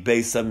have the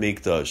Beis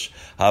HaMikdash,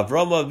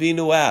 Avraham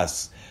Avinu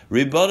asked,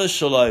 Ribono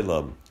shel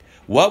Olam,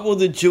 what will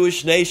the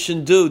Jewish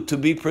nation do to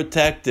be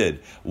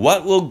protected?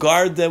 What will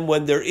guard them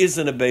when there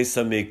isn't a Beis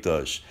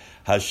HaMikdash?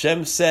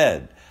 Hashem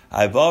said,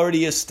 I've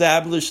already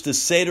established the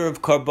Seder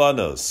of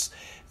Korbanos,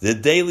 the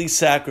daily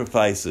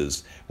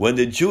sacrifices. When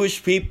the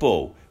Jewish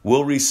people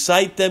will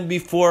recite them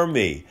before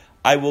me,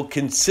 I will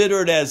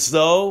consider it as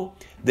though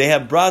they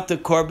have brought the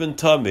Korban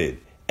Tamid,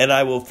 and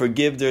I will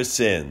forgive their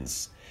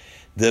sins.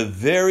 The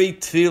very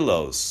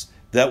tefillos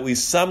that we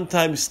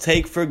sometimes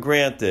take for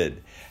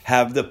granted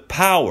have the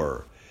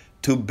power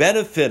to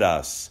benefit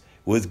us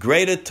with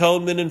great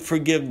atonement and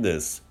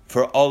forgiveness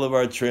for all of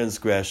our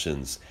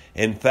transgressions.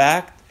 In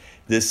fact,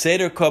 the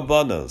Seder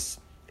Korbanos,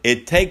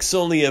 it takes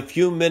only a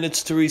few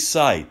minutes to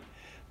recite,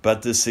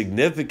 but the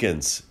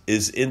significance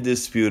is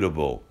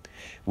indisputable.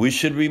 We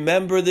should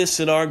remember this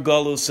in our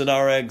galus, in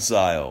our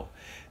exile,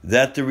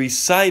 that the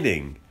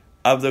reciting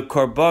of the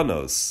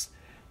Korbanos,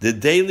 the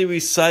daily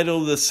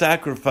recital of the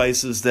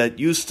sacrifices that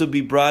used to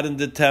be brought in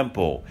the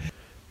temple,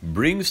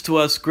 brings to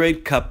us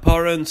great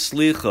kapara and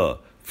slicha,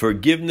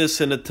 forgiveness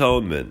and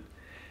atonement.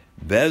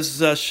 Bez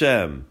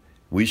Hashem,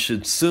 we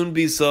should soon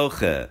be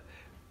zoche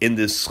in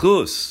the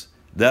schus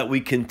that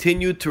we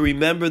continue to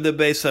remember the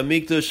Beis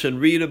HaMikdash and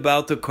read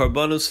about the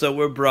korbanos that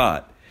were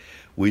brought.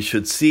 We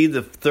should see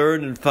the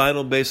third and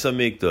final Beis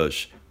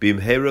HaMikdash.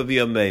 B'mheira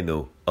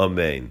v'yameinu.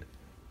 Amen.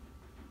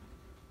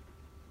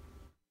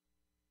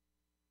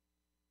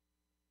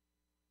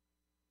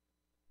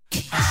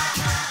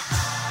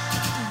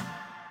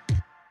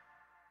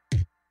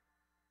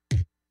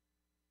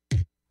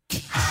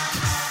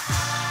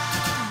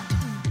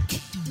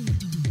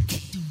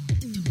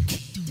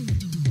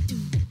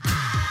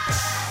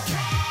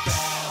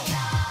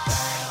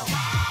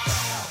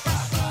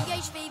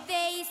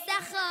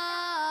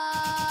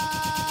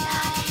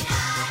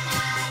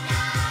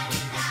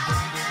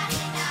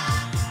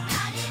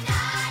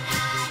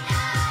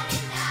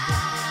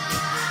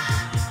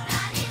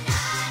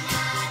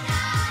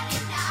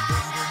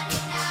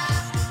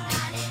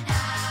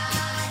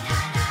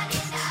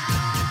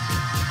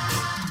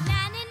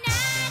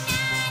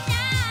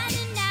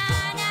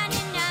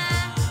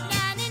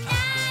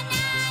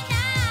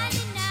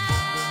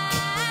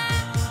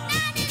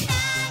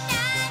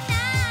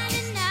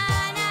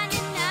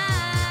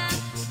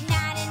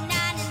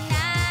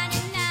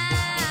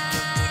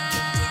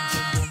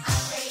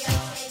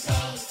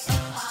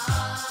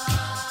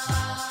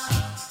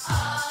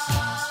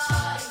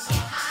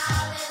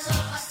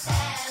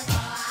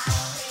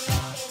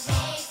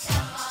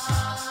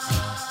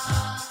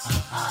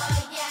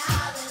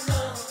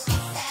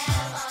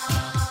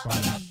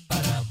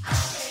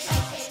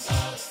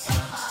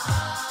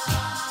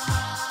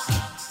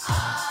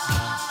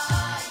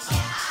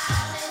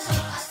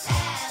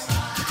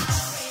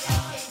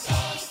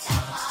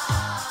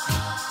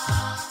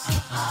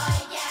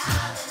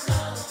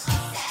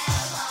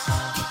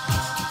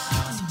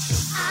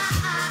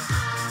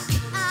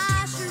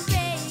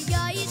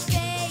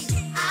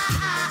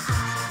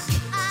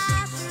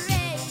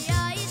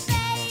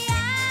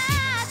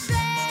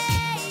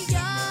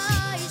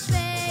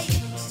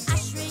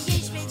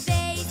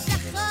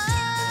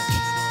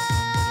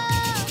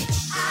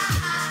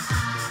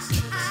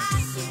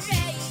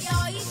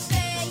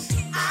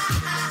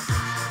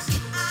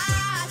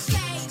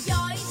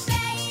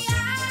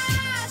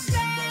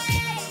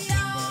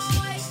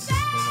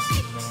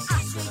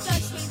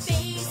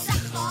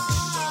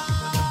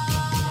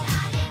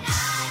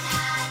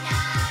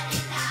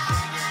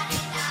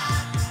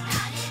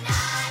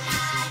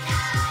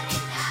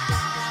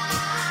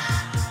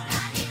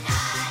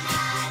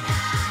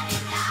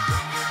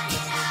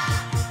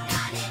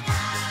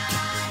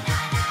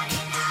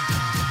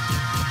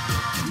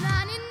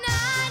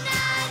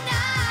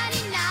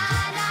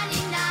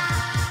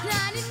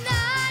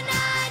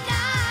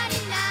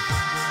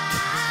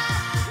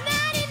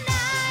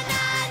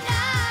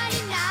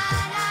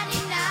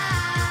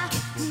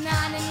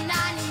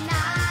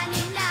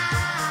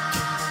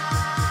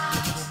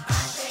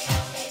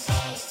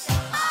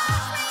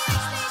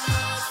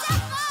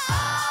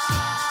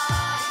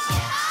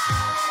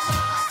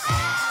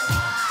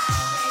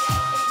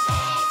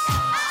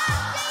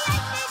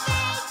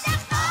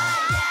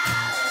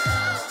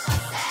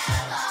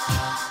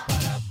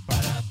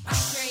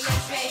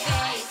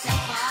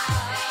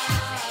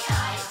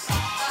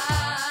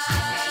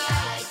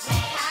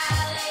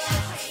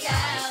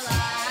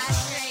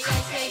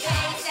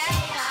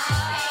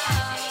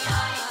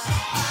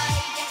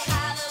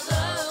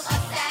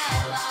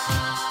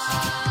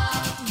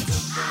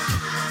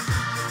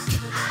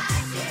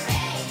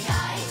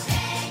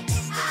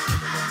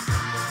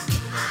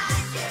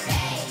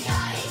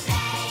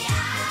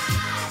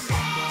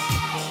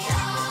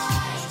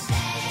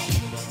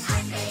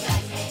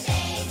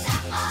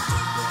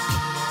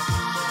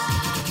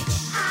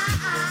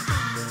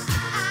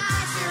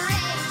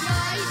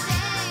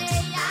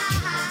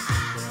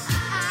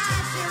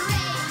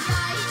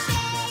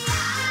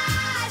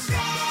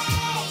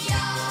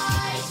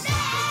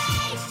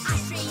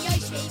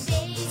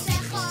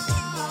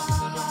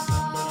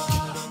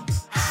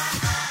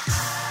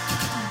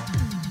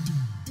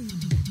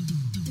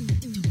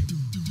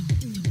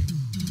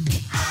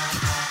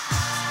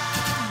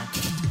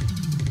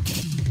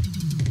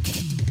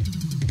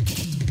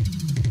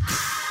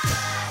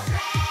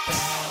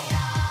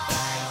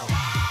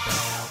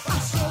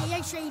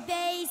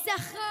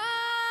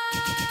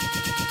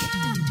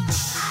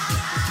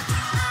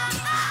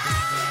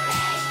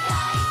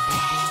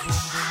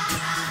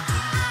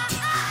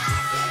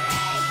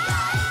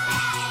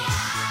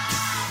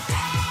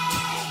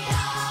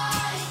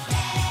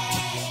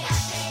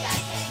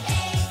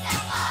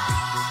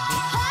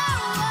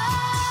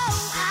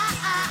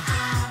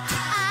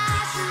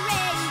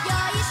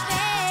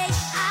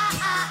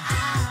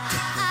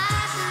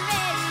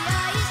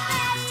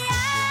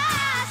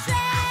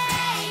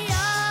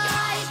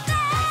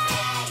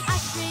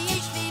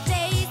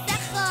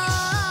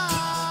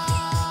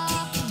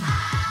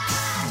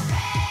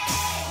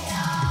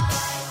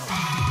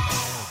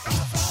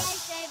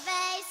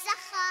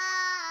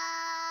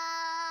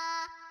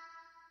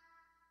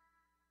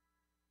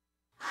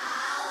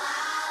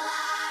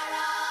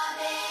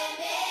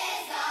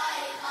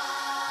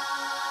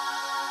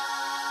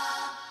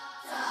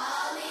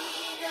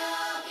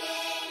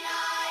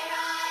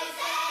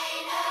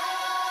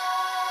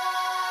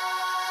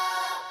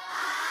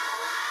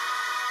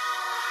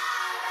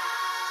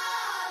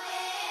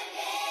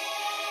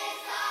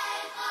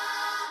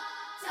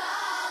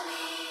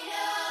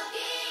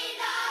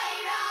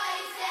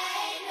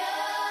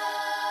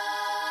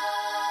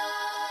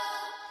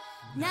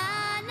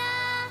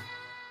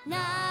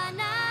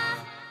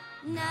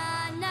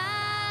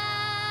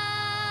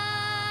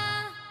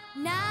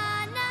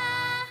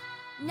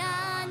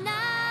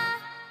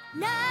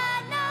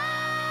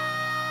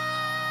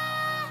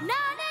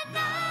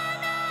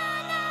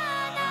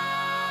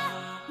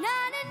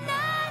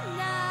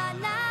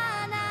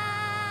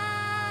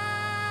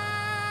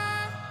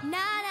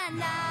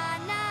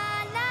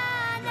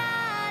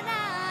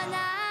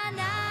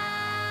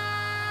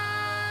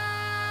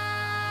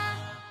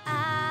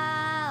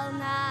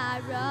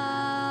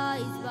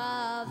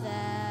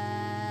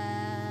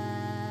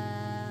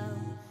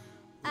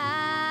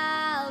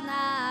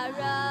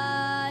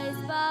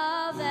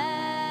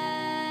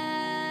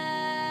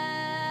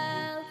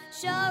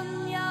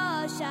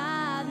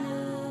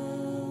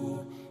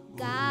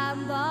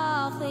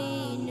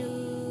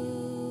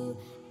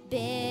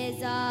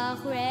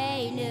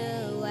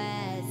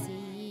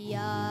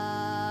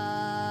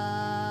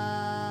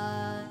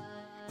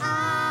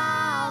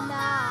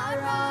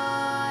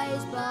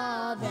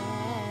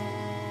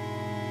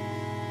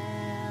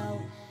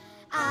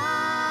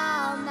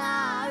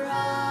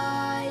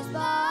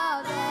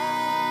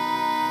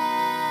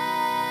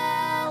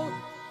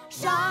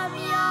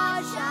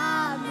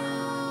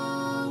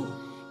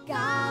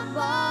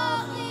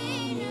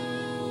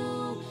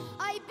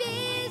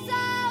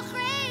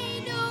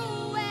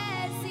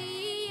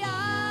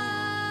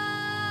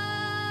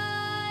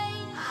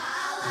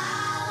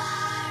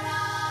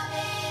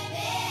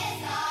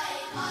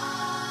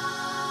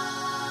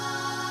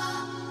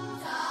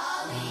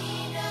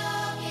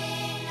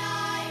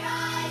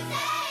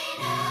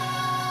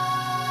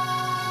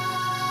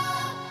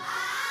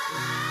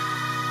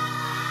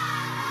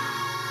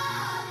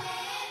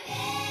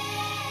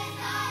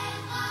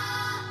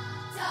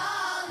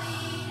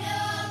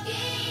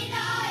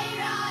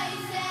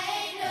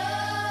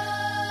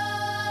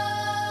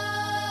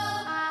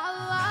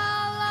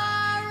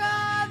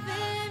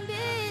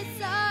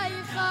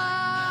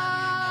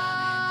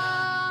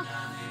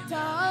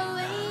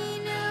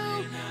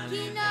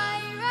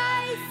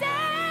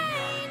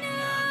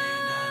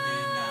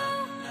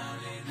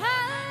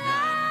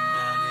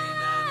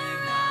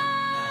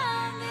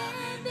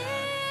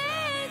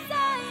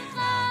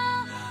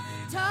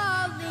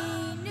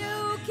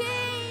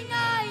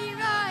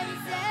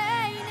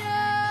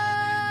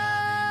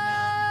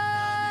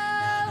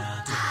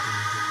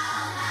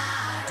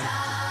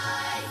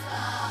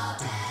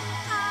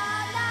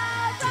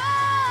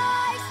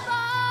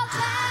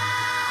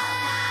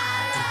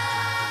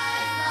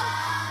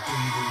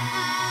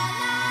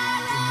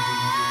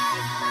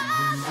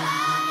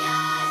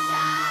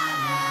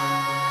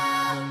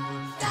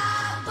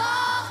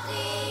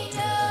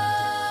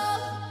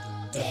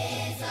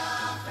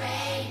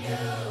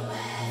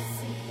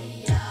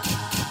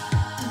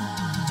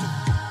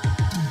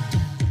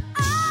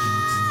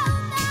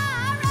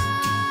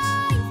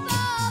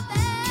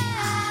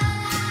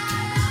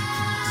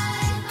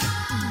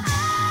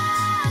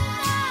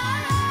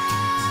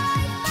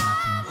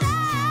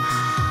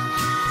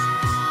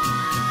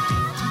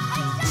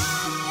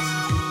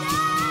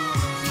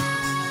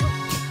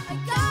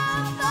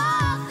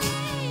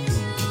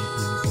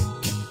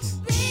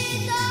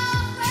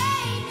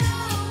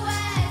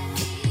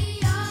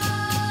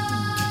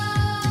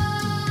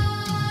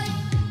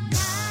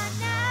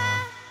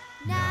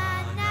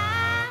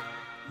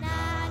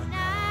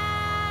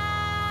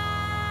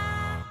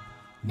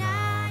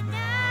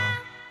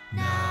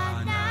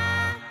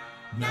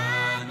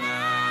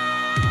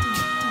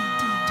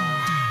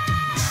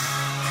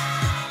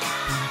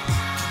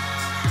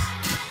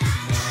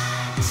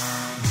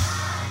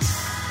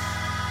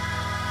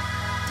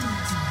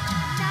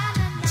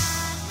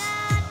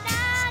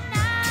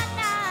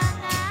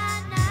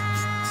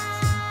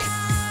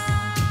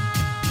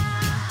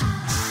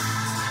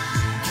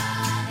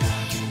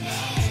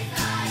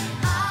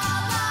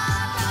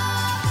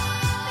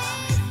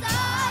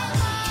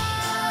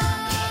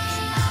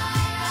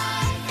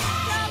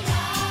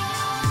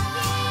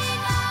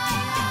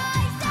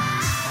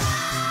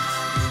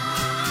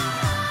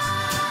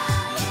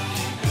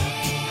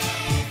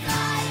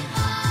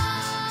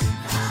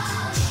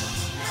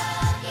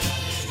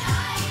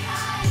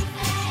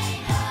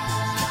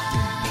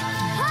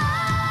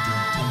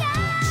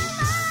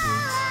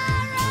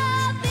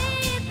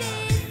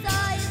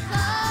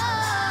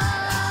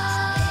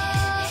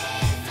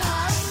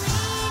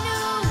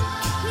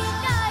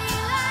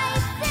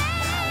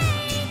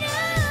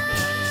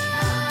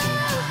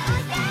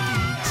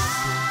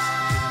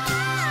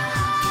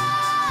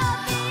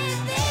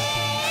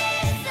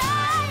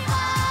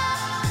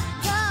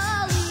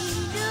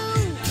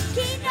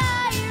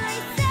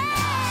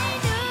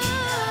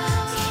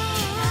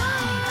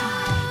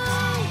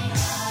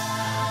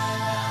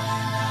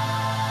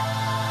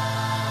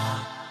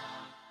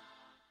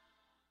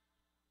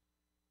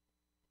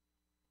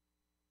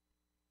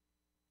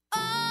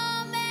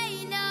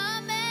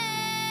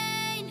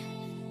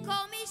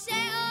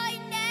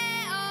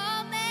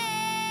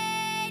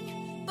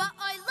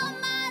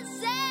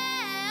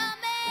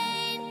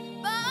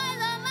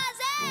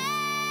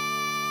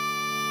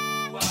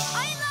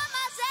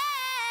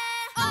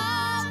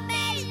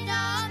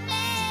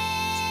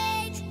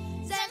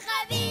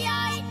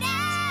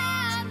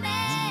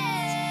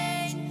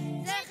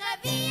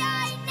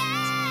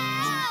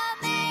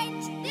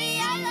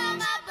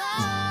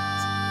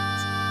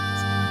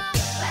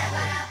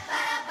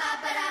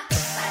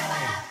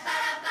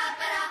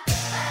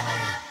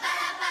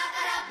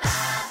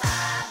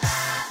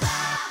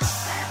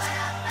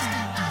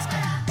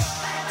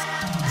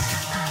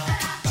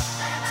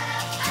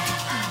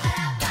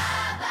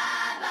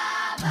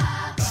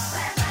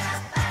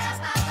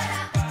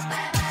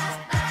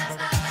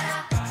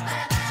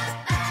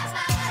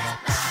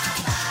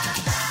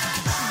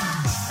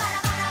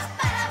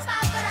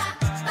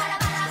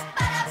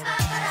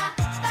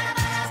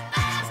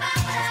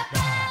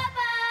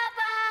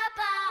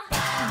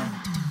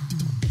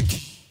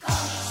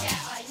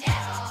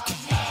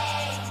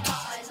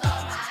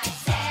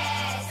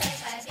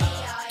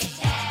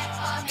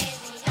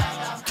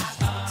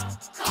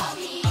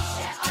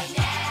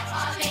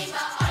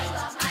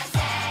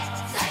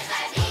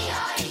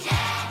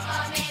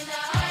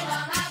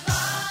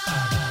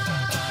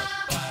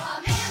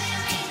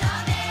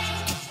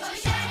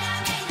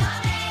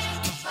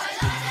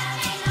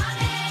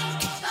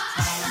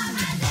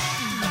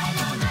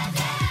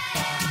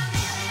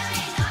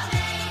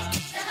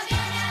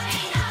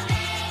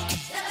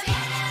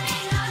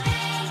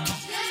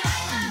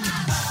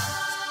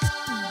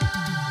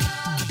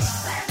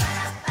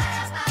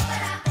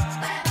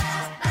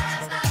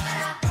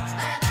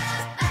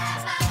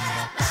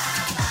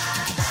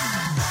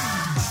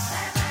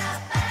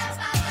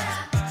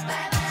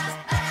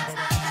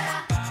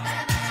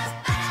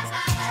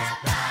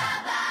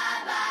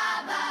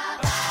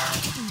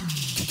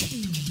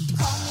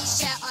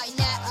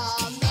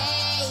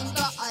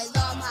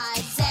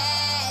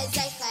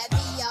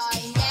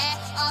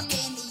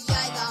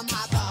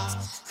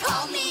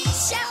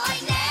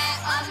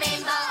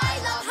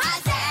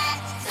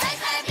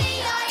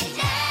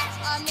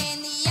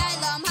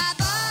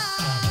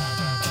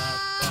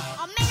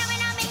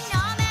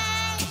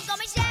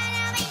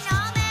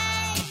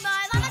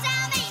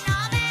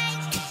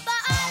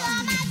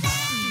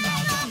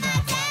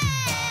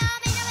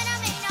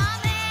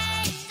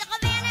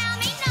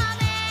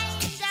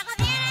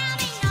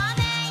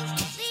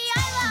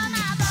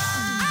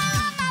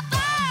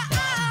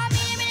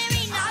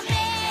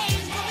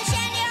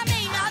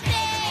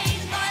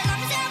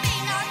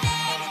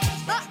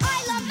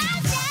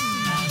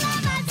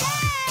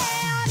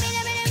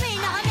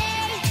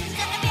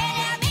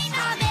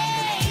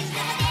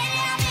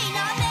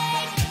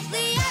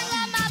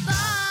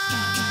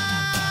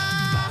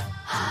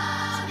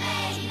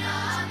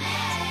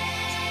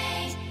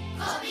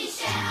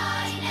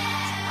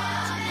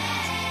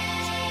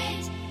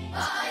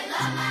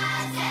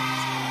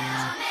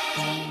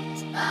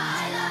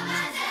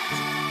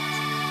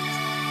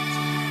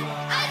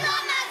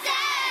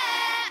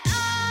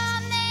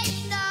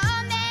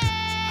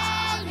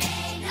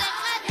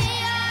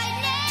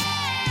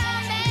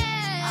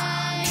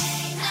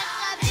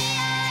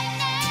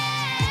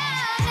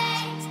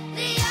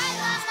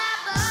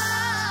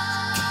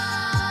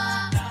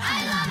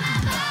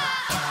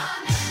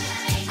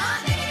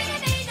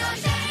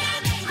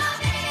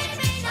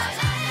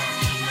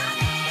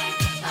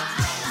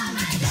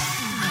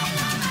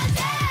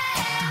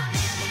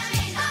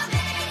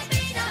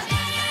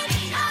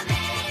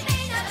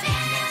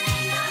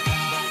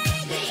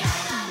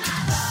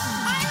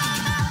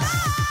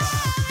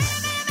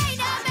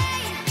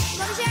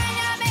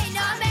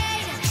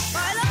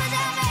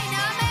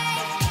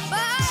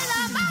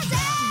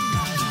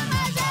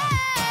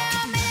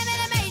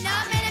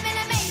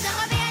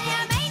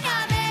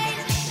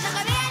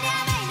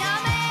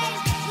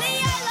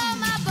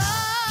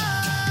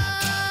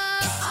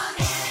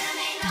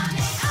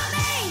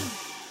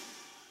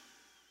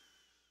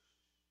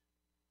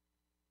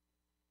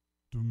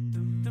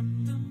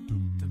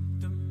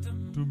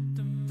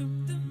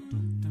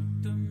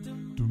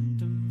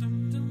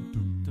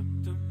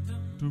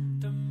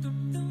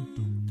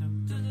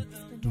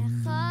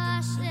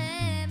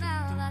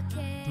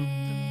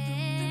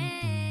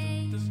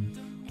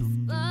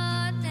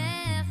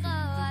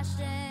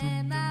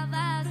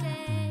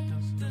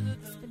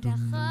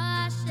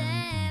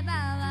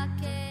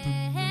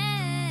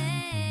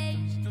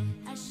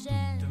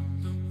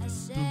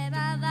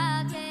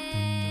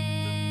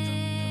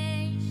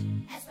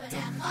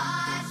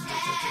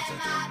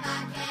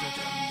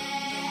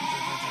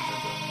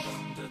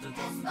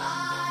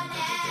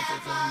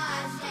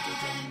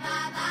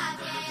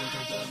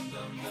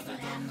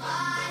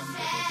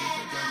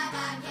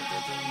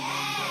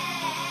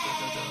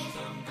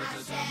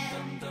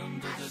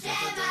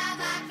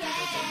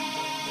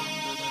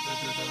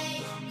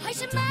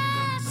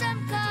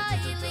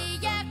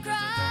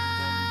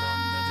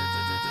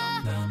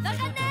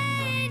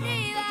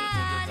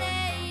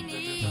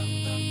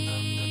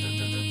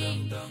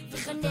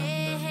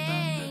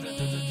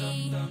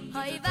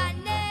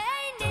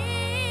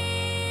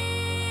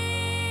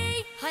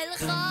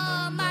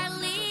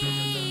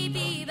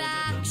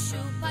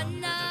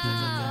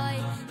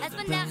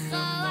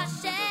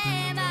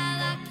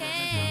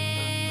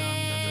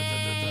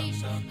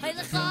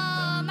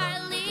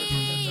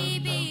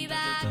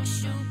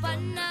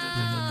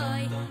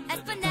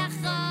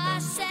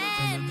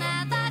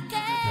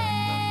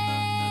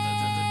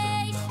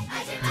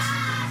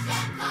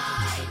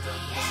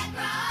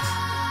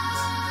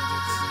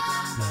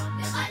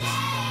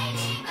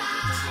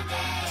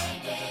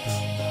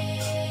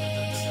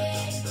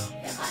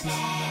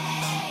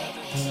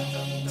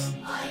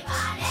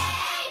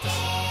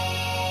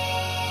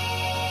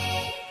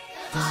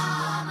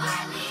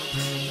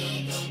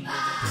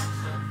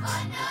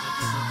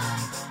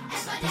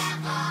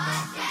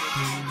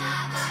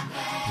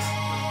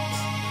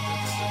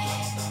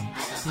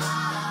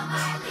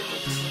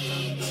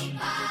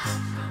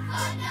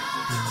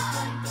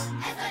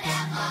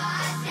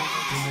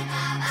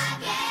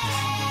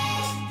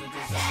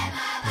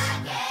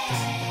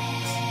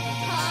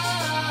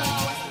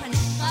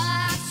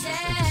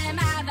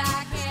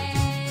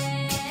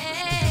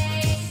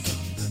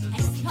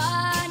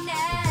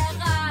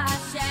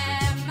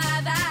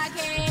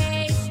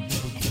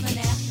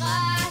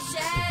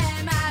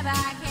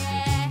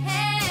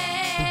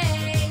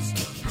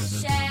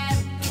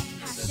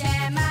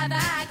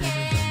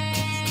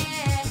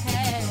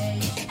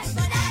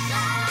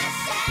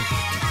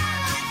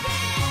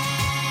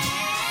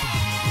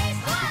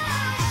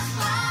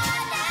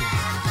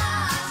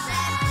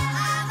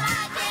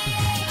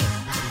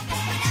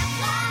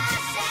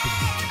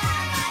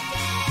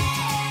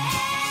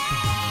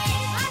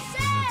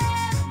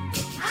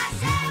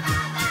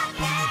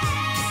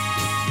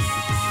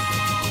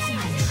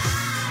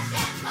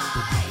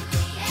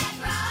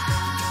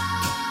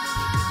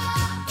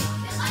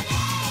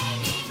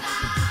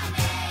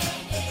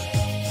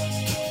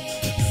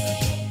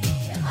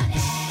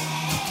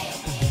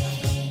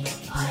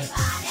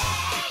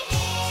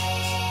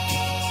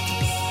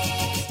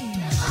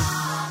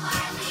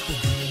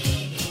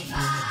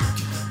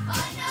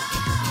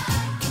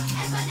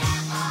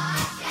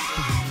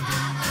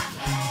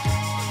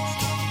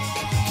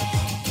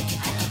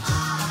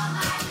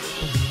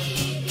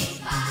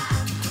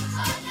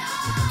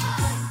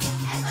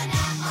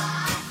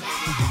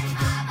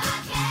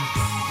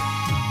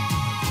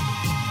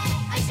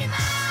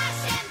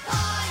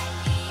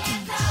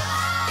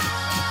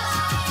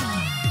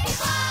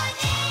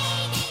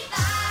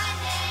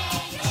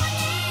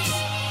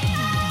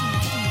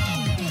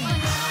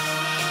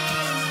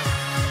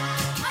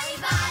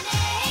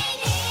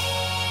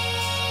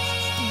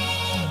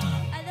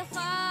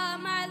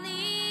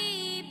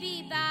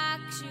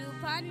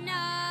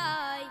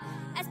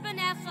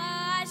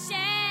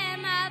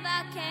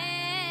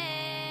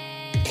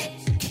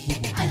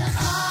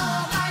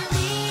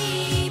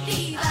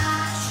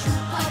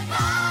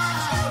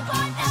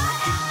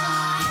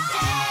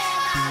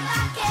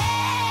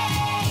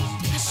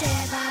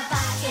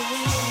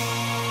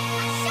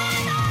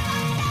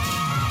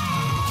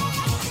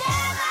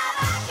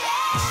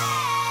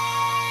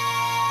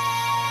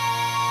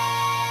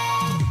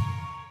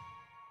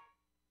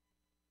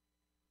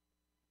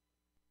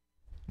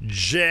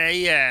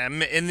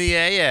 JM in the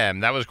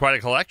AM. That was quite a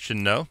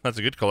collection, no? That's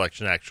a good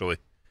collection, actually.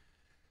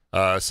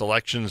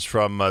 Selections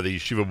from the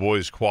Yeshiva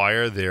Boys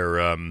Choir, their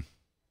a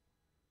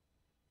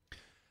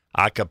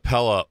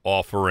cappella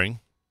offering.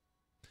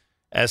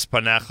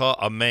 Espanecha,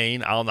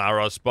 Amen, Al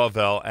Naras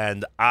Bavel,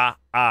 and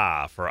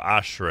for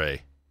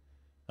Ashrei.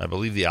 I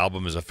believe the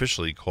album is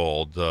officially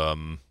called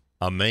Amen,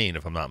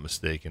 if I'm not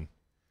mistaken.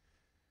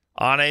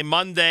 On a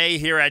Monday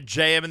here at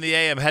JM in the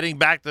AM, heading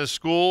back to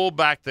school,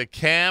 back to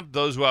camp,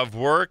 those who have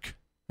work.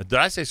 Did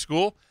I say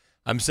school?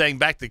 I'm saying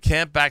back to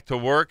camp, back to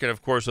work, and,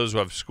 of course, those who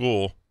have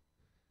school.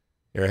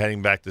 You're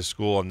heading back to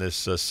school on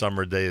this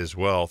summer day as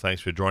well.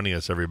 Thanks for joining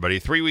us, everybody.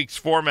 3 weeks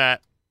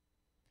format.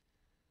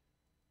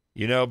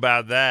 You know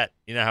about that.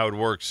 You know how it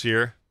works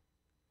here.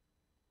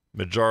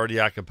 Majority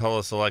a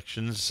cappella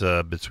selections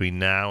between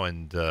now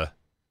and the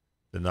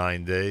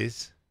 9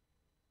 days.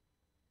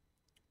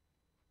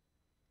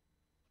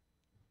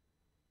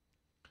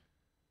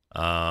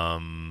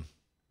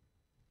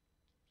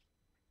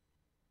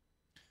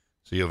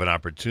 So you have an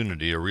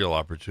opportunity, a real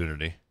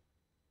opportunity,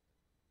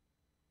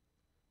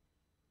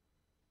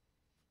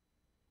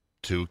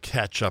 to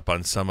catch up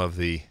on some of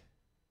the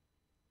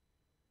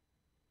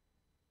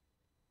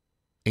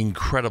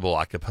incredible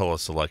a cappella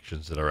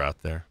selections that are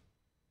out there.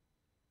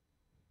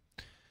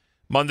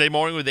 Monday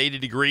morning with 80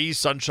 degrees,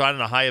 sunshine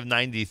and a high of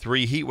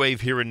 93. Heat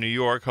wave here in New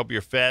York. Hope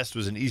your fast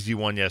was an easy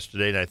one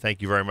yesterday, and I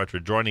thank you very much for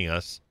joining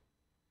us.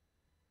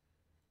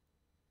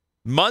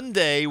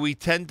 Monday, we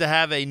tend to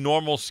have a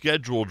normal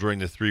schedule during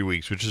the 3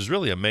 weeks, which is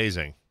really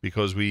amazing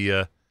because we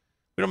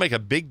don't don't make a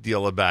big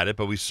deal about it,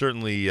 but we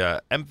certainly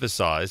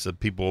emphasize that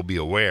people will be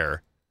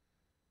aware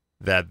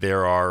that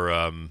there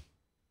are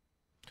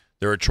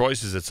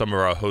choices that some of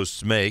our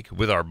hosts make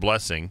with our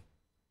blessing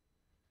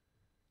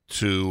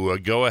to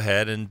go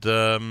ahead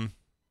and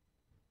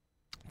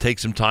take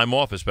some time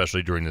off,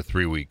 especially during the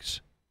 3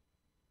 weeks.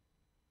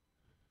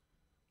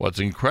 What's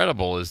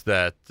incredible is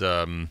that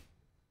on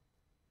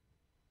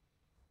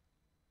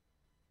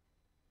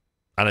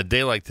a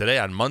day like today,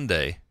 on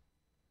Monday,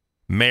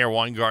 Mayor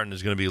Weingarten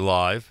is going to be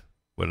live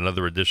with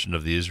another edition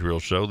of the Israel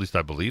Show, at least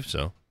I believe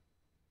so,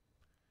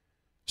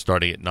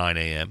 starting at 9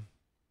 a.m.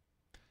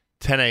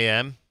 10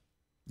 a.m.,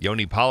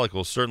 Yoni Pollack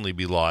will certainly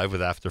be live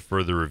with After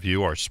Further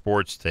Review, our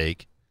sports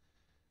take,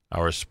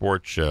 our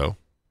sports show.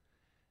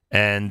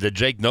 And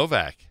Jake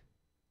Novak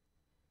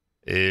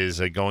is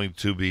going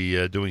to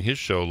be doing his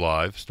show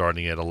live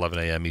starting at 11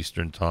 a.m.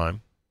 Eastern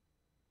Time.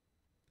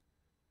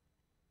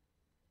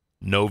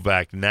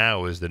 Novak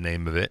Now is the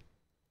name of it.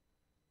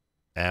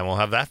 And we'll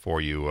have that for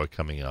you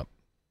coming up.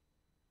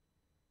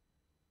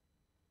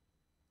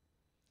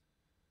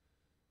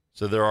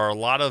 So there are a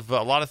lot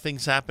of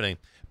things happening.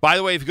 By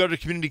the way, if you go to the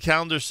community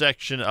calendar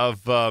section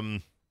of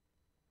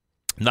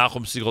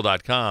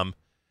NachumSegal.com,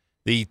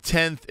 the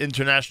 10th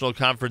International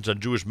Conference on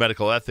Jewish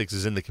Medical Ethics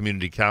is in the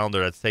community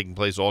calendar. That's taking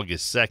place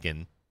August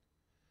 2nd.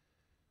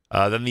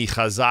 Then the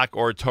Chazak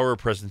or Torah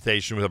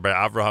presentation with Rabbi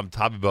Avraham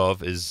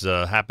Tabibov is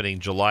happening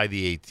July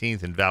the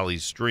 18th in Valley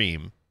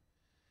Stream.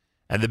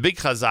 And the big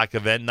Chazak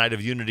event, Night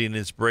of Unity and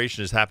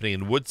Inspiration, is happening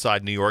in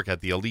Woodside, New York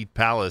at the Elite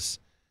Palace.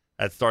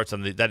 That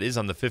is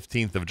on the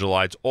 15th of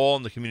July. It's all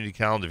in the community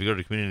calendar. If you go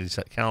to the community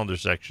calendar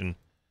section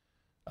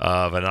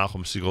of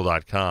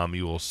NachumSegal.com,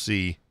 you will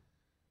see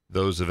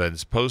those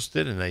events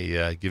posted, and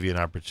they give you an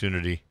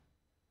opportunity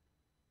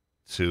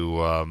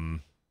to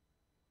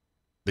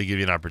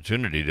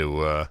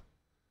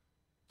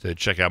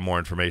check out more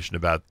information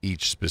about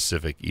each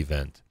specific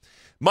event.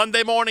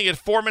 Monday morning at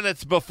 4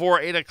 minutes before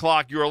 8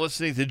 o'clock, you are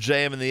listening to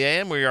JM in the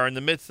AM. We are in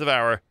the midst of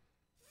our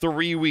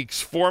 3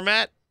 weeks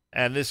format,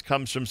 and this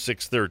comes from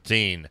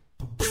 613.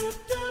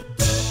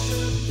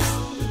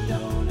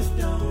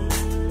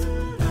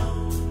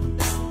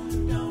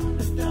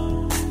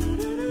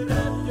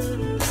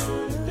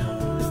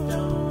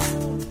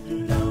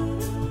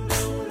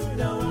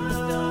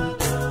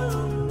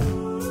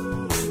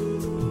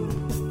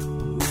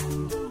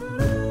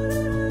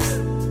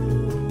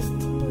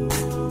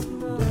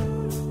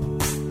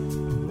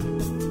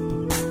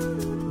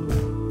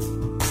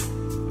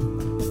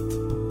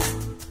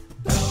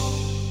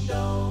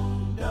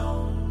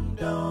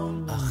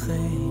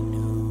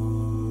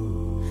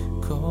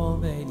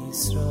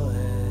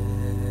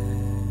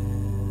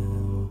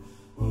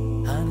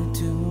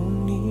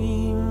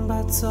 הנתונים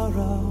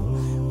בצרה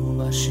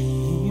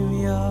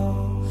ובשביה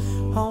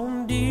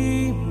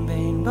העומדים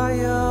בין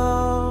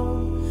בים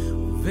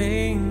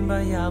ובין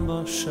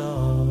ביבשות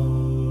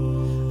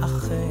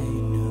אחינו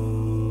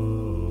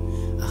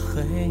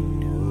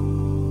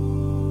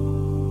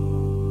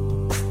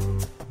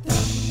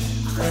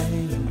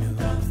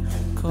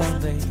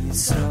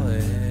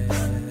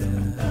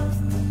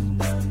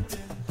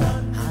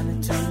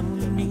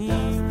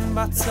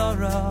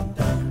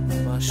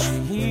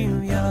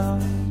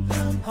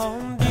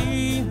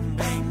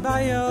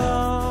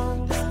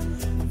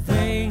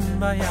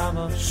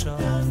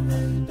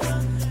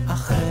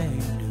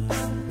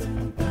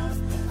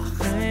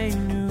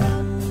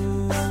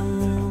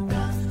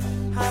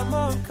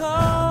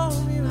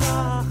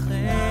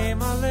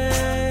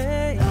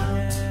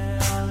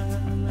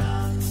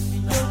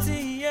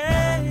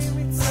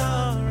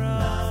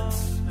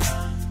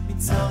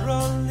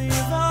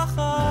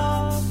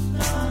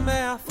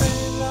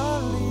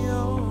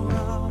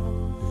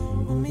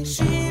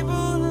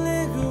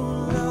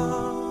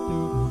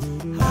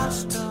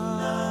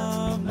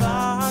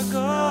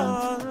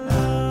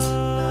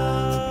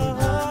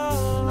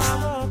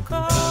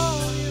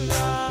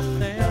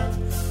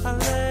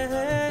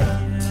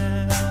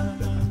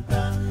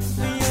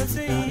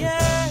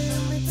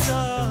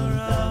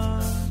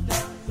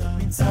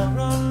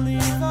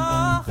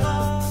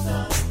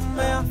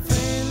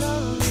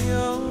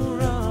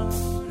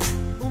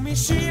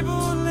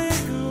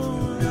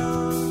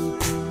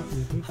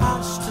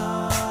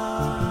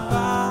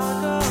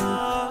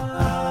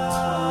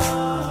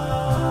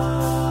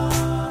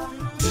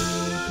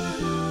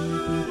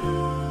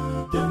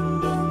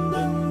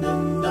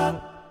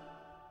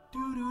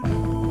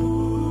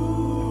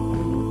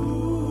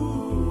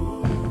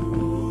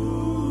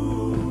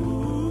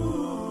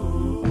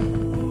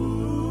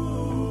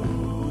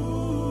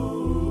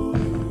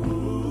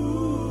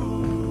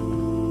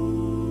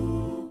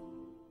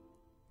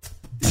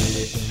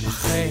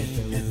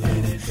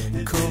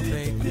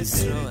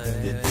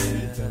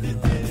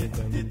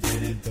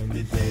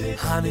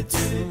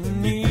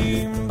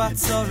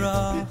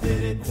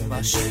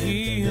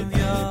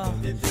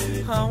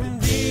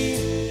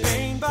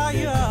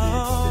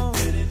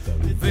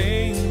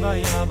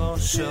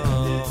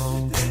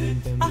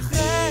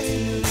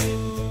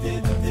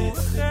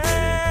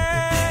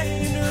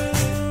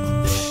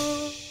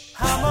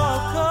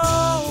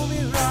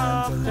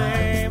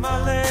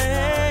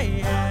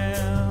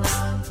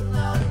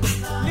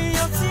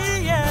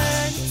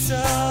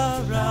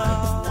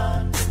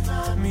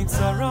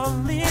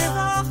Shalom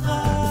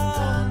Livracha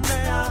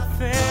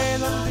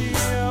Me'afel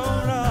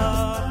Liora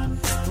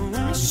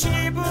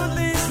U'mishibu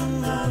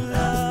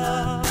Ligula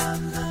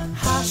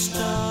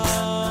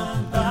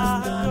Hashtam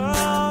Ba'gola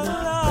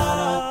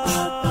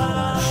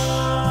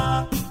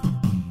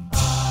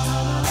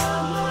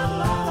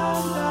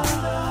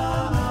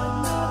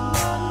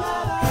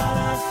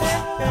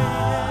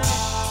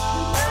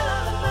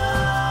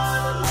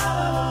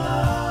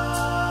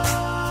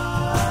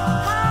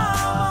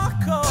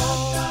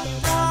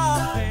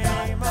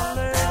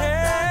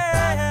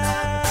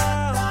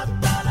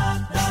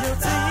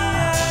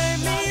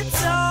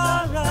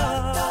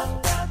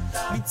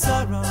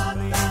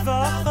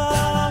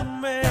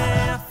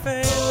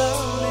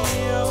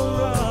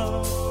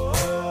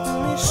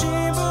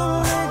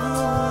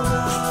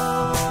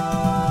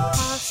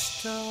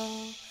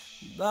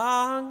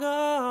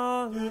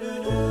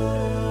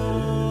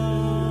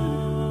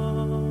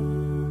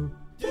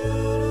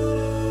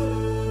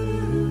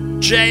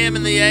JM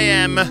in the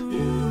AM,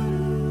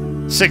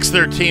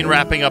 6:13,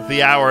 wrapping up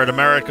the hour at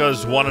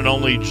America's one and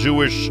only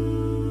Jewish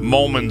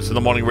Moments in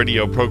the Morning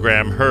radio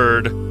program,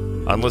 heard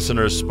on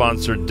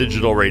listeners-sponsored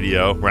digital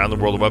radio around the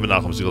world, the web at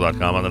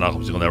NachumSegal.com, on the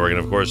Nachum Segal Network, and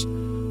of course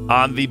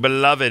on the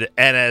beloved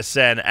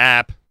NSN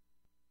app.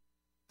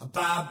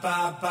 Ba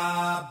ba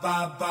ba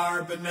ba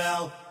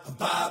Barbanel.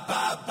 Ba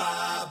ba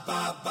ba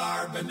ba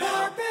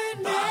Barbanel.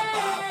 Barbanel.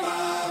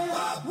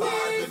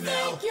 We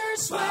think you're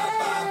swell.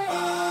 Ba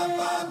ba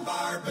ba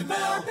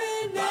Barbanel.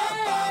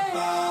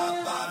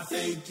 Ba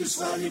think you're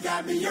swell. You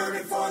got me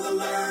yearning for the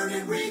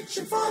learning,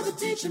 reaching for the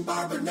teaching.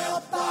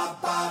 Barbanel. Ba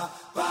ba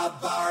ba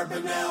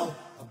Barbanel.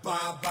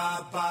 Ba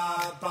ba ba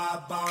ba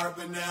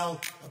Barbanel.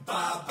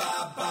 Ba ba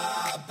ba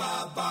ba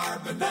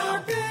Barbanel. Ba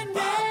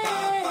ba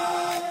ba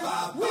ba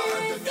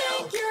Barbanel.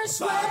 You're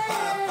swell.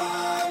 Ba ba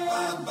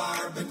ba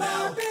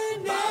Barbanel.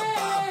 Ba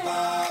ba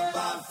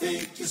ba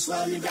think you're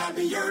swell. You got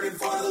me yearning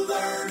for the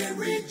learning,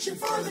 reaching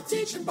for the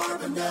teaching.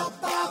 Barbanel.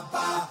 Ba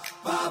ba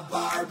ba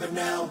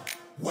Barbanel.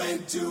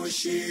 Went to a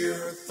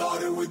shear,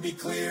 thought it would be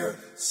clear.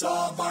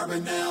 Saw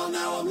Barbanel,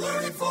 now I'm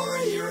learning for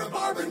a year. A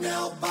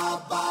Barbanel,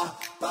 ba ba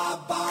ba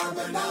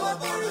Barbanel, a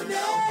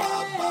Barbanel,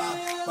 ba ba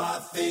ba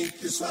think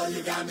you're swell.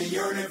 You got me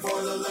yearning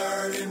for the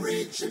learning,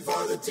 reaching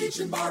for the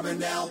teaching.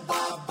 Barbanel,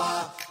 ba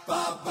ba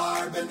ba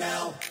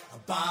Barbanel,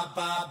 ba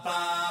ba ba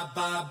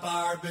ba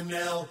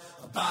Barbanel,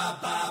 ba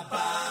ba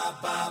ba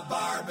ba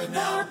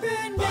Barbanel,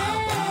 ba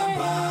ba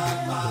ba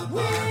ba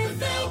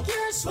Barbanel,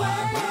 you're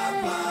swell. Ba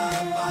ba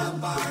ba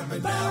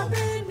Barbanel,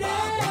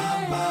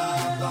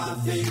 ba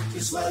think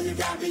you're swell. You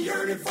got me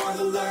yearning for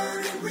the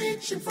learning,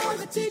 reaching for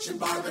the teaching.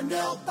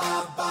 Barbanel,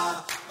 ba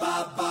ba ba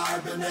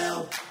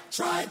Barbanel.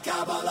 Tried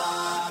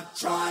Kabbalah,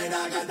 tried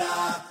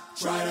Agadah,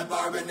 tried a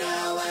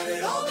Barbanel, and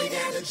it all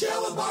began to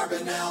gel with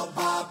Barbanel.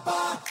 Ba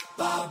ba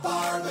ba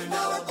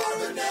Barbanel, a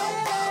Barbanel,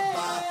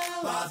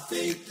 ba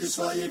think you're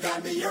swell. You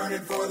got me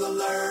yearning for the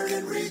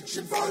learning,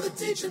 reaching for the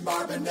teaching.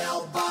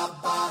 Barbanel, ba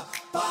ba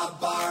ba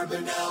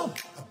Barbanel,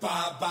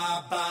 ba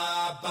ba ba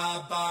ba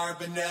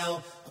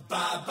Barbanel,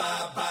 ba ba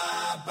ba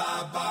ba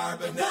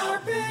Barbanel,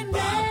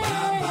 ba ba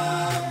ba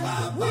ba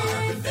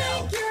Barbanel,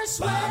 you're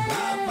swell.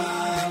 Ba ba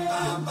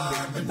ba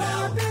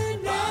Barbanel,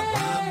 ba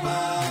ba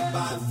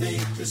ba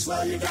think you're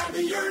swell. You got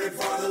me yearning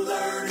for the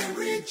learning,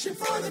 reaching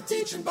for the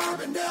teaching.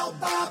 Barbanel,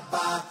 ba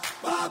ba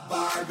ba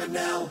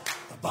Barbanel.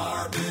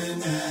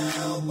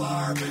 Barbanel,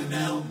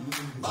 Barbanel,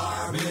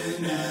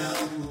 Barbanel,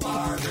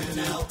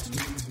 Barbanel,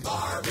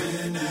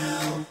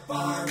 Barbanel,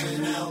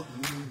 Barbanel,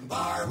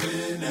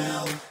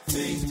 Barbanel.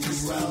 Think as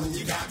well.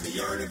 You got me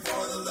yearning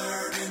for the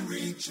learning,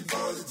 reaching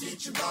for the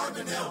teaching.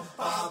 Barbanel,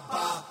 ba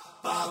ba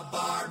ba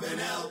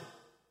Barbanel.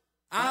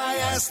 I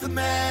asked the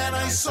man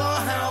I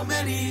saw how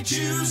many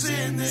Jews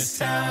in this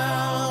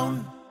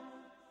town.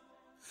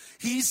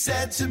 He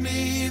said to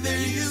me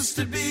there used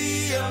to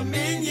be a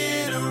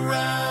minyan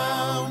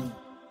around.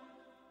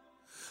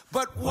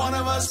 But one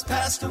of us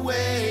passed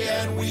away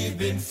and we've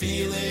been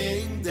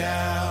feeling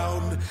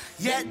down.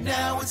 Yet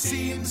now it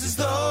seems as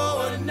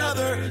though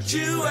another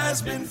Jew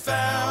has been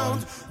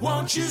found.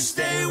 Won't you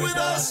stay with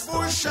us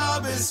for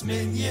Shabbos,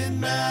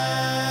 Minyan Man?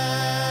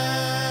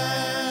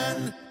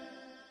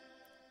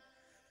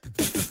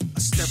 I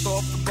stepped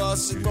off the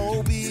bus in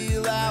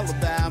Mobile,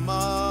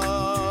 Alabama.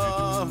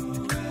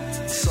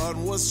 The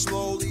sun was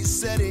slowly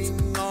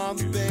setting on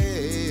the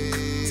bay.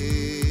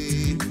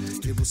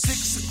 It was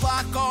 6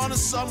 o'clock on a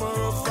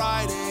summer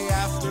Friday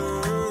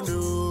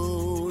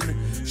afternoon.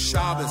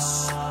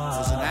 Shabbos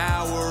was an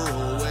hour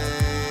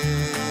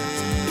away.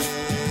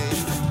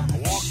 I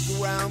walked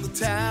around the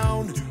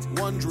town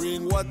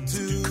wondering what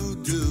to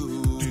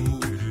do.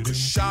 The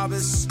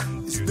Shabbos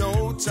is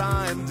no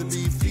time to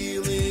be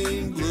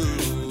feeling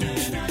blue.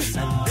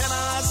 And then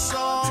I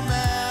saw a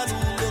man who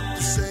looked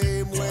the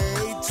same way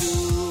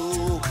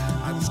too.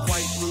 I was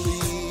quite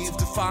relieved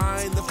to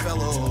find the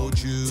fellow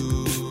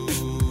Jew.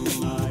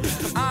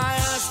 I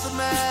asked the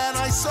man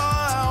I saw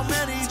how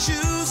many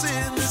Jews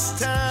in this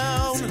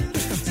town.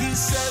 He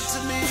said to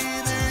me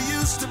there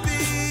used to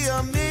be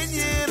a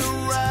minyan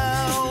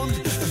around.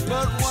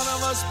 But one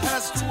of us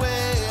passed away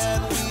away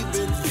and we've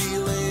been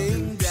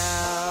feeling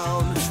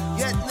down.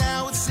 Yet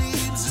now it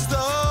seems as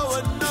though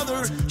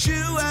another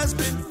Jew has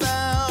been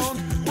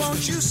found.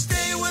 Won't you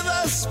stay with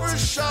us for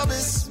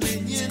Shabbos,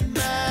 Minyan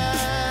Man?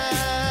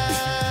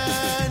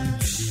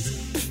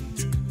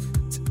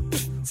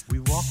 We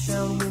walked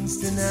down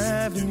Winston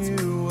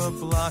Avenue, a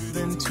block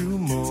then two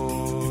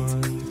more.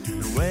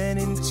 Went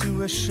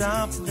into a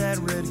shop that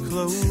read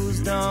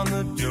closed on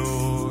the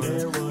door.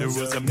 There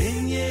was a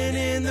minion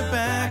in the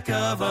back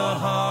of a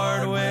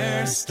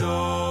hardware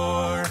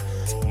store.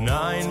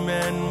 9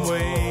 men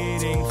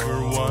waiting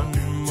for one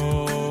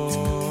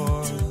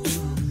more.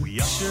 We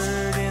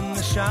ushered in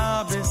the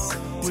Shabbos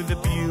with a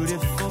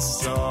beautiful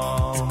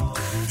song.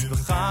 The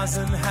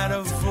Chazan had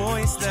a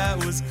voice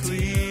that was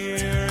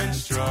clear and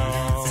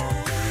strong.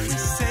 We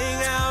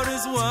sang out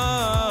as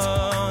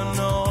one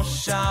all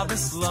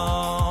Shabbos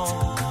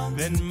long.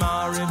 Then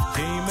Mariv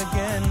came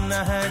again,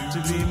 I had to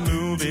be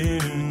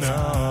moving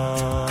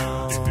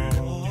on.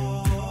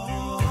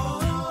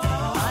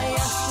 I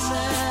asked the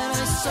man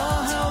I saw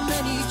how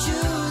many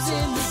Jews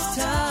in this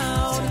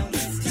town.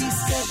 He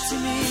said to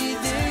me,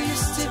 there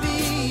used to be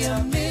a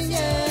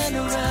million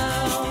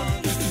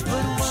around.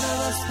 But one of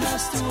us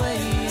passed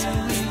away and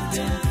we've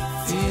been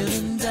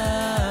feeling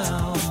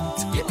down.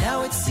 Yet now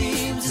it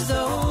seems as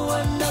though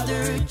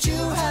another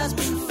Jew has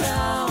been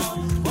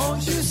found.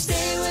 Won't you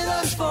stay with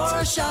us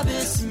for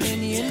Shabbos,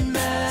 Minyan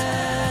Man?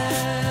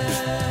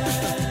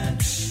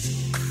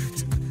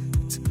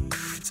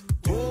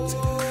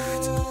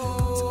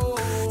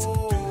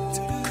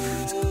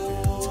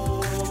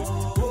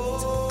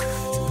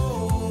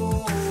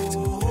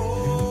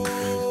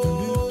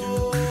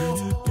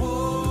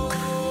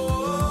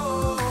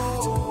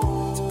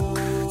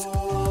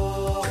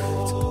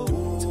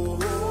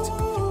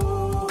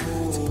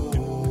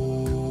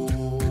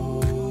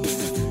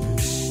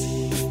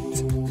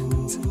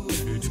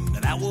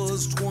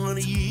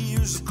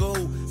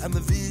 And the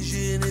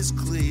vision is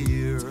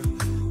clear,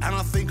 and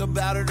I think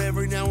about it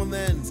every now and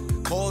then,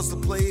 cause the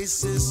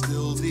place is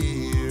still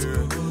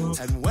dear.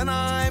 And when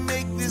I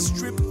make this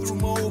trip through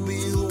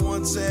Mobile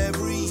once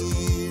every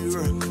year,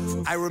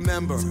 I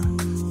remember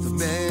the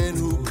men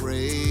who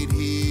prayed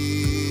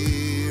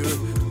here.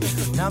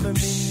 Now the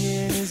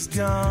minion is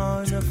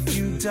gone, a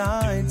few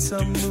died,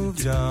 some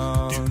moved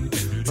on,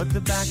 but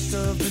the back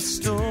of the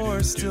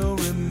store still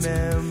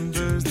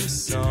remembers the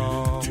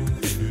song.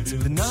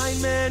 The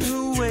 9 men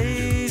who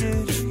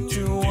waited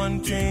till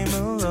one came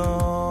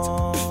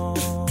along.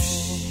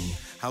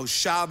 How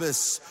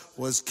Shabbos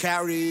was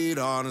carried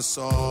on a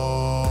song.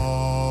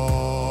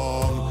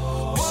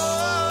 Whoa,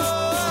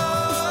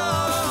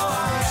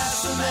 I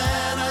asked the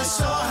man I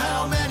saw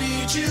how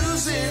many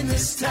Jews in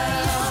this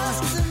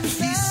town.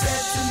 He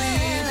said to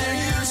me there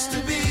used to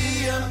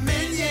be a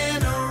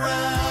million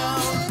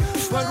around.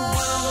 But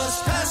one of us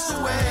passed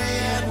away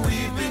and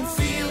we've been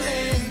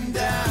feeling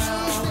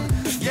down.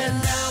 Yet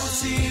now it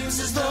seems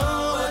as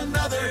though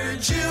another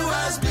Jew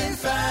has been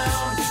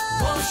found.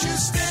 Won't you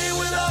stay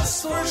with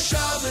us for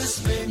Shabbos,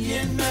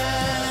 Minyan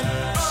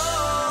Man?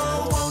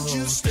 Oh, won't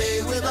you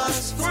stay with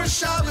us for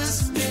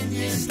Shabbos,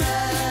 Minyan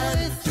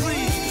Man?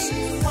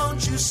 Please,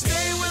 won't you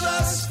stay with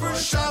us for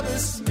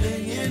Shabbos,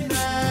 Minyan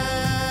Man?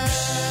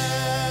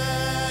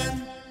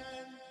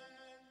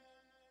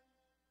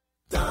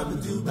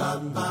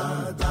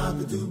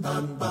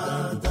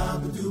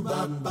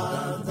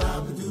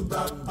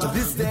 To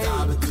this day,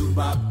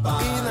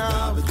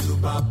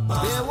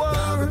 there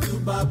were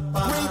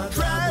great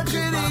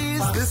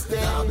tragedies. This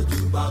day,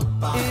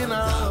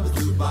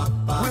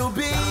 will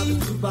be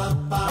a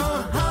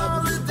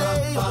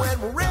holiday when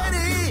we're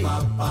ready.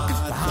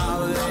 It's the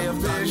holiday of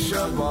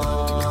Tisha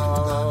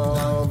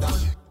B'Av.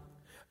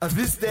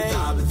 This day,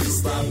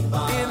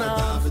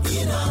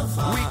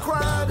 we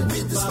cried in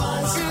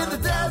the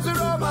desert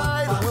all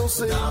night. We'll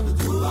sing,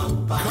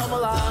 come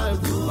alive.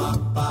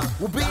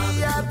 We'll be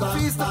at the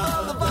feast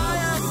of the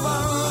fire and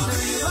bone. Do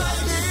you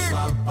like it?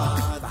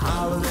 The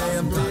holiday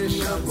of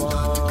Tisha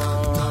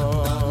B'Av.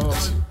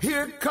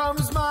 Here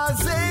comes my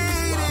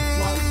Zadie,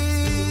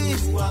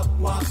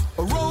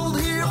 rolled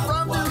here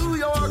from New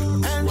York,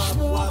 and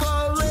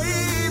Shmuel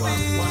Levi.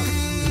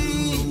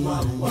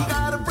 He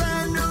got a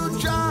brand new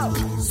job,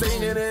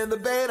 singing in the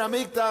Beit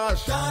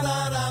HaMikdash.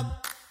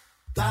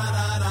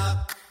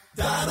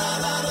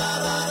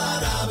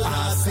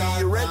 I see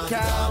a red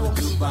cow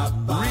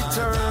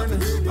return,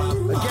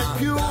 get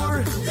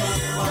pure.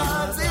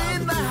 God's in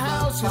the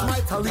house, he's my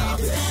talit.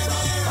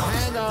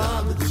 Hang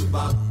on,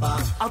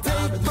 I'll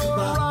take the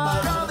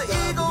ride on the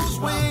eagle's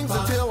wings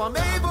until I'm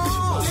able.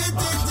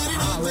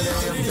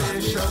 Holiday of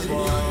Tisha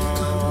B'Av.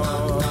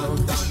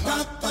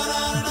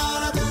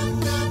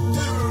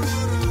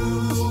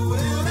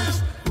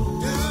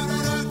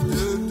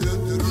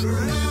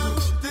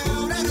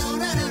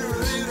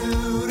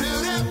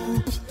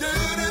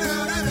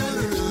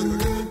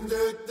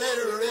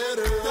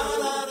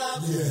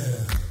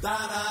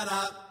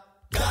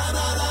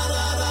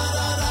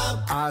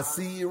 I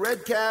see a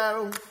red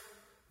cow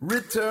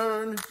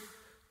return,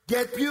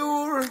 get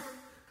pure.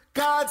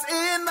 God's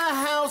in the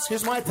house,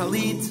 here's my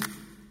talit.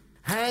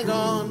 Hang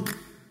on.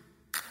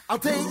 I'll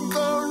take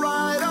a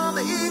ride on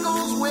the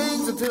eagle's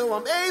wings until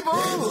I'm able.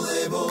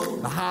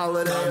 The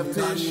holiday of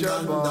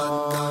Tisha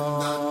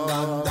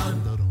B'Av.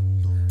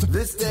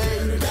 This day,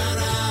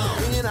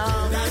 in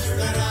Am,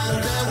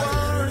 there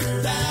were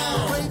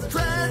great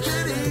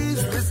tragedies.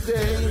 This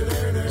day,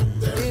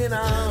 in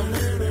Am,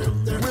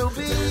 will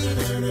be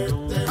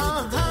a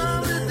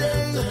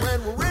holiday when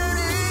we're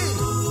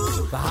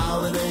ready. The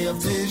holiday of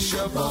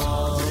Tisha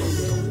B'Av.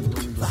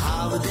 The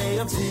holiday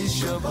of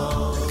Tisha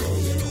B'Av.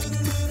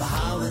 The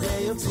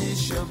holiday of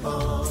Tisha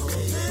B'Av.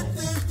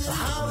 The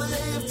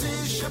holiday of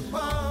Tisha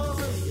B'Av.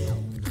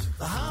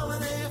 The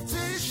holiday of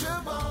Tisha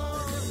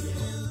B'Av.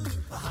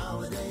 The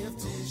holiday of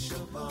Tisha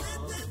B'Av.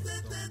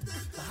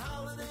 The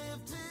holiday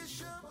of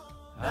Tisha B'Av.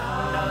 Na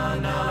na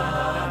na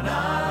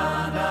na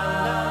na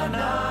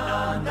na na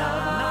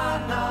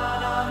na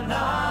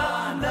na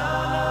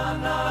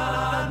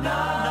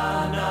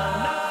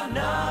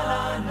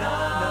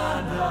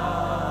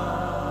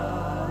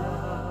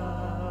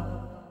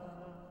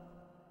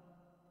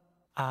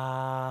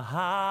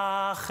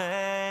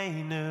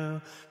Ahacheinu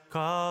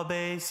kol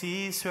beis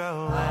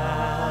Yisroel.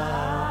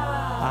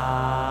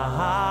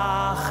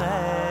 Ahacheinu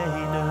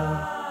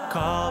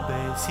kol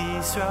beis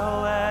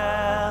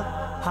Yisroel.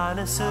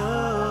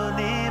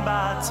 Hanesuni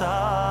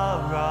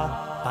batzara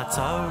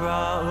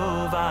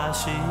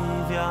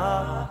uvashivya.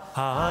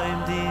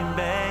 Ha'imdim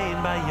bein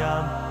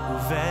bayam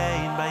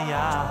uvein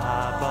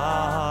bayabasha.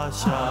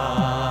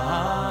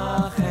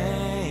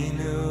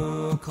 Ahacheinu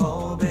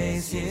kol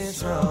beis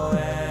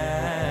Yisroel.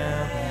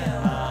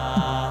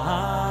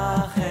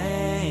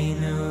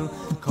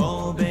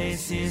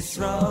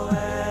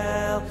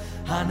 Israel,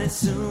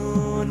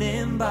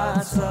 Hanesunim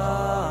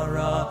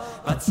batzara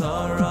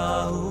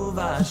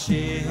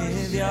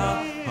uvashivya,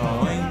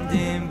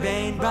 Oimdim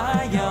bein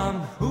bayam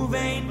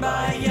uvein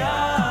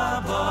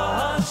bayabasha.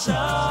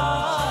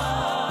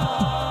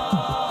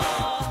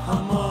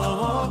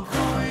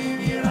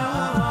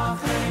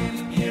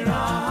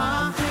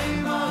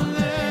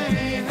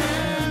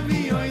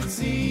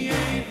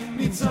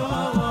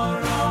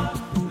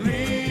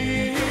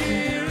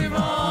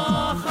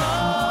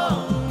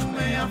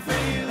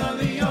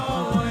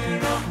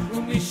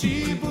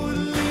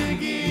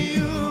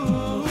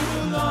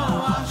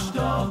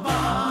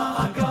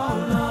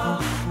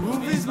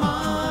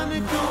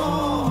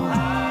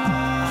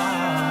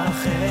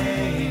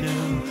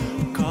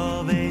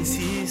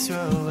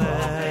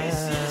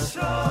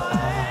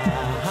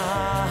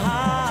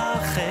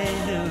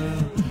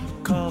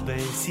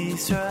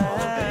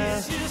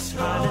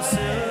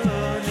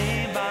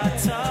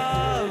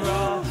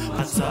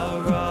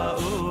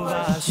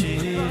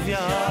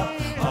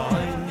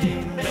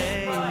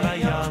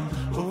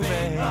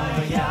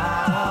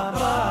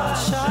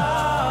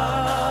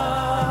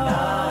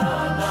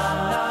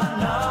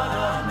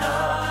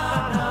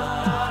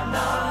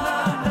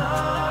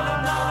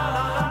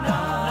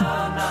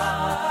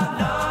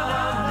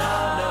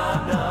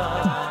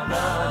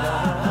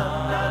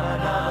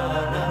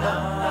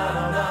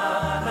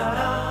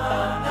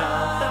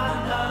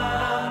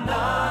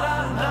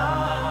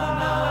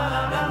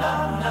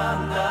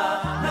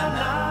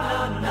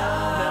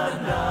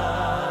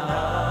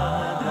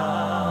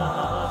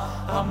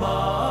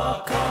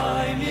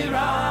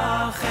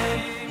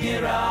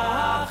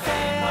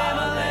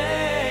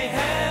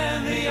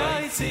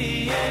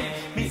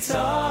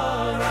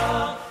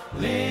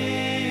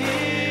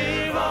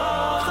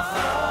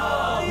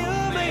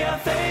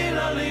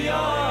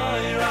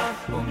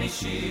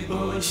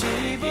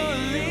 Shibu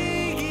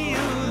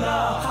ligiula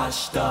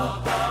hashta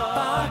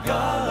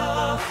bagala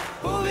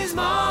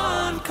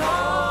uvizman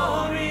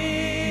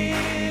korim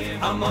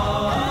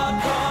amon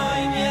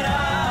koim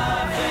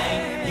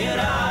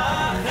yerachem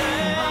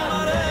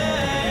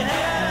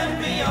aleihem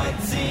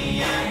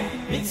v'yotziem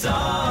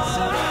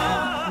mitzara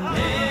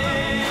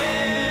lerevacha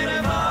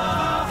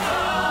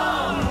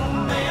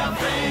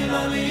u'meyafel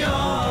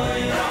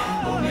aliyoyra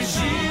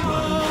u'mishibu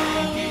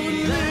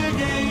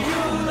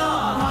ligiula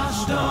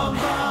hashta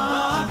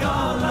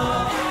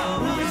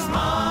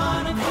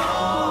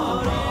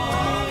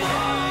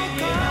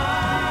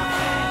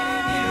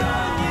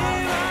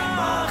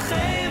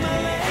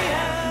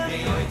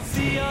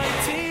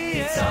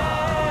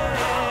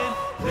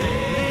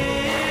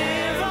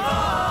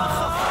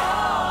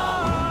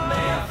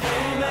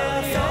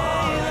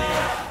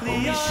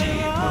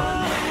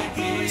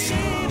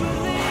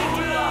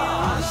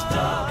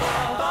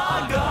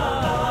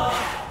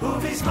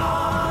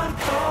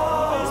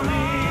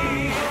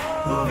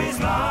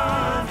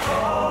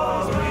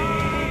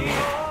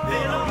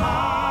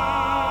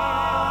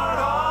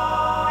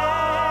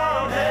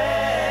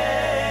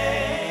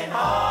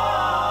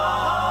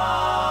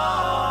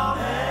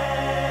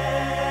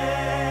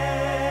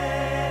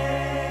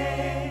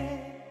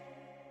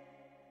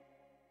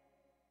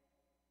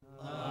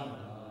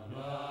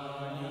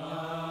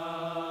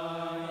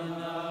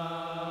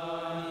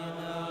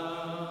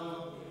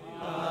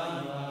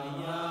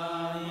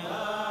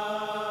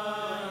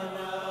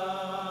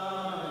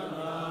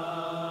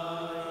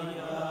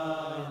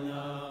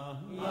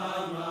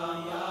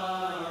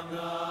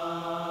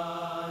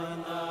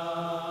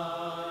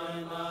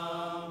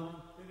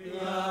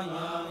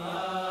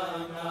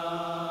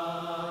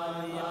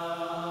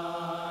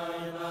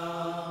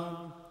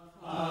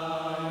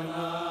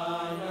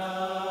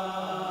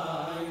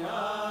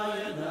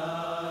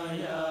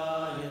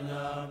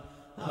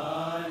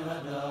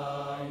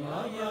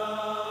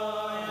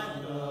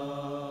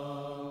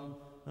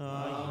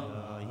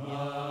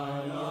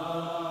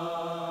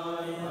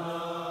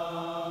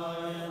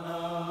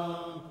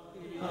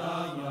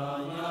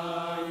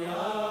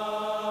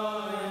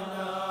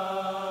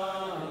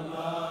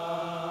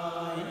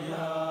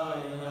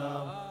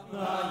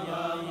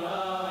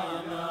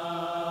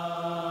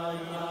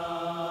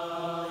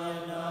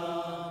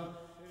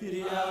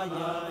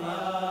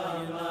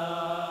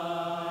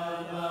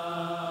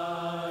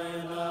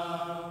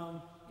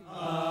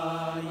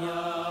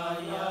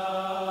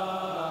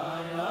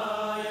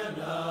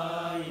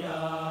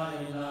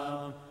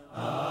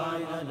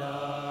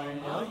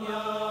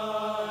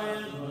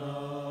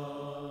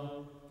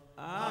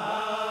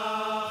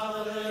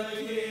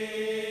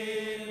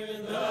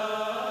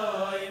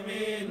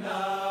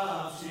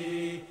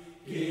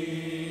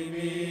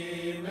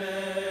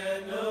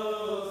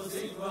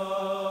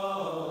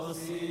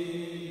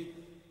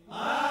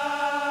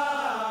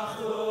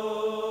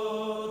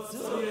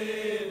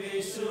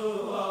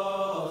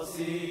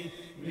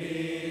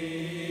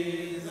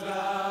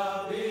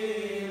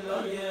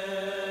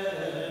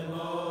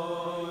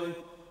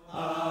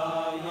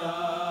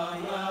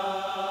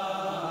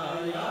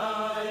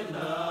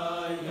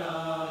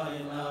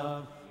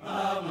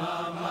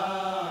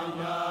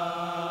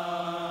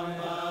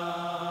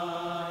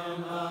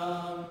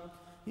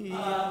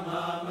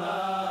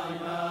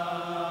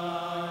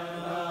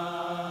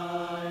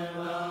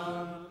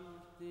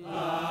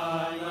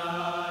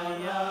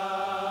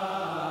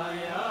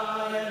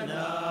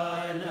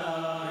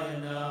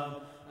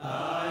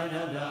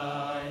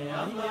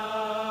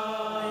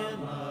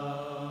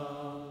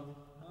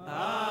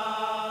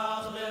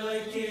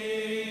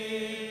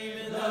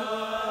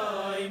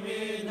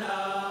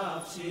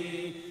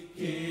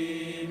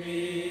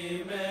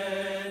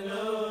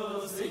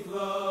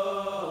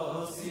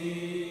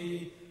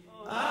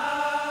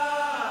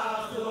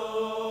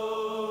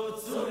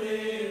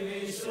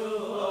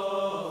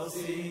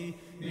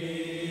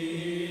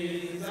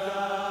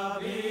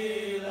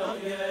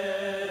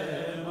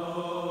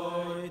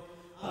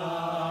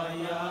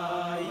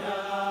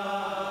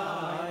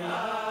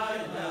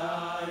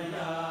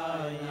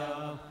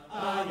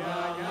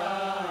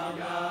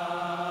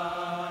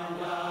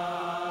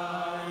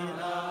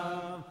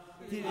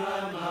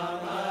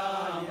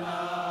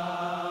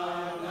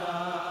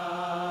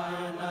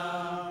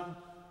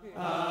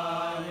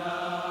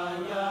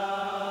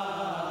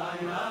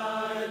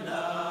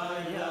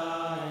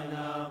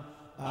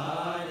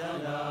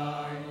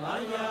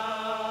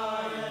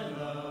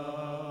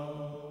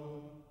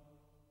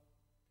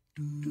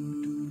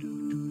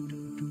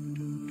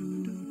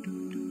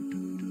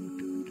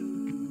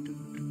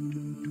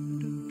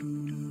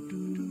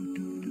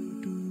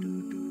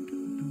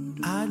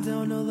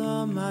Adon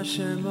Olam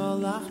Hashem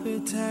Olach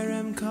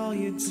B'Terem Kol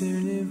Yitzir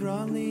Nivra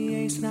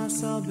Li'es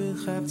Nasal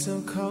B'Chefto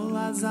Kol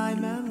Azai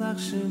Melech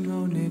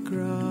Shemo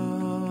Nikra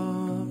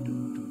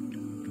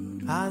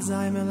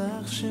Azai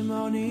Melech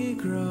Shemo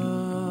Nikra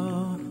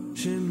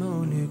Shemo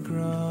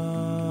Nikra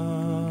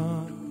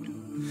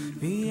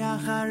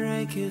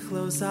V'Yacharei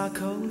Kichlos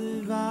HaKol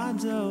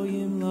Levado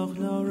Yimloch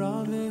Nora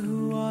V'Hu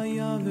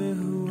Aya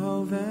V'Hu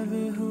Hove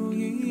V'Hu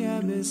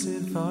Yiyeh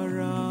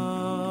B'Sifara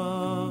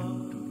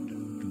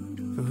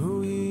V'hu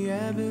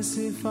yeh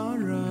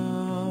b'sifara,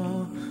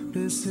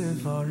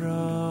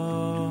 b'sifara.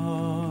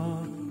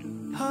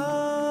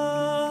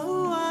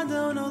 Oh,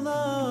 Adon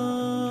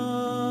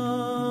Olam,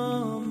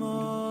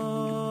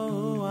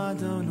 oh,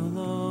 Adon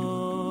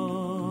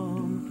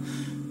Olam.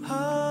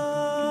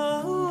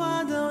 Oh,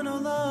 Adon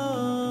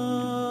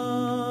Olam,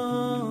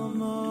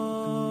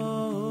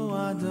 oh,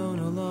 Adon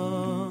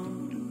Olam,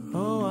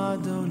 oh,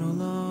 Adon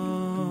Olam.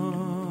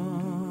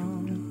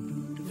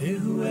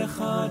 V'hu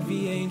echad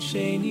v'yein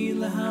sheni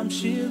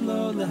Lahamshir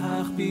lo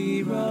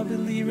lahachbira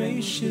b'li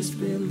reishis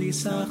b'li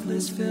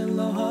sachlis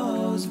v'lo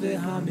ha'oz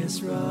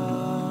v'hamisra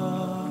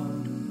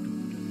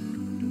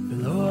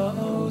v'lo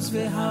ha'oz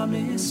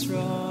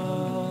v'hamisra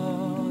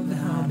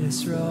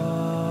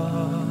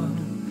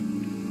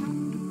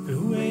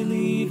v'hu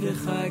eli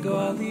v'chai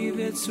go'ali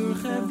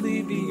v'tzurchev li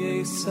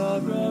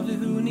b'yesara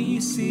v'hu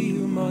nisi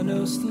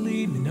u'manos li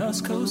minas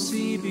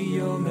kosi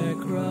b'yom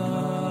ekra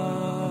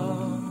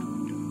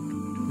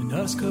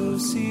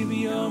Naskosi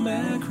b'yom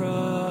ekra,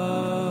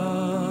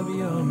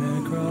 b'yom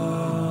ekra.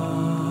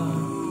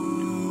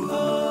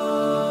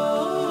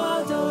 Oh,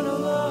 Adon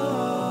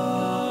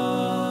Olam,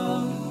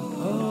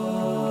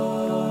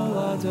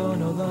 oh,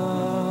 Adon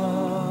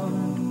Olam,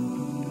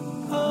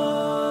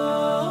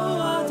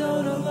 oh,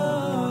 Adon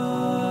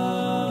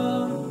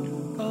Olam,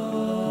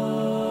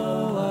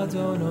 oh,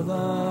 Adon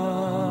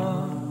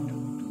Olam.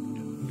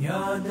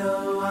 Yado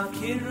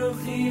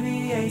akiruchi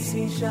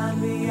v'yesi shan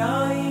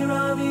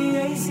v'yayira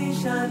v'yesi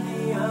shan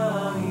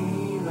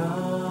v'yayira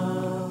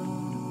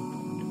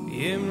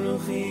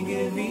Yimruchi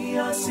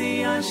geviyasi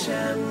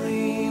Hashem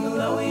li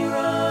v'lo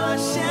ira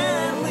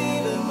Hashem li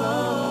v'lo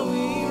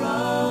ira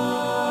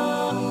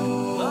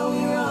Lo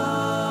ira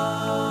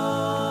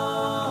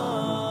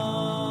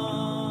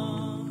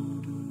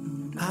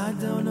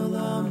Adon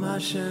Olam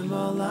Hashem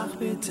olach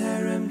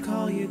b'terem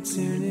kol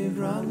yitzir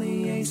nivra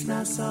li'es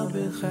nasal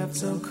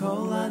b'chefto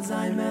kol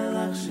azai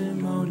melech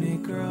shemo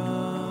nikra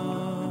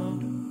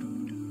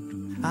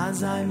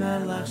Azai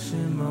melech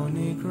shemo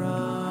nikra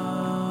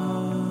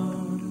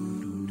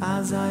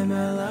Azai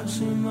melech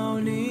shemo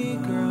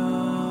nikra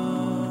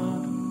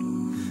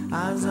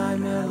Azai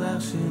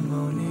melech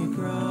shemo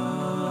nikra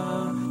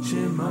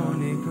Shemo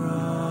nikra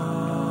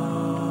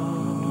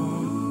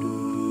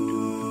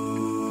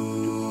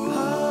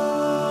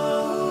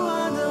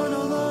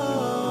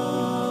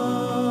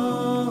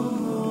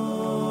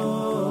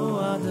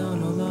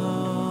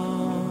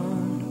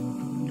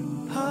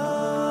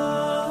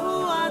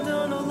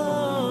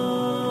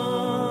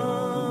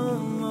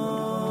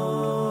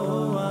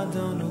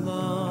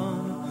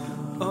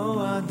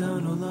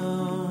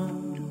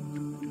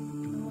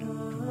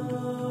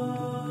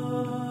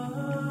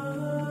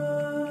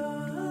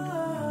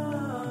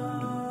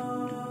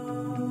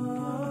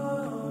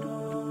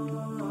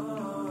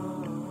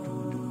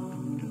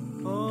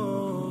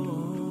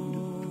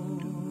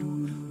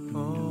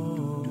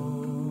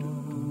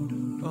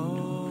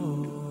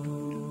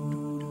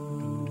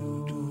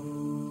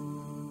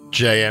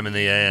JM in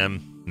the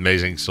AM.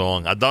 Amazing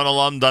song. Adon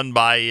Olam done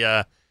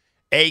by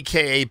A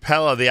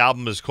Capella. The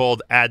album is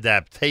called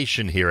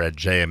Adaptation here at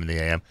JM in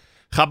the AM.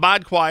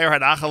 Chabad Choir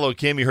had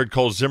Achalokim. You heard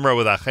Kol Zimra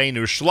with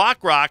Achenu.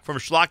 Shlach Rock from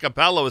A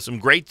Capella with some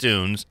great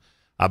tunes.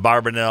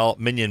 Barbanel,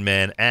 Minyan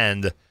Man,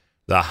 and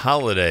The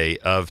Holiday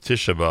of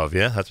Tisha B'Av.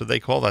 Yeah, that's what they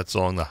call that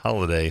song, The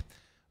Holiday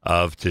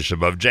of Tisha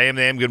B'Av. JM in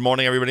the AM. Good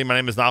morning, everybody. My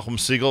name is Nachum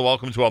Siegel.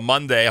 Welcome to a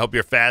Monday. I hope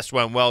your fast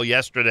went well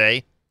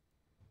yesterday.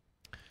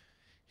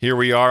 Here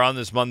we are on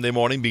this Monday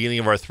morning, beginning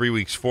of our 3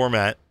 weeks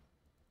format.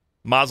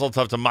 Mazel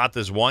tov to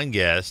Matas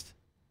Weingast,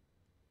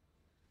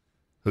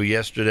 who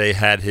yesterday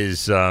had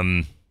his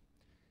 300th.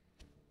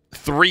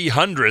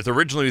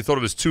 Originally, we thought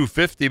it was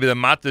 250, but then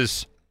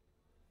Matas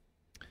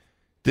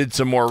did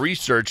some more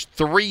research.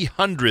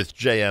 300th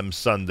JM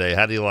Sunday.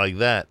 How do you like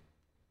that?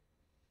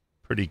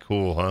 Pretty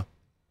cool, huh?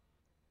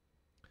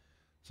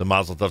 So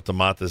Mazel tov to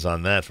Matas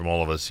on that from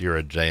all of us here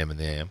at JM in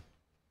the AM.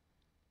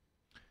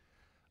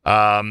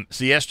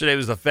 So yesterday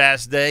was the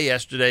fast day.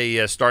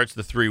 Yesterday starts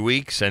the 3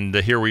 weeks, and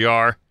here we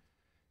are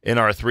in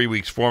our 3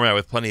 weeks format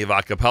with plenty of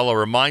a cappella.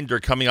 Reminder,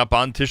 coming up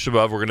on Tisha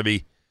B'Av, we're going to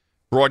be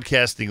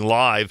broadcasting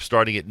live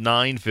starting at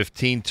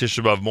 9:15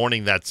 Tisha B'Av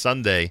morning that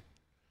Sunday,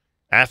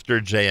 after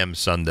JM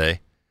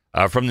Sunday,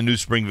 from the New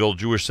Springville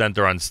Jewish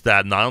Center on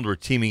Staten Island. We're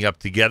teaming up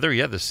together.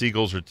 Yeah, the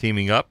Seagulls are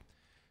teaming up,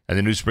 and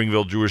the New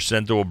Springville Jewish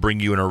Center will bring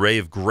you an array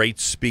of great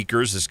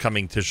speakers this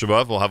coming Tisha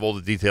B'Av. We'll have all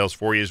the details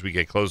for you as we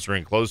get closer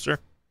and closer.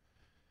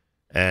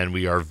 And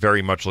we are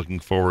very much looking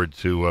forward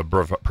to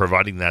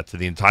providing that to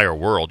the entire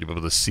world. You'll be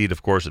able to see it,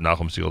 of course, at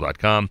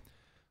NachumSegal.com,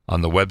 on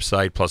the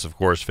website, plus, of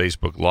course,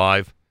 Facebook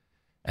Live,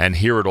 and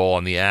hear it all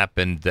on the app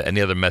and any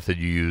other method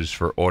you use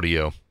for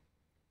audio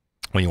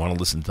when you want to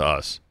listen to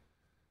us.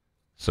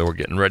 So we're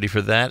getting ready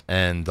for that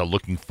and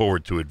looking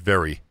forward to it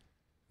very,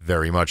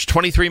 very much.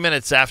 23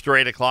 minutes after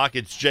 8 o'clock,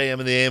 it's JM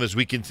in the AM as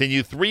we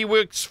continue 3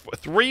 weeks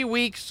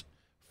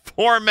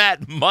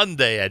format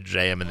Monday at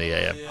JM in the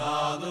AM.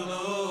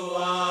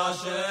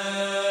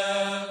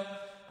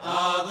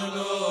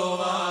 Adonu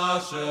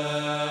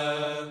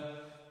Hashem,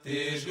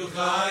 Tishku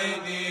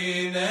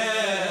Chayni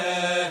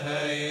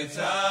Neitza.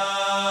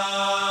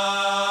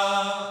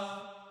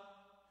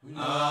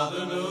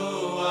 Adonu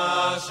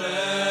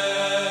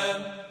Hashem,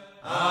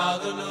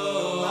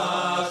 Adonu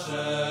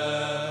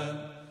Hashem,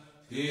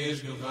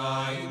 Tishku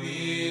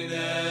Chayni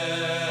Neitza.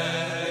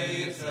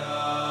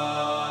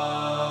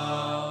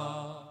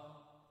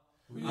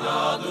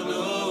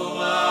 Adonu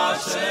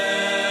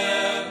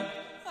Hashem,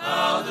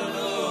 Adonu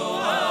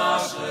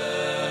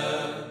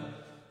Hashem,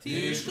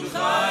 Tishku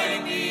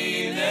Chayni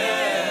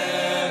Neitza.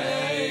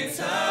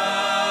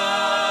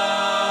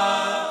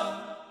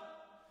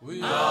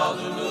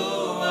 Adonu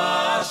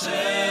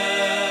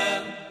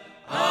Hashem,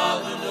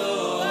 Adonu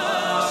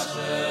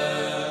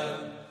Hashem,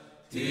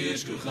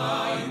 Tishku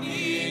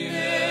Chayni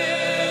Neitza.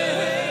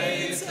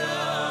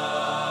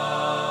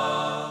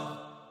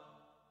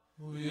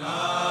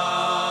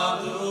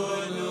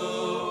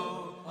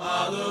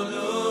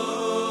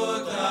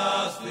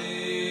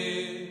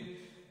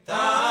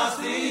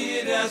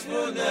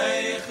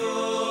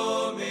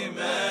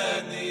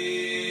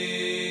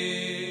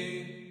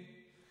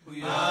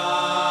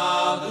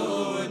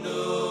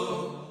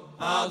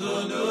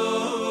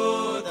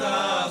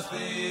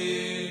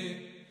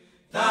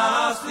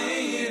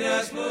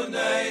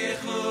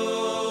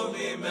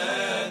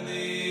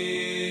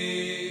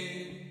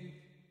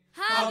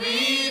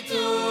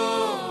 Habitu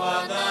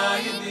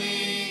Adayini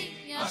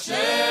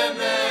Hashem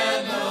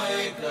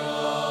Eloheinu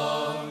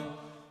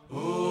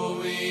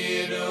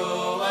Uviru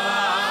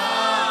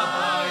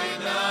Ainai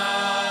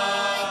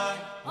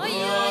Oy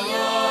oy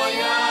oy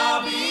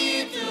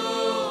Habitu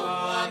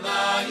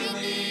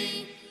Adayini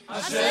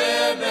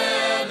Hashem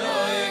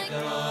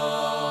Eloheinu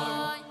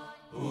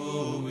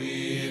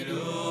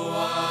Uviru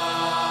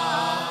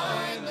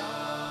Ainai.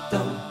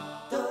 Dum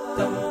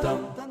dum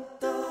dum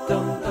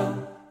dum dum.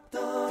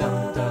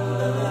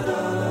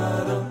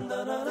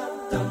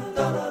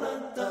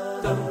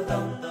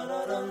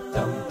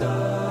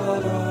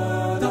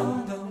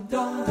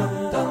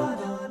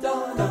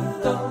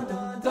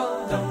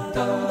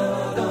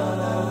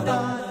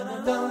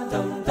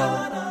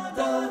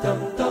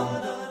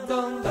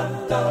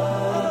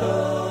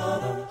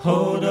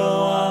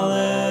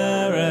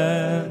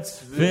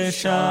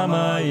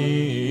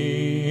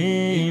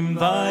 Shamayim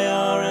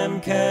vayarem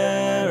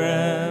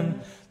kerem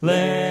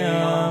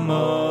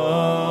le'amo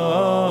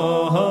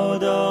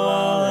hodo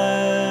al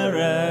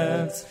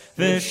eretz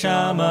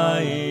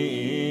v'shamayim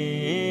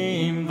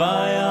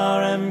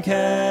vayarem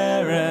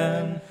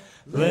kerem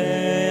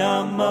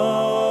le'amo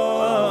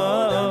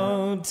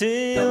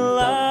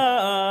tila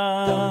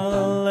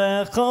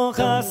lechol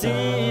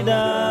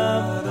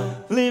chasidav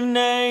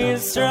livnei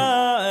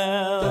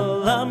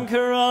Yisrael am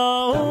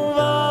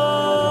karova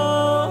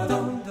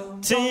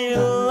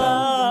Tila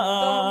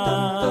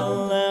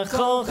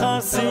lechol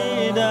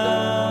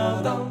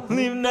chasidav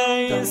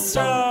livnei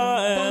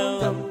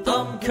Yisrael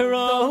am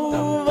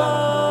karova.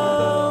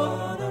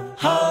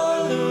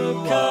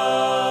 Hallelujah,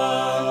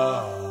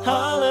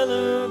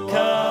 hallelujah,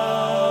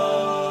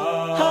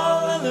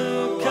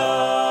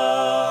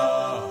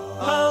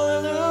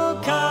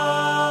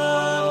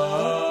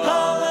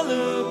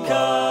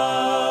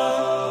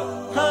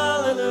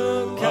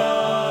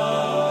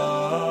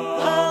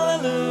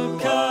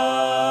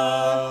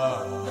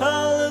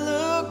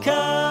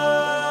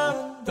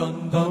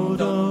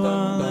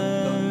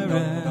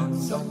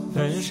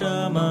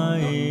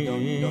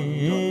 בשמיים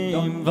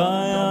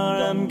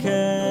וירם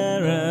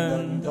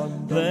קרן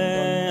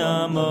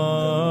לעמודו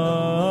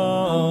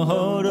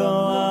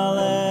על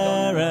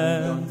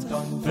ארץ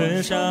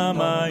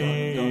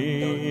בשמיים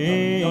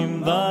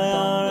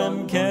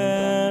וירם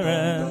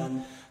קרן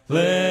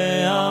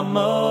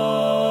לעמוד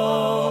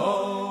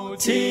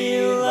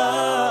תהילה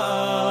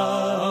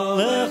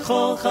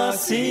לכל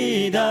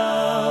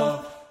חסידיו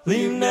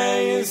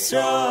לבני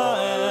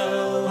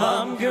ישראל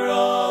עם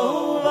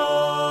קרובו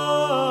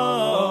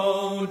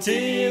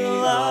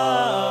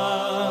תהילה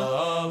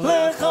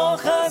לכל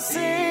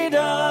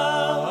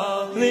חסידיו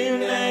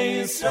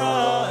לבני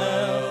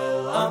ישראל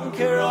עם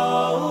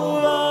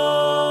קרובו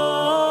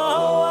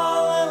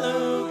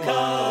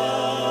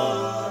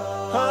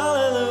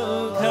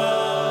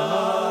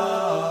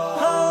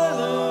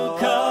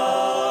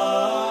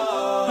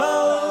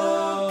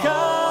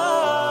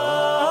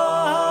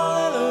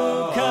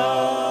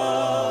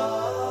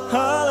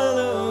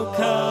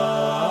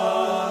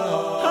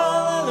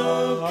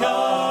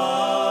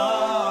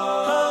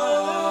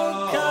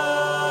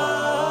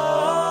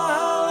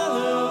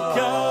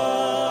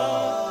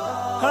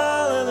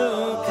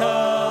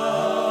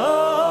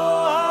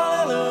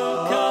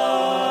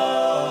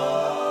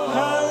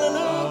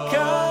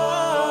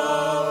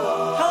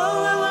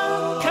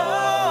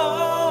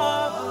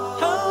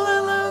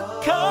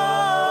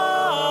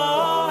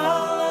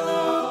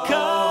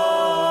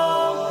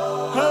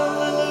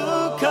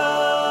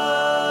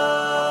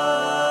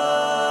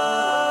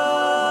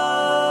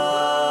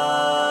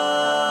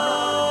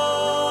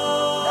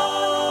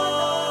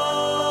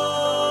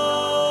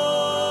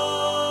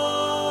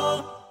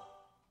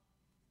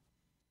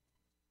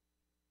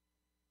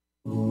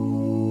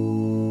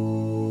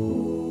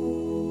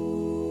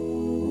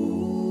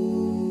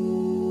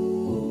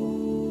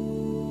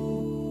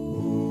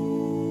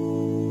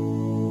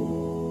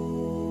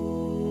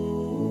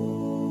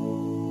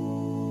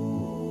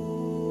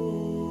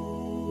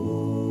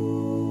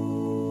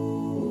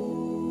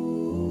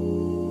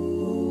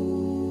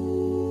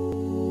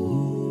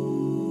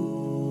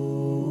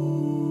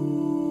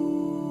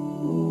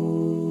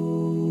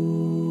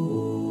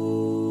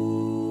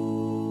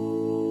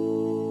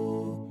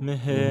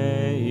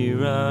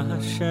Meheira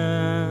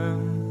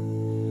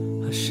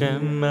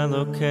Hashem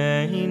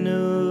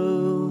Elokeinu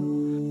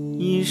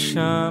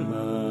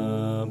Yishama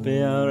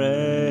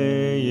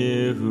Be'arei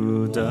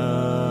Yehuda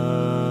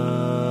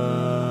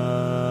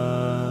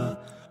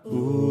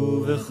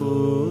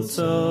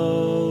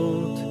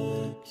Uvechutzot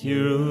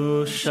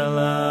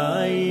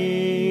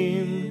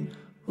Yerushalayim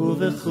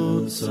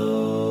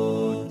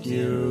Uvechutzot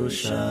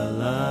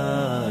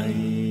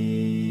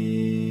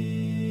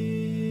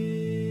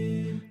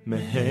Yerushalayim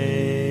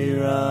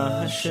Meheira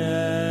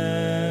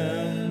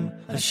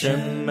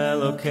Hashem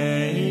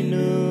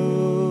Elokeinu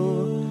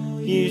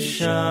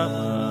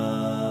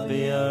Yishama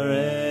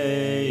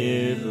Be'arei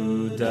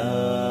Yehuda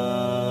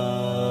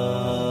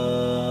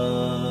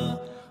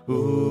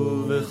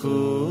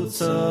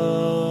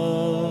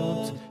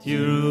Uvechutzot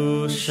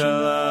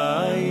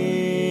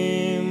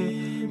Yerushalayim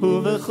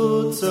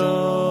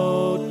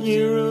Uvechutzot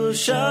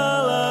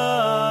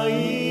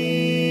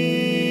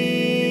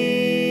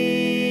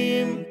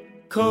Yerushalayim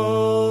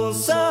Kol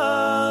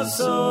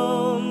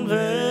sason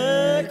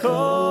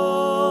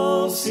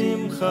ve'kol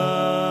simcha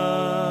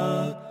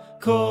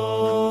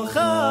Kol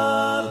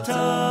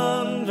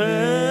chatan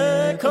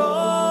ve'kol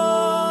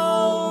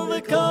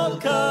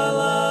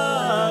kala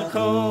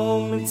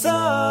Kol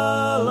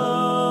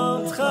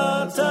mitzalot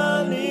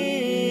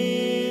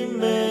chatanim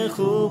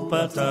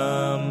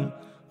mechupatam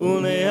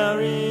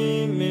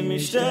Une'arim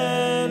mimishte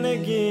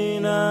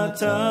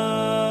neginatam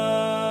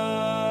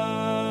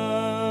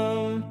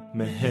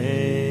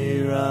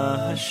Meheira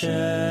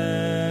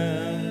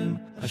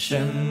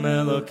Hashem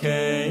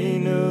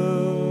Elokeinu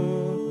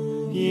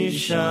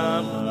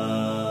Yishama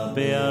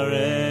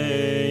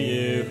Be'arei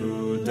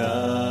Yehuda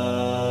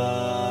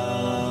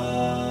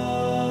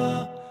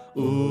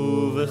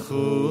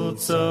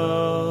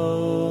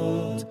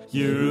Uvechutzot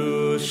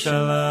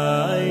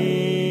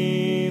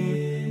Yerushalayim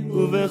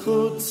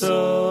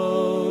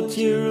Uvechutzot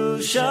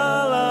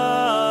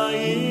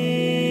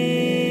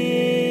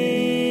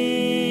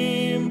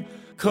Yerushalayim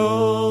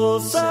Kol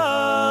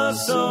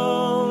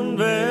sason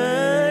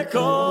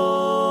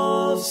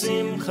ve'kol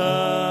simcha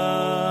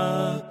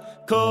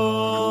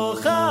Kol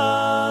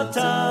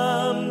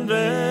chatan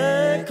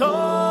ve'kol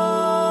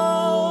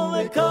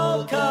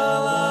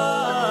kala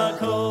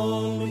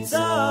Kol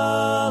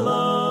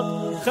mitzalot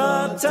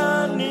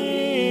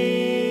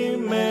chatanim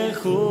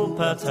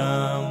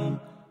mechupatam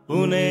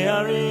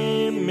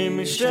Une'arim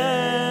mimishte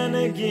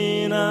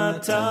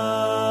neginatam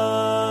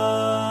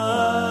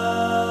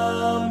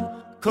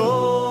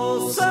Kol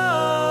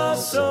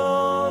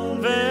sason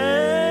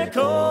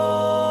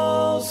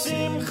ve'kol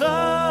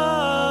simcha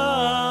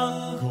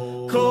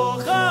Kol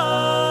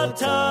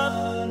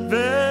chatan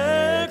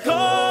ve'kol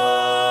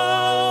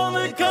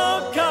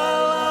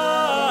kala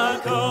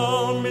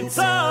Kol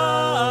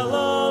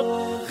mitzalot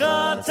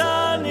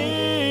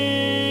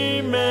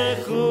chatanim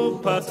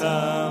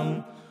mechupatam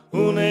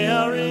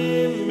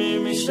ונערים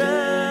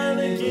ממשתה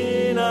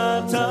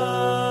נגינתם,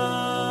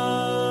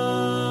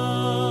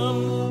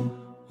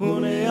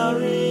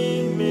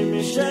 ונערים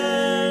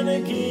ממשתה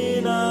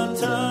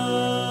נגינתם,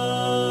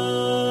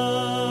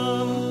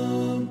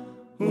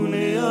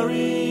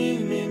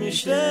 ונערים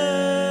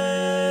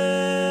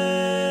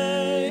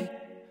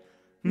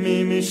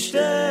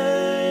ממשתה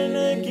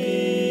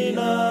נגינתם.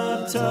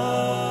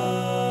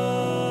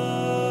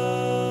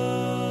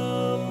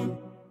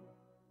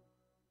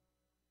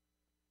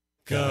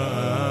 גם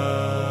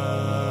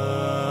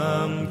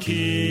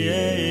כי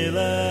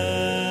ילך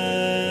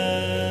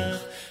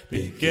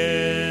בגיא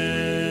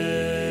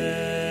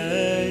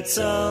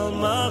צל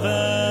מוות,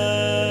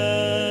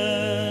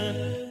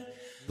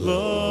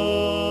 לא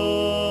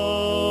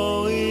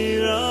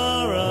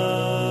יירא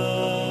רע,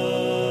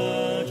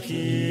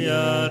 כי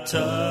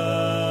אתה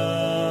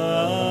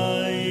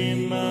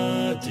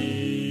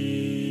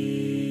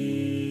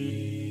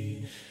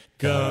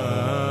גם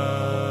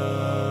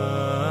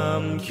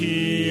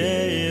כי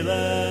ילך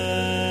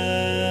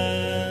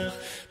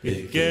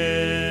בגיא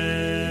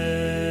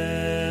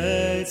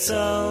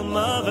צל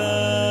מוות,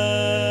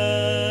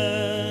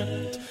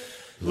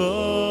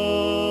 לא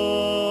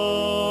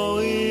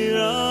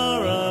יירא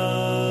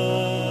רע,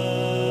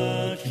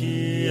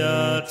 כי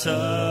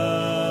אתה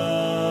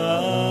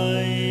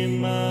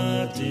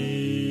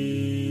עמדי.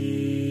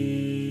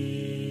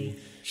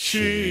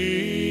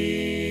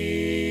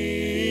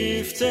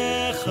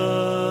 שבטך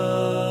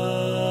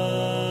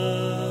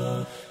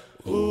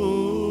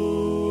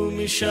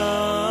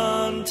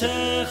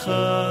ומשענתך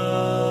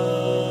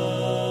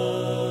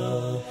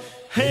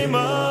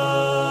המה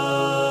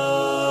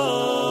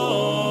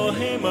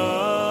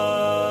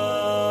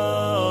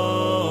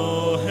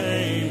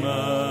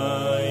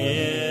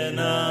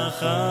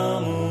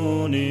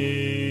ינחמוני.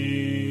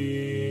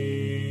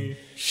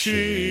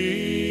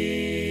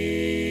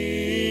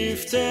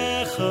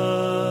 שבטך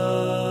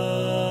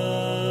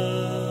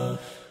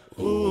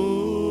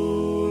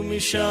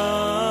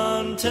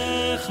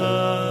ומשענתך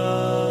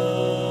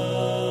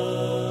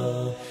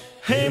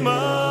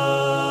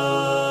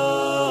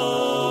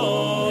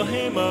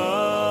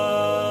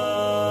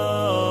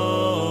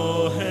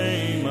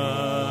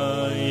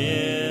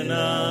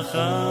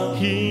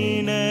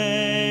הנה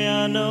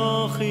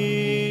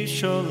אנוכי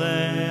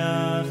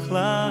שולח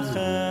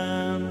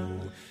לכם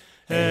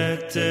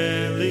את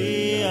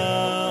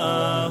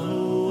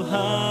אליהו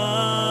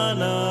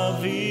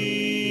הנביא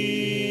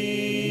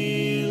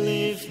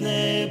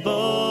לפני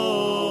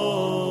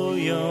בוא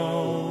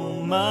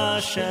יום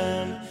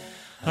השם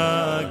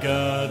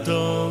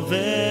הגדול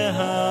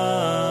והנורא.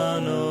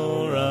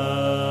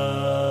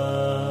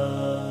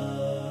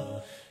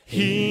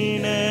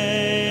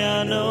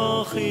 הנה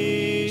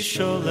אנוכי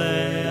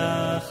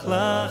שולח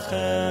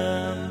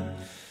לכם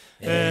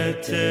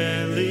את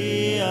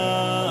אליהו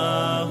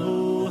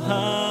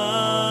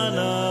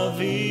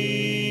הנביא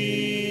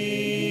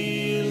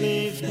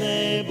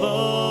לפני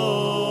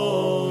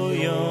בוא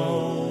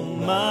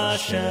יום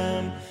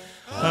השם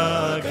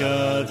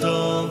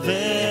הגדול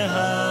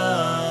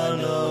והנורא.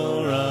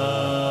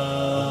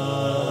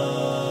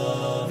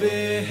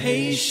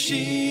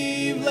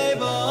 והשיב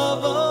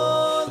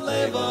לבבות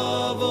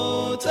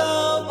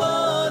על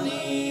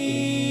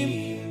בנים,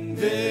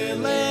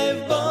 ולב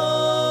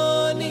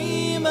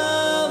בנים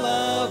על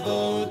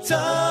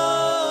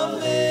אבותם.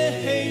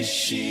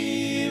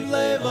 והשיב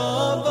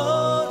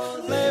לבבות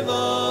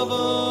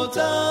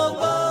על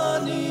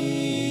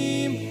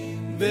בנים,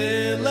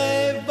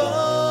 ולב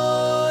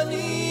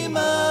בנים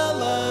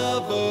על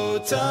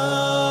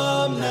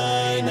אבותם.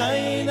 נאי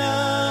נאי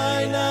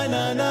נאי נאי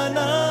נאי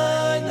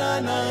נאי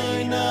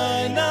נאי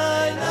נאי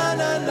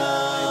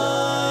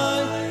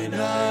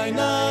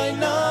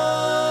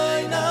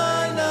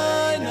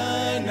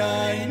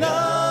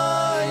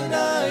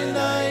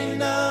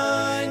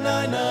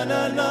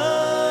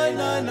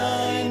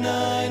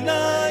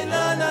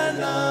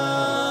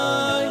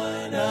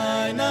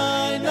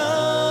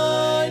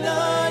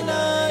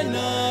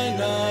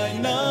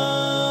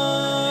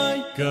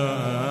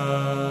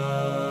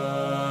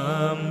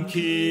גם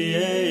כי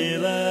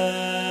ילך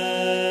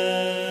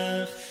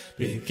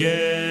בגיא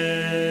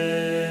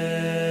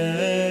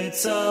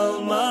צל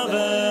מוות,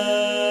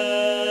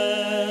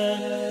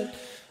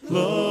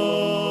 לא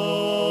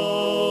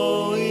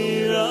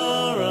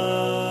יירא רע,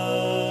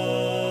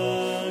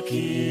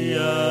 כי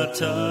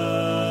אתה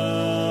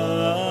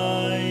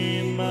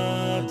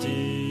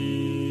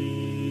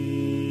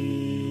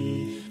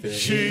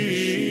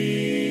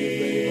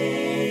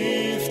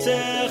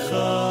שבטך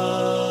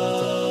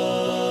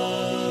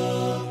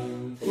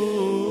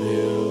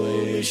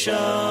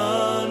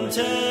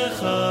ומשענתך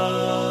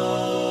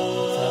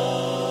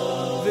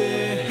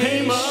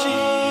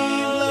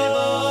והשיב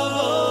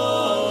לבבות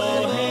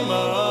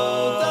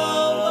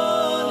על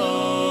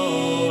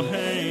בנים,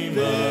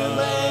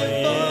 ולב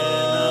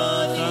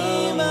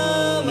בנים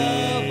על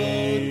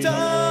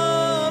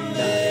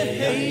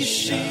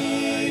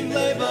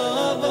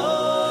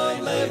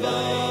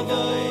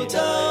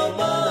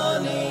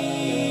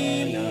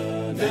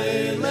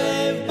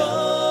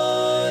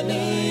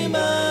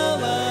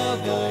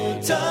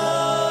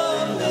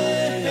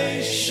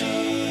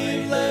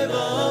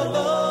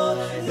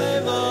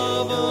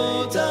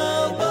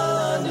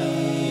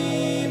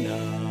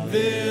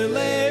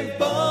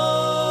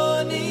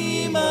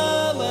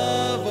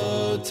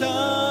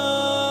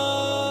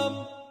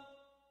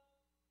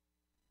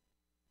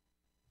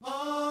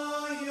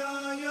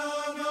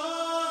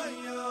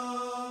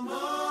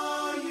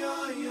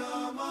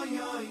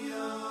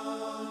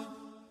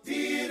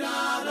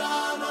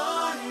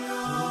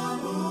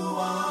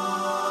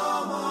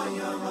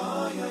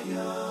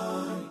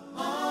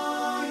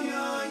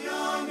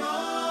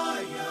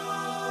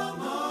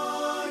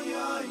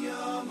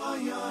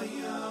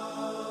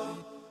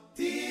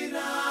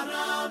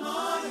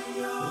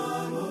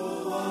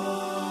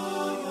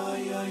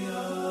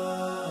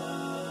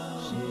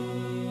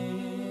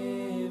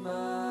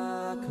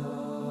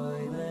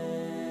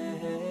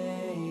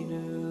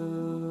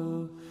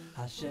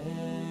Hashem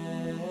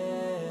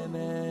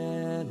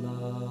Elokeinu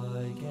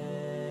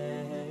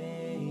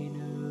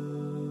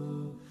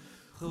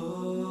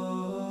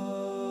Chos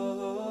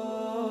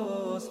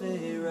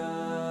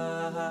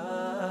v'rachim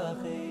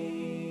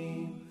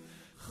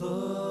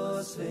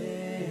Chos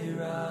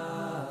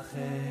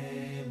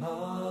v'rachim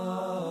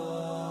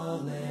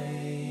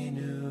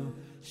Aleinu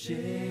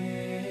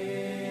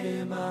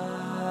Shema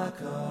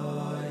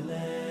Koleinu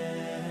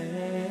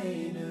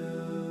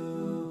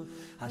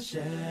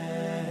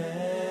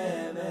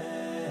Hashem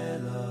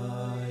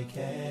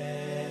Elokeinu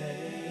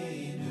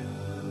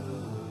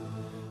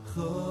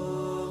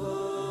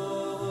Chos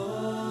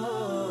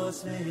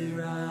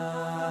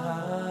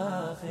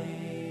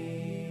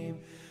v'rachim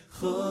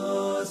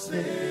Chos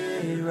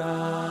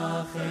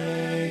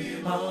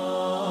v'rachim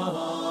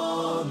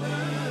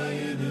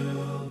Aleinu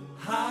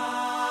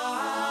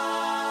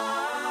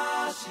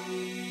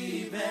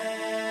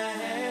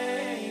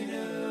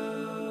Hashiveinu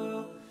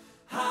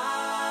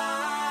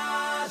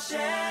Hashem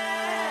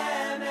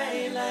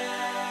Eilecha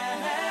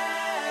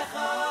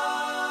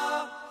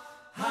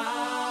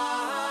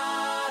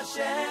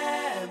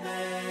Hashem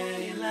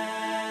Eilecha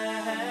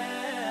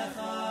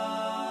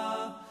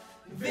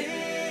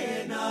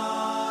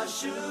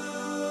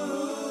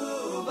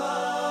V'noshuva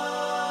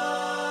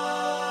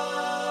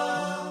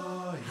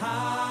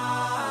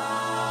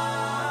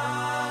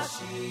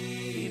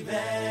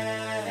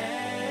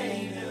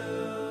Hashiveinu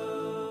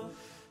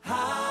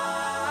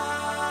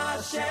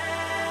Hashem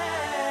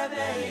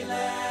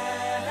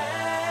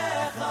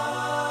Eilecha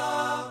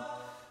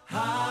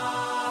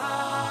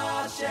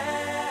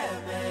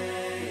Hashem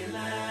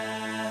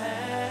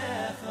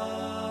Eilecha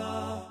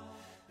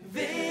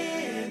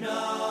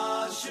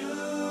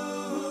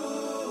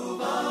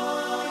V'noshuva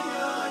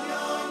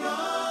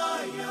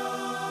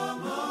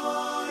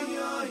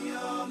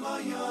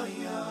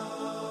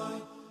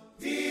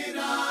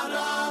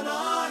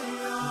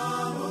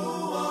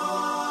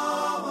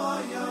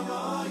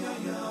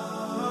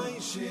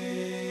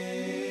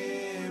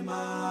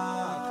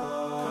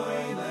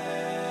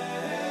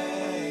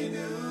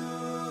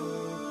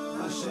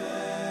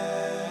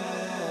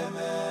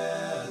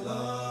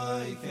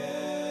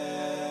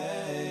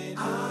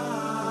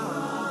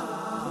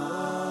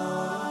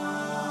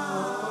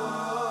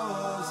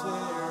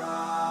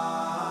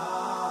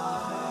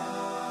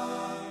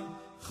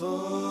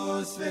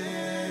Chos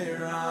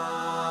v'rachem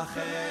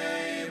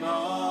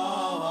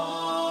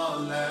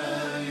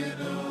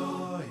Aleinu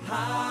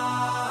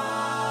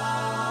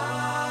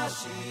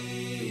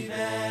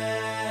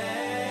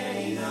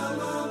Hashiveinu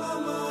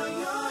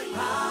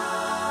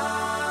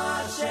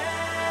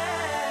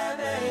Hashem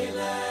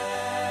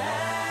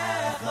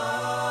Eilecha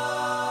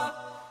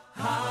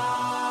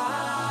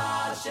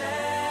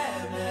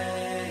Hashem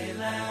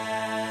Eilecha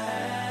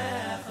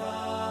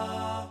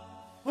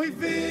Oy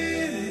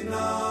v'noshuva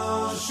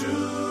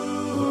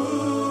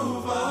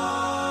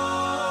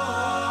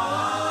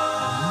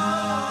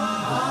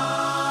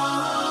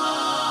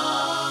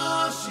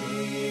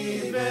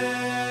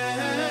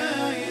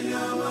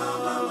Hashiveinu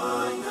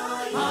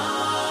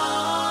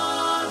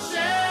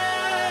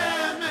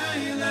Hashem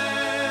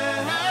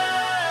Eilecha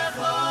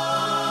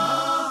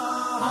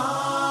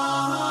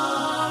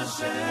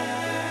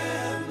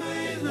Hashem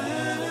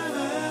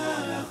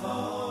Eilecha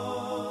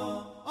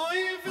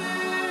Oy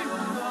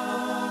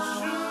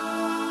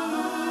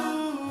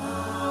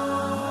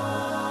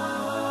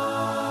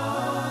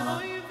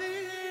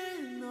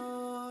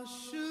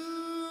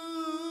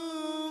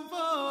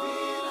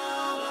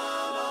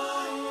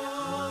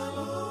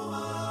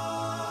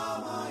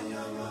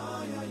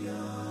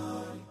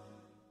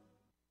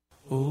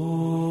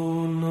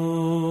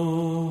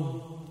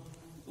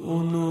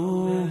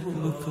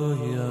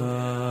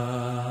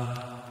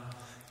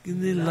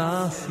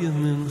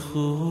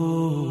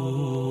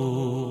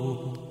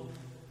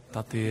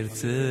Tatir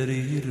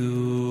tseriru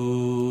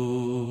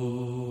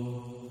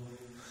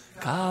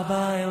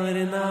Kabai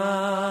lerina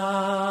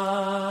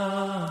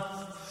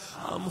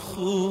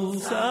Amchu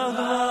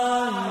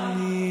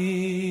tzavani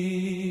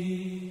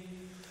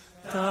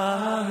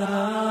Tarani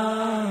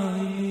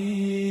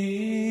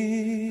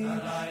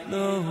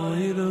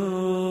Noiru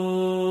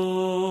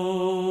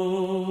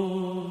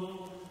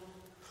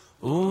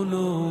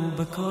Uno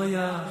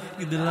bekoya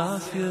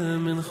G'delas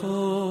yeminchu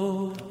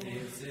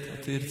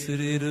Tatir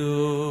tseriru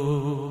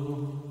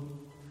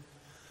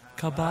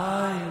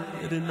Kabai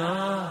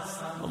Renas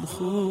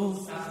Amchu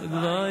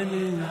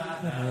G'vayni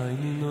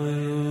Rayni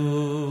Noyu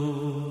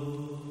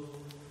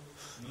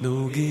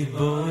Nugi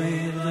Boy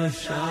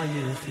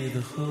L'shayich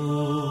Yidchu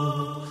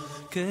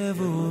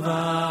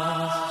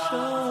Kevuvash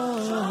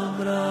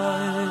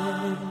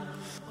Shomrayim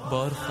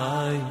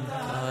Barchayim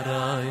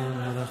Karayim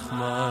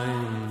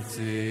Rachmayim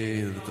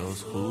Tzir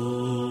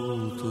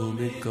Toschut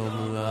Umikom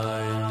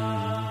Layim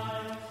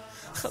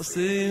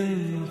Chasim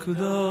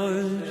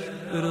Kudosh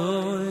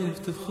Roif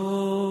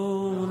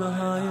Tevchon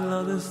Ahayla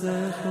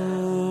Desdecho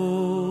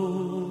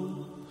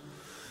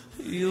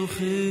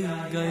Yuchi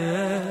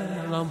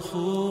Gayel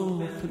Amchu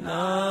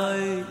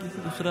Pnai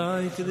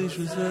B'chrai Kedish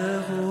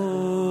V'zecho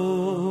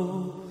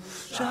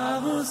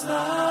Shabbos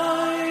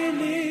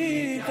Aini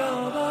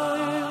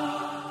Kabayim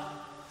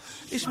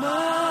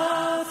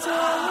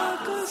Ishmata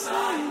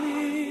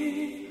Kosaini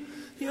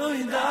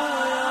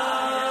Yoidaya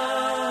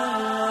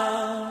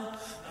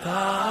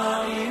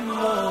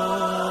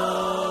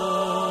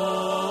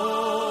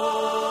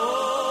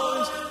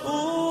Taimos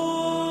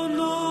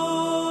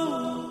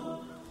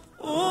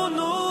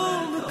Unu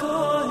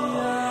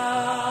Mkoya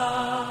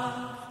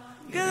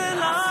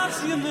Gelas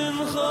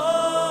Yemincho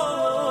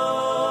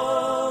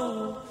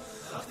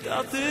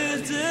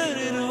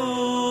Katirtiru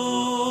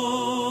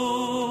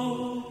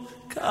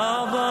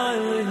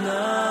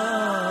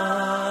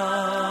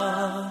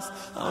Kabaynas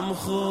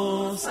Amchu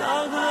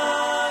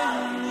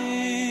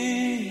Sagani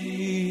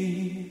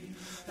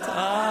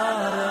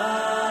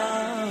Tarai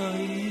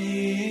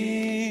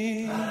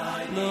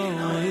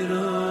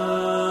Noiru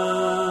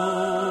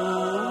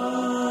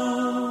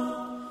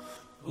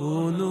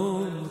Unu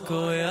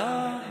Koya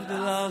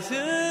Gelas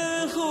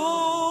Yechu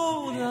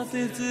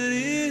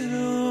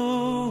Katirtiru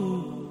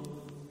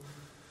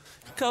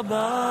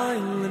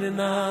Kabayim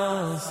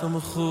Renas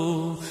Amchu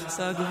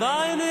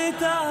Sagvayni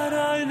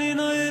Tarayni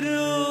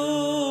Noiru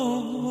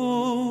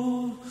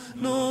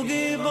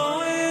Nugi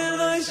Boy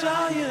Loi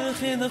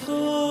Shayach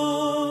Inachu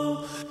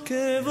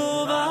Kevu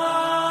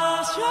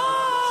Vas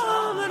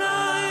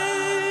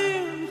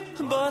Shamanayim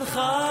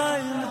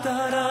Barchayim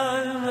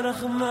Tarayim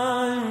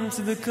Rachmayim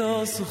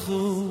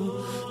Tzbekosuchu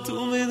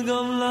Tumid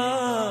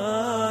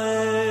Gamlayim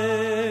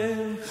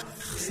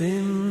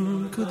Chsim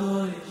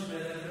Kudoy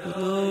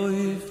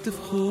Roif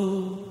Tifchu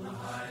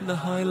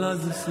Nahayla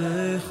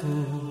Zesechu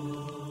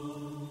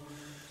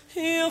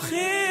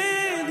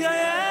Yochid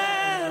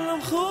Yael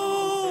Amchu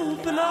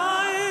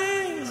Penai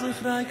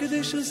Zechrai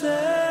Kedish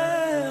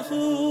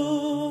Zesechu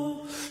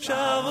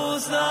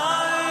Shavuos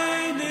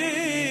Aini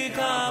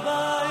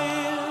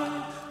Kabayim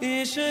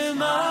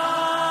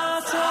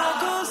Ishemat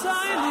Zakos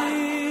Aini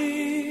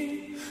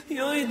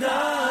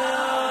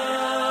Yoidaya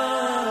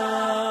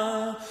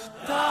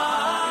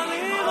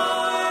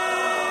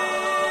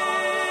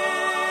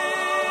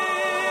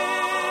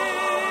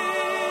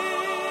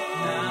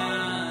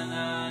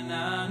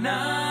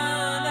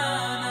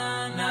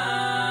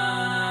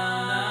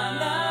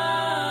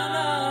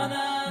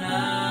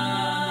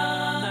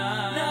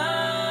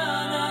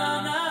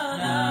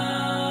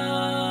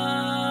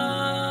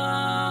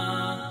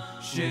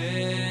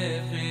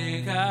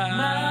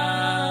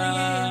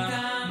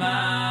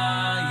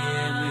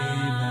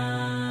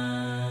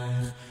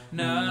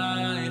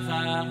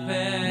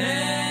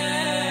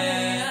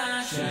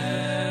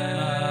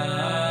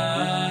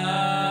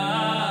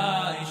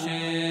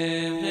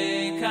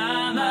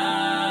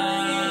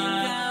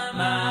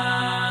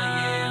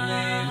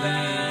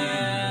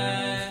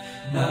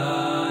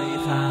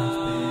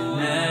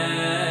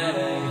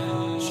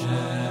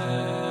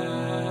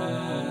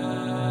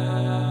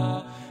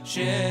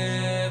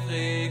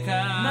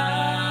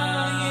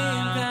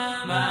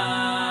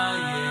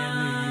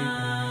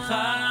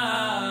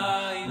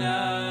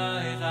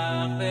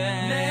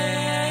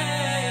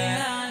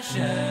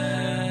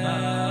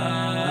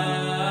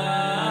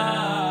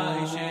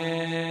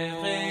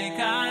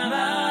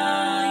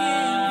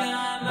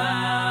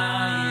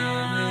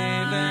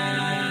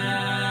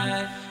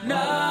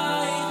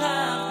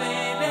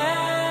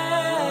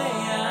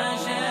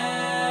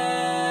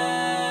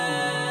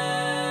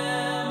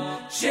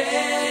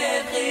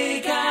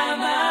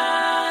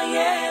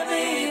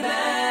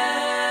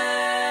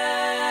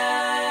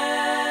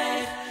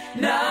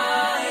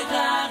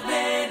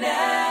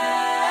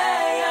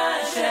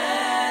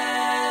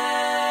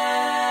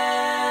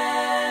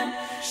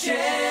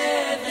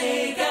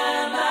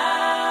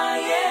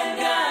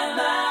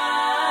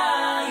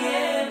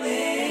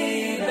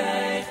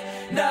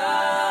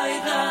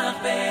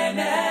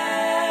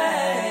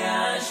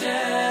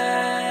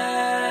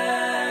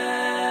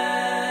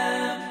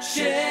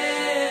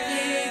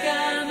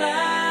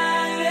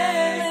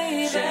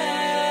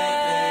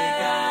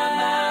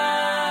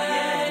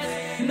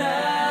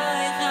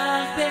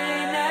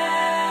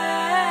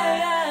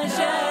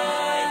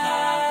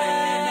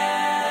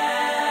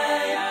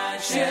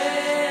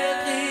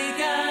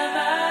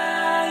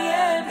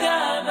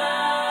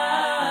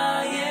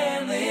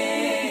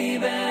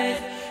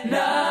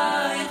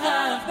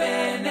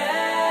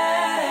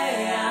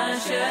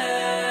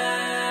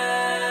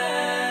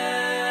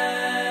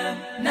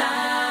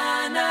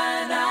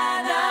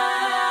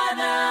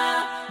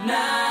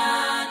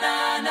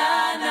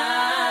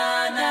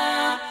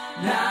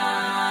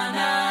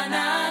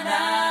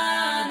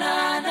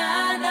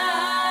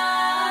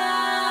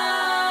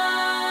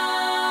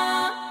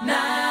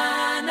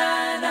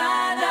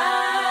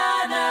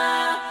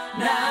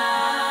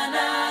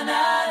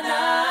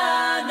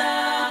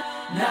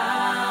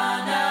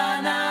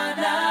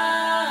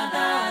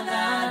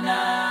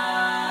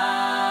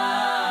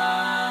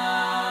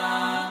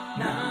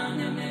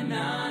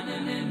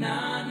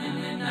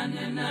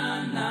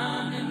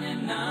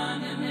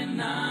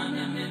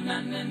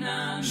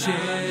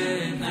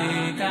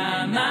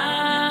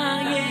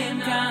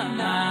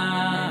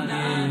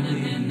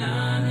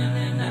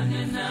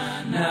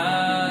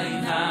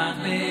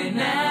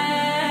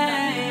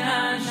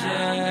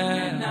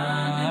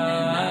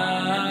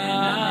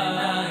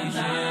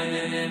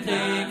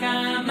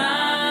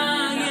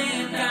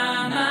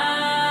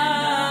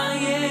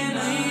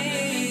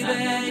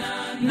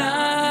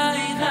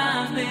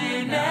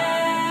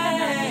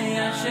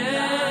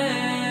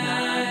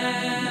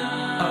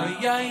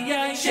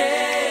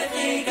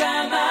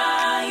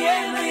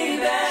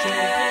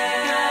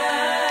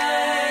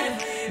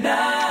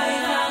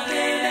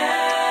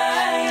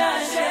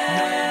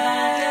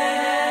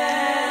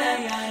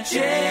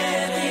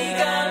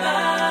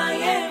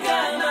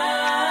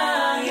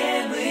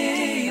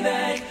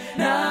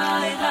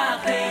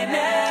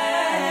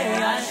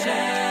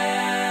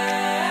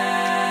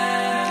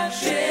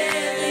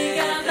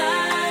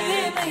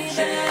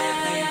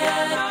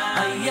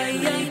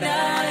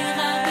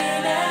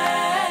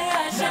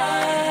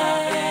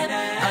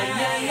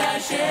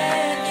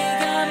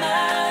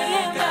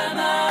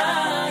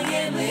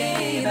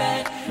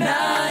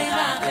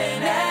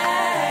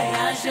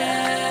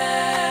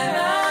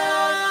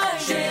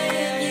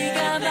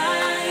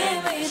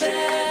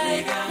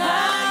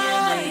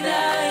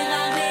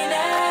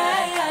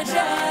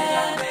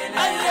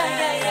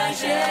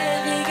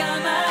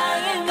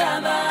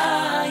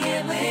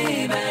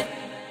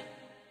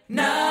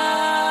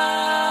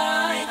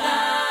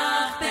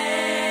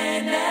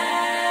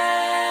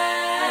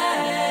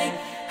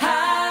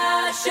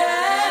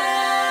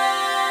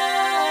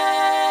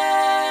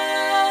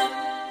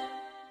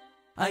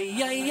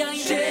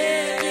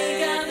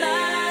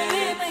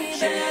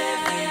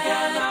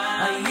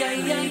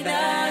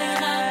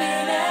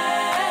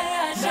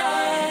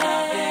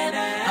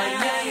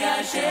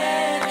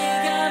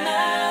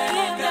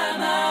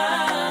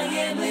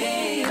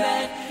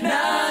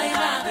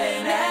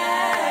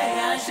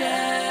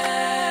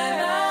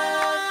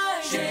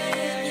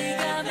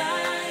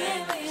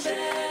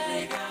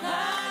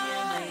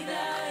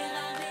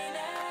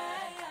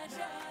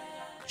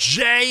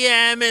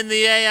JM in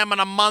the AM on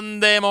a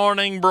Monday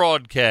morning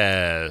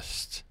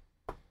broadcast.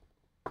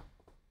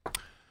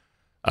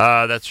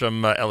 That's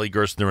from Ellie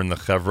Gerstner and the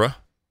Chevra.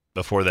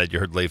 Before that, you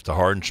heard Leif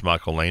Tahar and Shema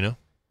Kolenu.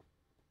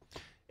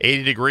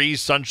 80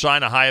 degrees,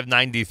 sunshine, a high of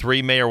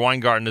 93. Mayor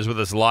Weingarten is with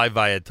us live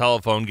via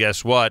telephone.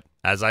 Guess what?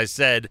 As I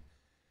said,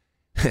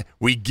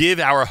 we give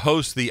our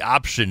hosts the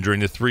option during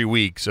the 3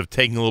 weeks of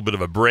taking a little bit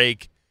of a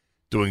break,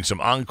 doing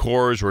some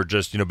encores, or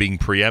just, being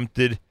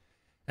preempted.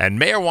 And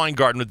Mayor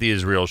Weingarten with the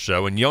Israel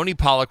Show, and Yoni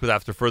Pollack with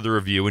After Further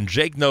Review, and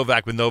Jake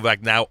Novak with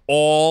Novak Now,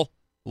 all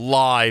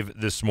live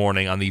this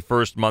morning on the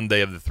first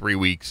Monday of the 3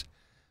 weeks.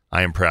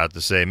 I am proud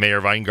to say,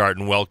 Mayor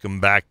Weingarten, welcome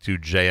back to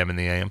JM in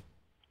the AM.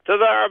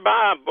 Toda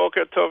rabba,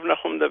 boker tov,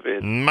 Nachum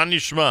David.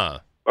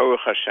 Manishma. Baruch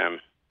Hashem.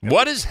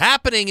 What is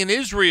happening in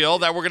Israel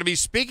that we're going to be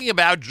speaking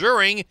about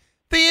during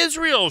the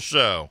Israel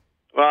Show?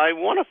 Well, I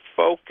want to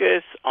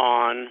focus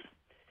on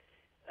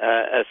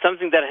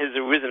something that has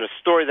arisen, a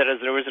story that has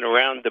arisen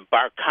around the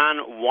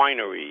Barkan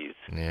wineries.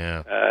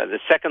 Yeah. The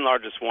second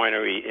largest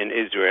winery in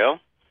Israel.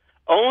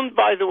 Owned,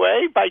 by the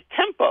way, by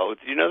Tempo.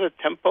 Did you know that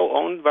Tempo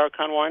owned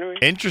Barkan winery?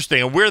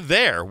 Interesting. And we're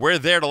there. We're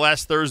there the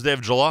last Thursday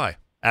of July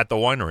at the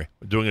winery.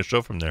 We're doing a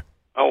show from there.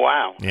 Oh,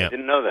 wow. Yeah. I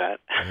didn't know that.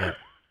 Yeah.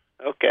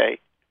 Okay.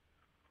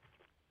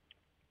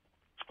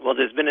 Well,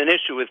 there's been an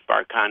issue with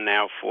Barkan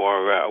now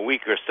for a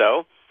week or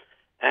so.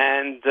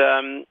 And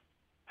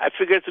I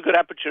figure it's a good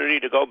opportunity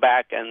to go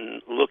back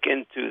and look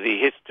into the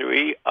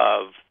history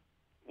of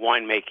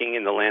winemaking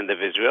in the land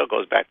of Israel. It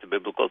goes back to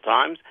biblical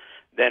times.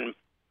 Then,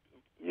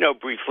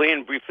 briefly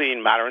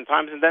in modern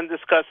times, and then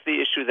discuss the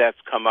issue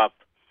that's come up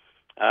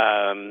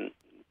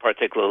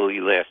particularly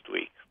last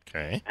week.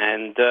 Okay.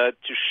 And to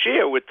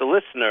share with the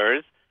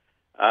listeners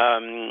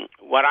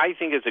what I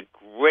think is a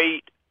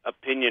great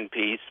opinion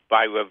piece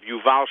by Rav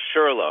Yuval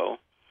Sherlow,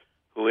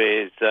 who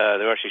is the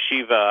Rosh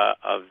Yeshiva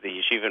of the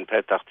Yeshiva in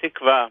Petach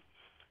Tikva,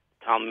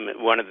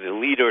 one of the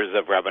leaders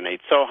of Rabbanei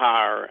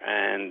Tzohar,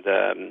 and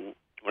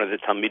one of the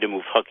Talmidim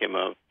Uvhakim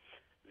of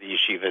the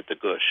Yeshiva at the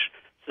Gush.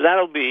 So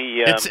that'll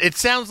be... it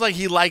sounds like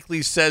he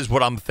likely says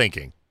what I'm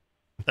thinking.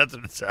 That's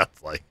what it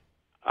sounds like.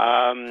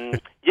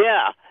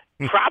 Yeah,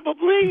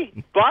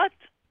 probably, but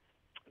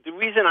the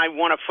reason I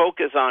want to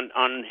focus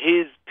on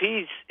his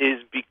piece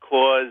is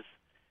because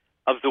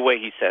of the way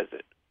he says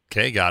it.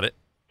 Okay, got it.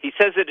 He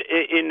says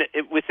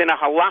it within a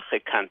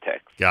halachic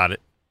context. Got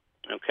it.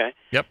 Okay.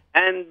 Yep.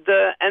 And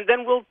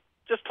then we'll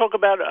just talk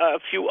about a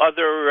few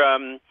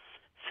other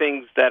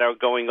things that are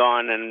going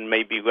on and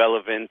may be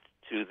relevant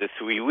to the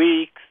 3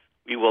 weeks.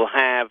 We will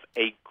have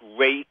a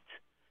great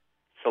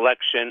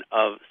selection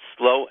of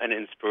slow and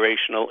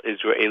inspirational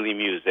Israeli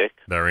music.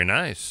 Very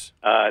nice.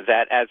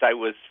 That, as I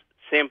was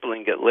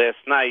sampling it last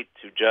night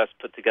to just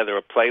put together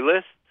a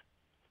playlist,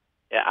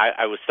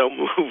 I was so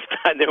moved.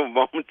 There were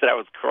moments that I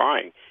was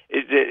crying.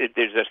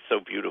 They're just so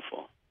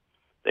beautiful.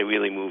 They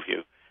really move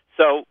you.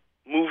 So,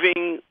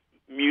 moving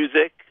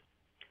music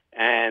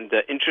and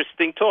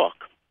interesting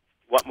talk.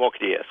 What more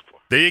could you ask for?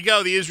 There you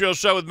go. The Israel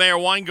Show with Mayor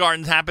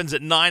Weingarten happens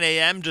at 9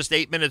 a.m., just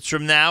 8 minutes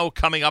from now,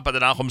 coming up at the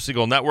Nachum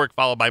Segal Network,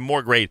 followed by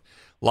more great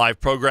live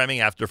programming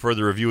after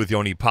further review with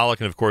Yoni Pollack,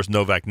 and, of course,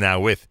 Novak Now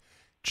with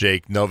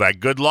Jake Novak.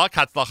 Good luck.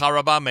 Hatzlacha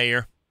Rabbah,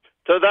 Mayor.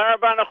 Toda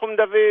rabba, Nachum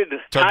David.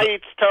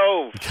 Kayitz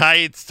Tov.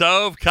 Kayitz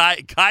Tov.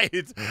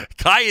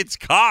 Kayitz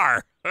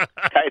car.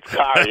 Kayitz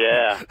car,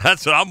 yeah.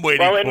 That's what I'm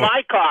waiting for. Well, in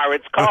my car,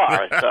 it's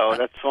car, so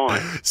that's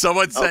fine.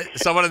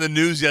 Someone in the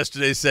news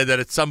yesterday said that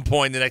at some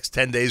point in the next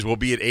 10 days we'll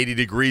be at 80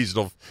 degrees.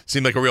 It'll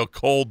seem like a real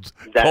cold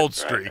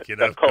streak.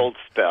 Right. A cold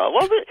spell.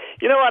 Well,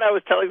 you know what? I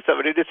was telling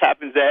somebody, this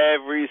happens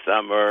every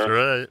summer. That's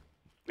right.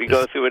 We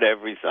go through it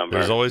every summer.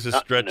 There's always a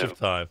stretch of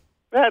time.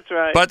 That's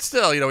right. But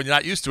still, when you're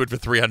not used to it for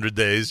 300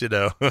 days, it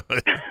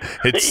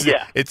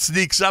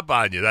sneaks up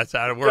on you. That's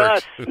how it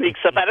works. Just sneaks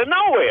up out of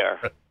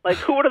nowhere. Like,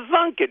 who would have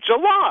thunk it?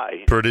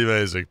 July. Pretty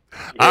amazing.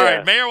 All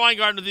right, Mayor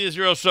Weingarten with the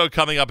Israel Show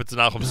coming up. It's the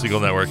Nachum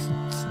Segal Network.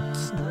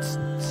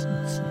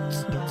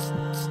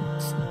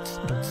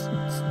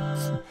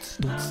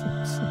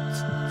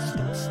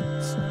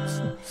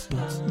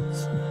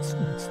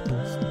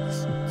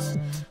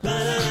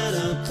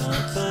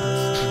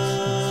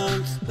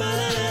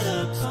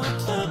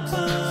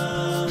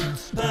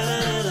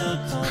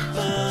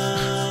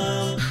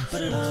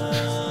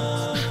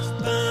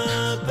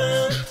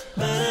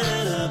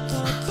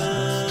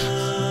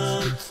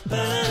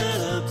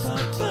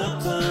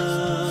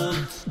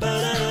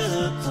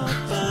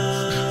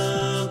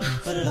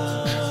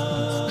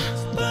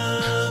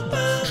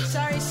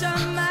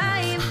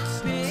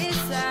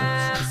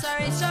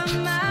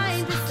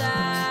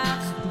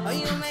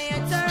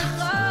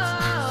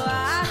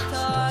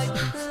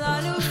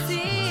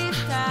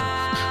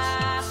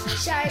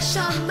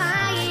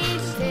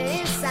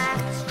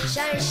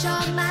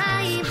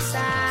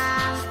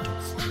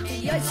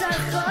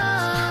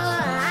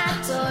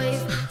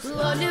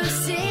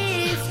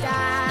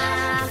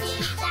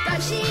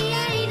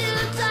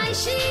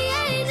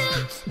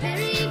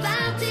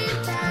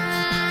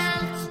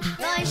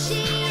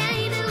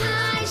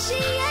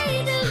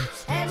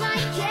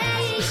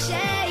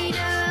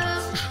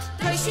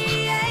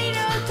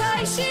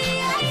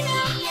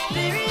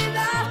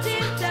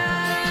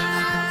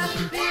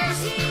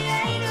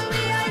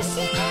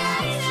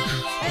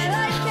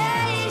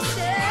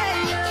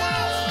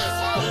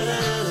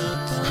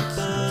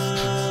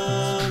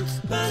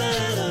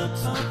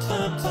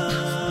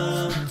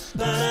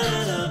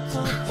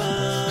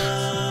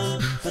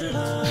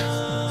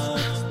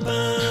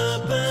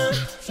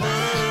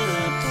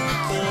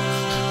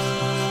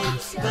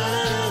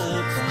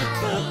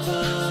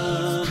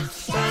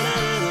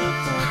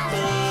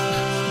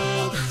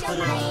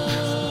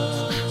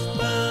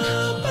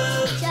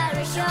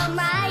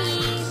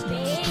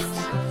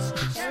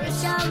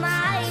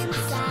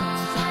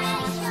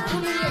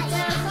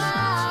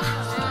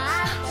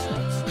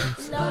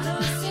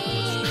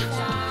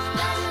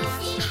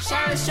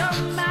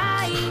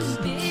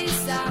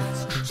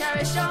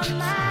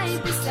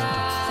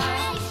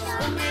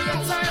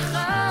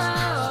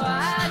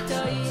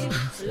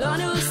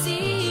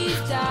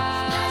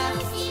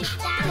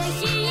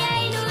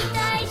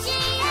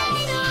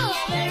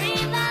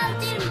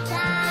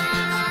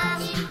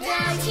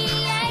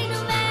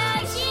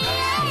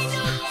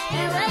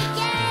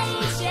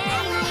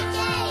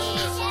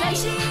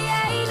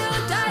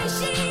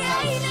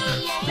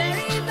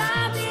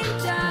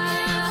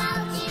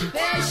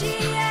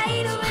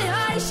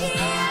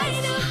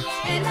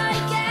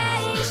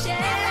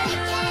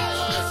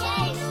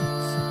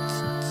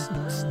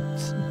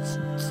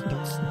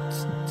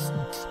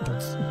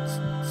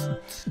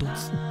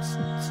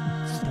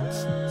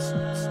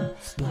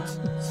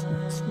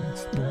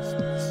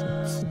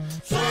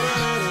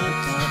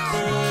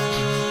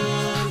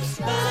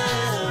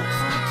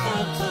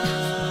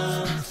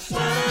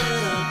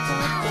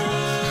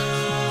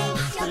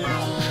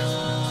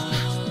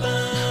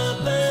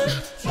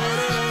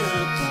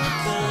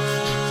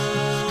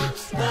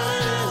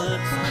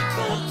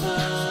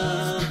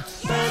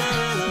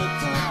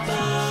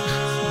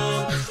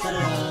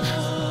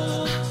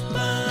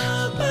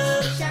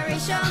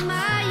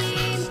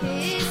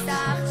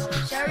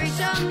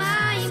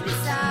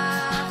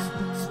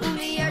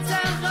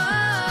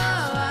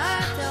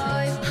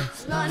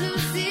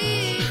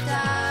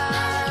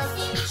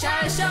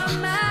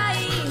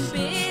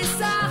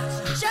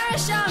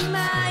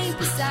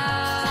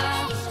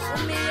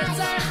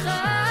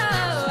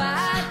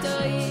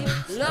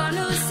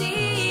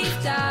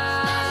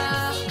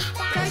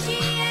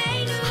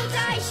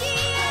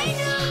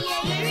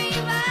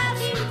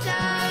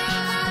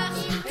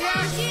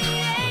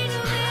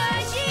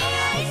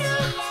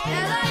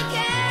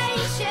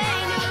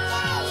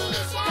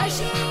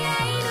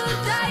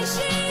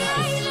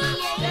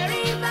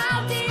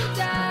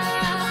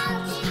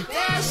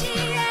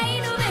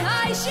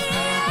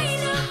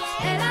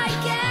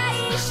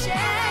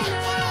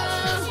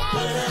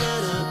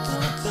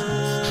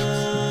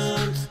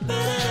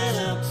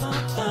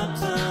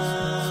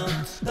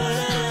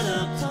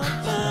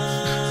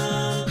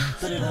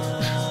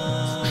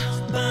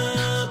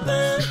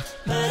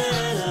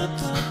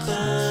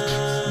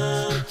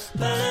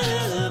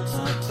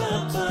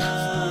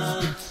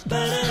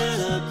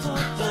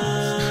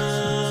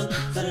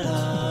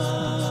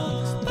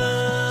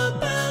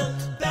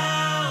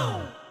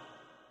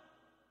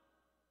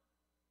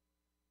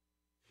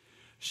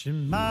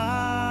 Shema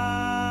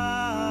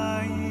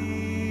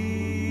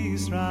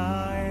Yisrael,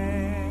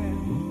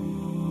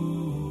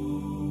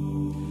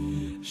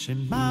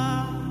 Shema,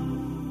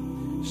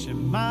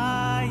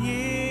 Shema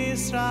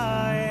Yisrael,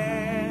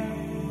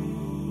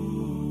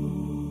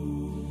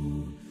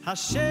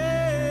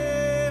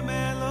 Hashem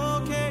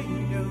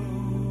Elokeinu,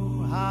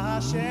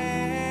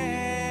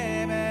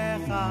 Hashem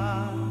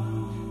Echad,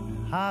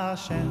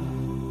 Hashem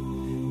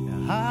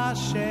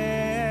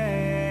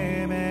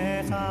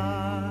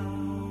Echad.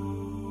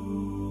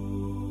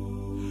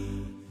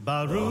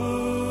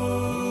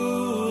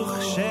 Baruch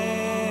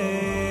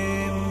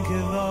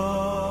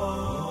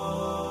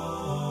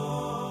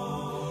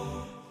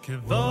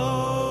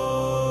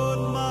כבוד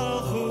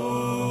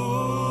מלכותו,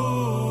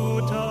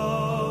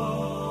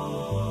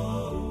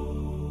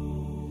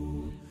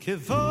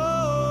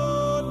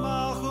 כבוד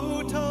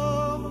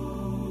מלכותו,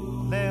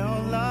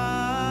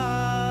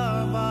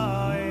 לעולם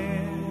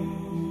ועד,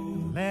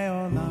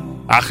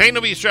 לעולם.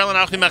 Achenu Israel and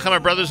Achim Echem, my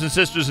brothers and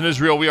sisters in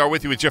Israel, we are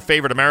with you. It's your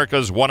favorite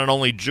America's one and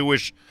only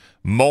Jewish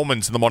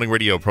Moments in the Morning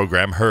radio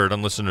program, heard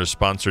on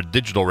listener-sponsored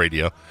digital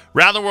radio.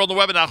 Around the world on the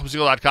web at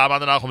NachumSegal.com,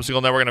 on the Nachum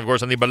Segal Network, and of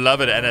course on the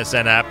beloved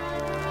NSN app.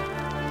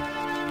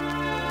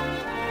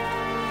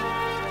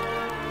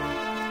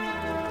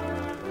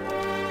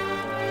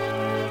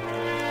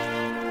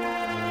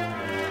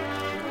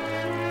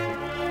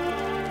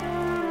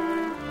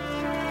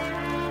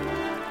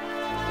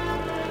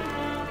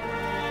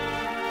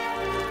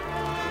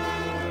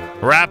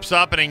 Wraps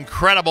up an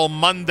incredible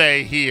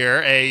Monday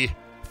here, a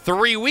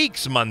 3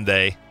 weeks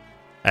Monday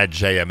at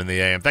JM in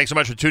the AM. Thanks so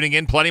much for tuning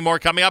in. Plenty more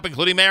coming up,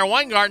 including Mayor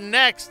Weingarten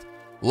next.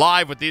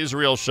 Live with the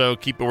Israel Show.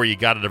 Keep it where you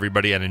got it,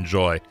 everybody, and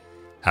enjoy.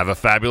 Have a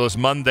fabulous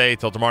Monday.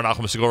 Till tomorrow,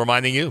 Nachum Segal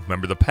reminding you,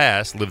 remember the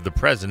past, live the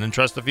present, and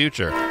trust the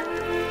future.